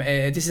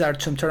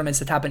some tournaments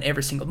that happen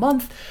every single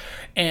month,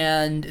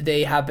 and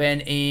they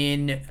happen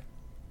in,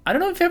 I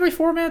don't know if every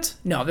format.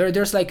 No,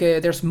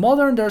 there's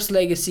Modern, there's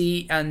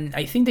Legacy, and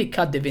I think they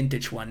cut the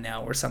Vintage one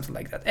now or something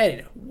like that.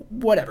 Anyway,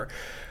 whatever.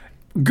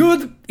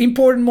 Good,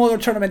 important Modern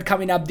tournament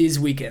coming up this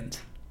weekend.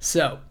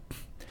 So,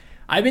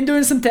 I've been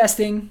doing some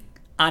testing,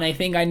 and I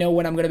think I know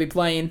when I'm going to be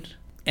playing.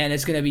 and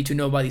it's going to be to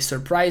nobody's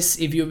surprise.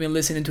 If you've been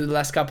listening to the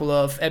last couple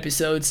of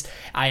episodes,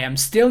 I am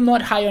still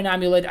not high on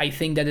Amulet. I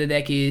think that the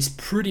deck is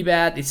pretty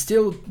bad. It's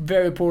still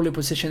very poorly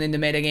positioned in the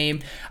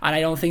metagame, and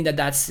I don't think that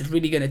that's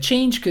really going to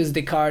change, because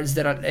the cards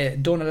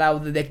that don't allow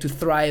the deck to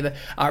thrive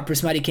are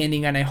Prismatic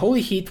Ending and a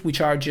Holy Heat, which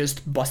are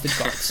just busted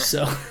cards.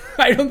 So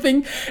I don't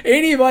think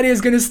anybody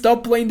is going to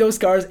stop playing those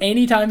cards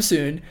anytime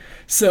soon.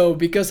 So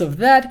because of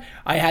that,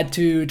 I had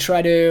to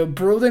try to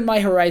broaden my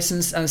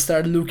horizons and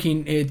start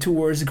looking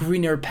towards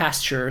greener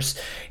pastures.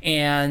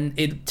 And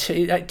it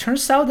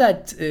turns out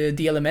that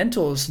the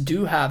elementals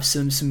do have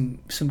some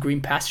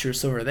green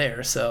pastures over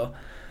there. So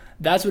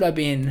that's what I've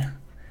been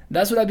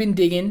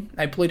digging.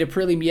 I played a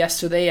prelim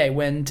yesterday. I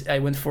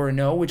went for a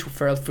no, which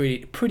felt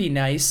pretty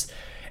nice.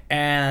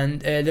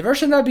 And the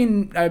version that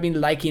I've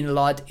been liking a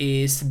lot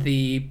is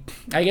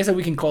I guess that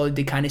we can call it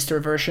the canister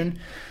version.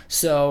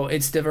 So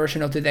it's the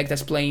version of the deck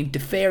that's playing the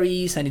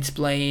fairies, and it's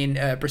playing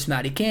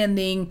Prismatic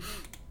Ending,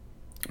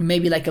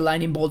 maybe like a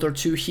lightning bolt or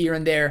two here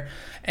and there.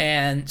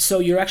 And so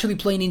you're actually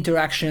playing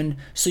interaction,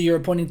 so your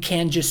opponent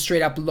can't just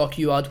straight up lock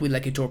you out with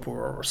like a torpor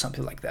or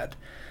something like that.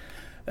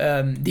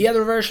 The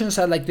other versions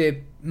are like the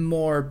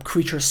more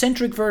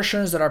creature-centric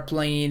versions that are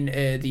playing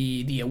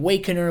the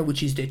Awakener,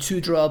 which is the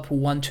 2-drop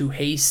 1/2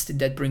 haste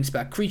that brings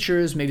back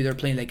creatures. Maybe they're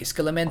playing like a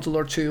Skelemental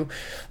or two.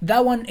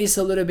 That one is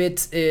a little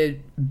bit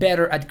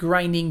better at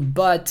grinding,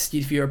 but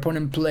if your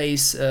opponent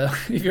plays a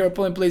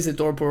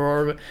Torpor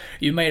Orb,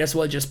 you might as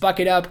well just pack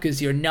it up, because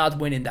you're not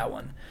winning that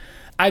one.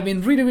 I've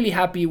been really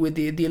happy with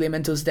the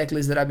Elementals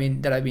decklist that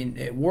I've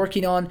been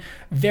working on.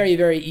 Very,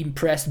 very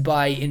impressed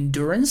by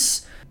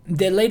Endurance.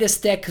 The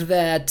latest deck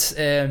that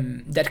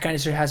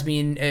Canister has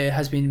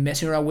been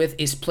messing around with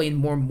is playing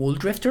more Mold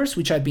Drifters,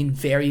 which I've been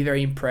very,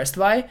 very impressed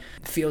by.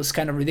 Feels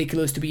kind of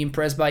ridiculous to be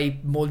impressed by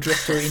Mold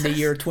Drifter in the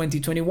year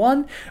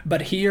 2021,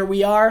 but here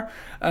we are.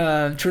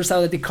 Turns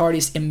out that the card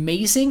is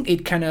amazing.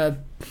 It kind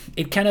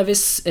of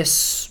is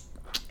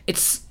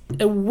it's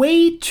a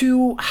way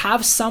to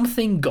have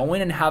something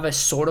going and have a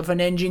sort of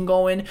an engine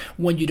going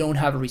when you don't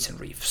have a Recent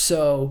Reef.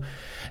 So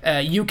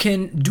you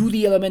can do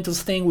the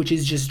Elementals thing, which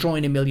is just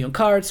drawing a million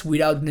cards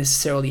without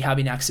necessarily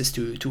having access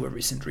to a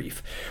Recent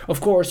Reef.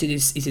 Of course,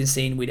 it's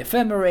insane with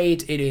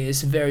Ephemerate. It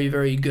is very,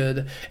 very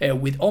good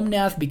with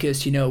Omnath,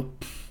 because,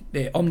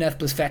 the Omnath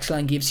plus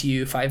Fetchland gives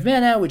you 5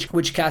 mana,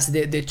 which casts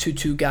the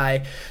 2/2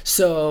 guy.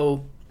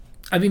 So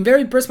I've been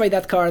very impressed by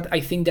that card. I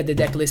think that the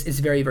deck list is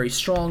very, very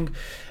strong.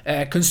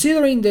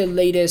 Considering the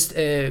latest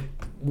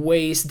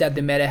ways that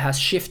the meta has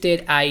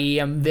shifted, I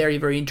am very,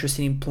 very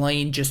interested in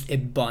playing just a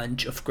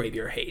bunch of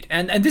Graveyard Hate.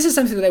 And this is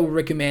something that I would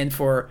recommend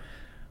for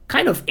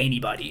kind of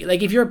anybody.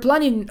 Like, if you're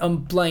planning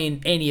on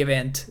playing any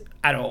event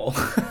at all,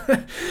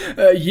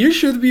 you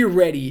should be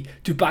ready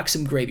to pack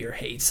some Graveyard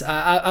Hates.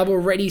 I've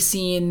already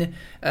seen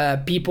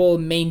people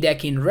main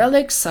decking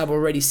Relics. I've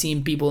already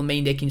seen people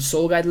main decking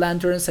Soul Guide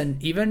Lanterns,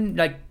 and even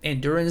like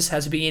Endurance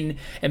has been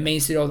a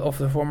mainstay of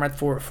the format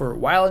for a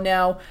while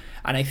now.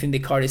 And I think the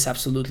card is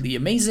absolutely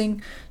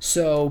amazing.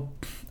 So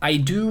I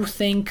do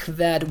think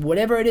that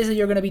whatever it is that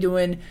you're going to be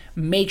doing,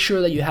 make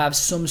sure that you have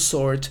some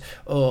sort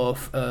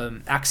of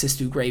access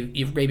to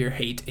Graveyard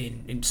Hate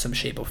in some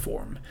shape or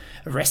form.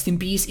 Rest in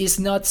Peace is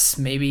nuts.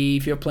 Maybe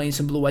if you're playing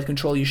some Blue-White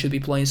Control, you should be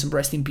playing some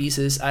Rest in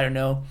Pieces. I don't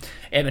know.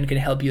 Evan can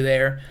help you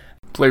there.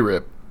 Play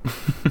Rip.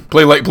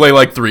 play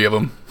like 3 of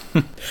them.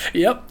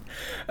 Yep.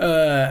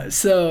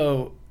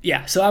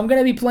 So I'm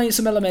gonna be playing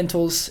some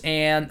Elementals,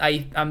 and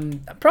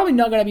I'm probably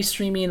not gonna be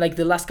streaming like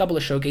the last couple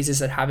of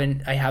showcases. I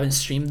haven't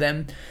streamed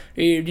them,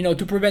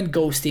 to prevent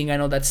ghosting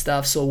and all that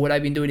stuff. So what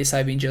I've been doing is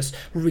I've been just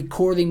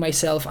recording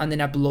myself and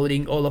then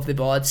uploading all of the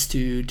VODs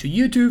to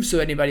YouTube. So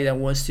anybody that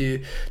wants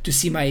to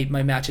see my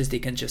matches, they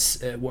can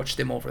just watch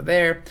them over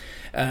there.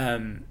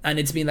 And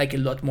it's been like a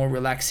lot more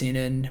relaxing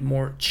and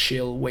more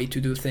chill way to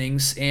do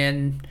things.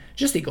 And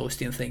just the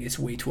ghosting thing is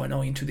way too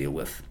annoying to deal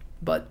with.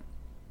 But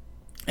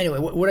anyway,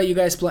 what are you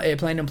guys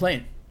planning on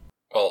playing?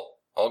 Well,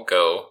 I'll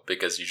go,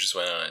 because you just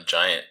went on a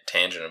giant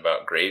tangent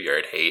about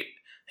Graveyard Hate,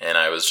 and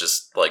I was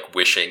just like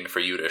wishing for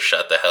you to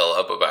shut the hell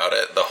up about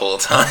it the whole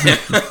time.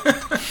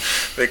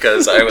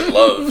 Because I would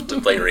love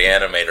to play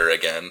Reanimator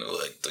again.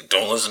 Like,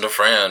 don't listen to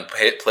Fran.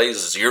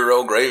 Plays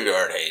 0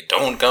 Graveyard Hate.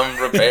 Don't come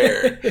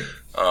prepared.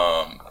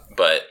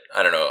 But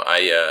I don't know.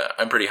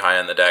 I'm pretty high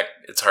on the deck.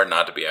 It's hard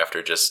not to be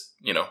after just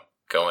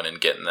going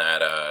and getting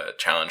that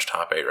challenge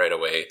top 8 right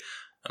away.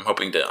 I'm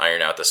hoping to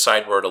iron out the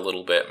sideboard a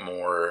little bit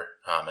more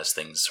as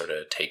things sort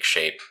of take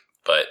shape.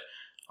 But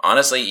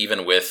honestly,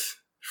 even with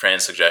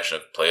Fran's suggestion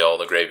of play all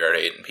the Graveyard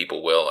Hate, and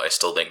people will, I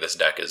still think this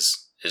deck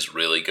is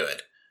really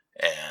good.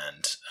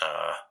 And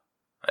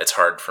it's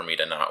hard for me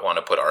to not want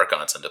to put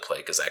Archons into play,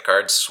 because that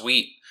card's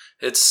sweet.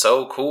 It's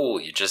so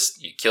cool. You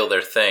kill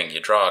their thing, you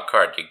draw a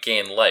card, you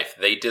gain life,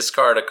 they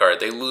discard a card,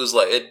 they lose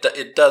life.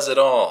 It does it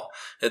all.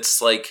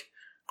 It's like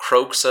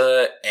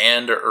Kroxa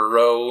and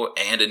Uro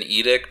and an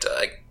Edict.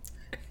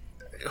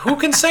 Who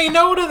can say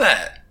no to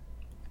that?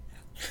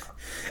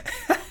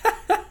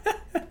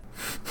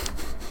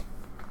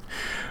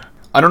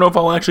 I don't know if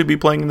I'll actually be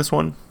playing this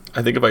one.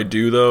 I think if I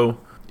do, though,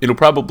 it'll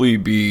probably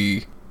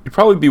be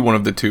one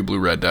of the two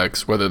blue-red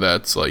decks, whether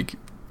that's like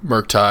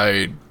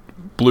Murktide,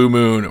 Blue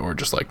Moon, or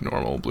just like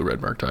normal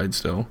blue-red Murktide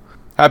still.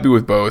 Happy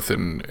with both,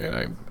 and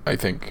I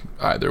think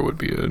either would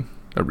be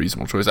a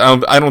reasonable choice.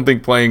 I don't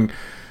think playing,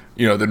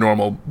 the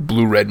normal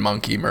blue-red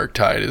monkey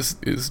Murktide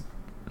is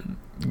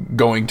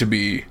going to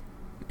be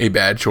a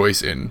bad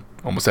choice in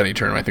almost any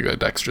tournament. I think that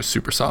deck's just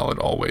super solid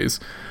always.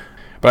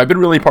 But I've been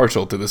really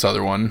partial to this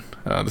other one,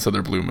 this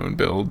other Blue Moon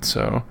build,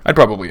 so I'd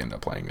probably end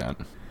up playing that.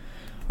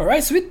 All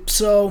right, sweet.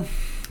 So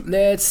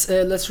let's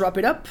wrap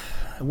it up.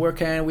 Where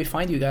can we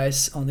find you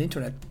guys on the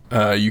internet?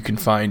 You can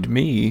find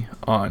me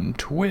on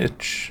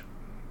Twitch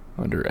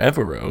under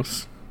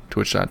Everos,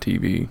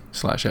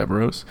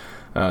 twitch.tv/Everos.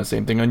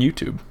 Same thing on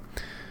YouTube.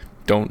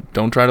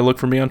 Don't try to look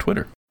for me on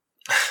Twitter.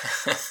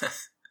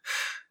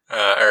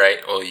 All right.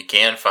 Well, you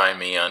can find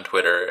me on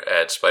Twitter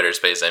at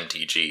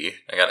SpiderSpaceMTG.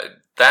 I got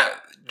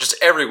that. Just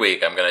every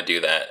week, I'm gonna do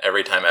that.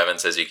 Every time Evan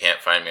says you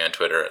can't find me on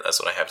Twitter, that's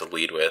what I have to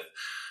lead with.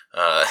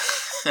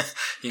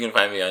 You can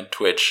find me on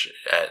Twitch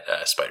at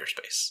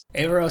Spiderspace.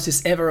 Everos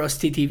is Everos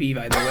TTV,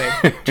 by the way.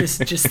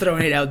 just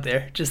throwing it out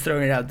there.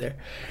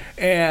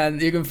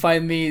 And you can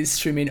find me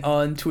streaming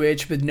on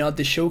Twitch, but not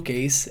the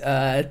showcase,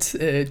 at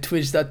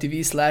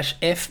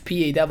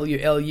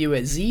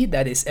twitch.tv/FPAWLUSZ.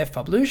 That is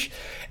FPublush.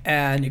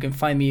 And you can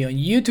find me on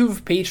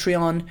YouTube,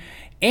 Patreon,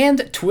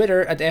 and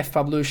Twitter at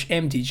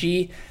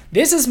FPublushMTG.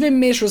 This has been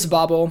Mishra's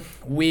Bubble.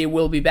 We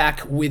will be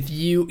back with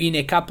you in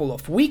a couple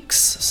of weeks,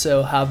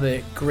 so have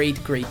a great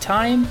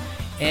time,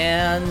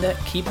 and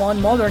keep on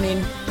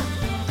moderning.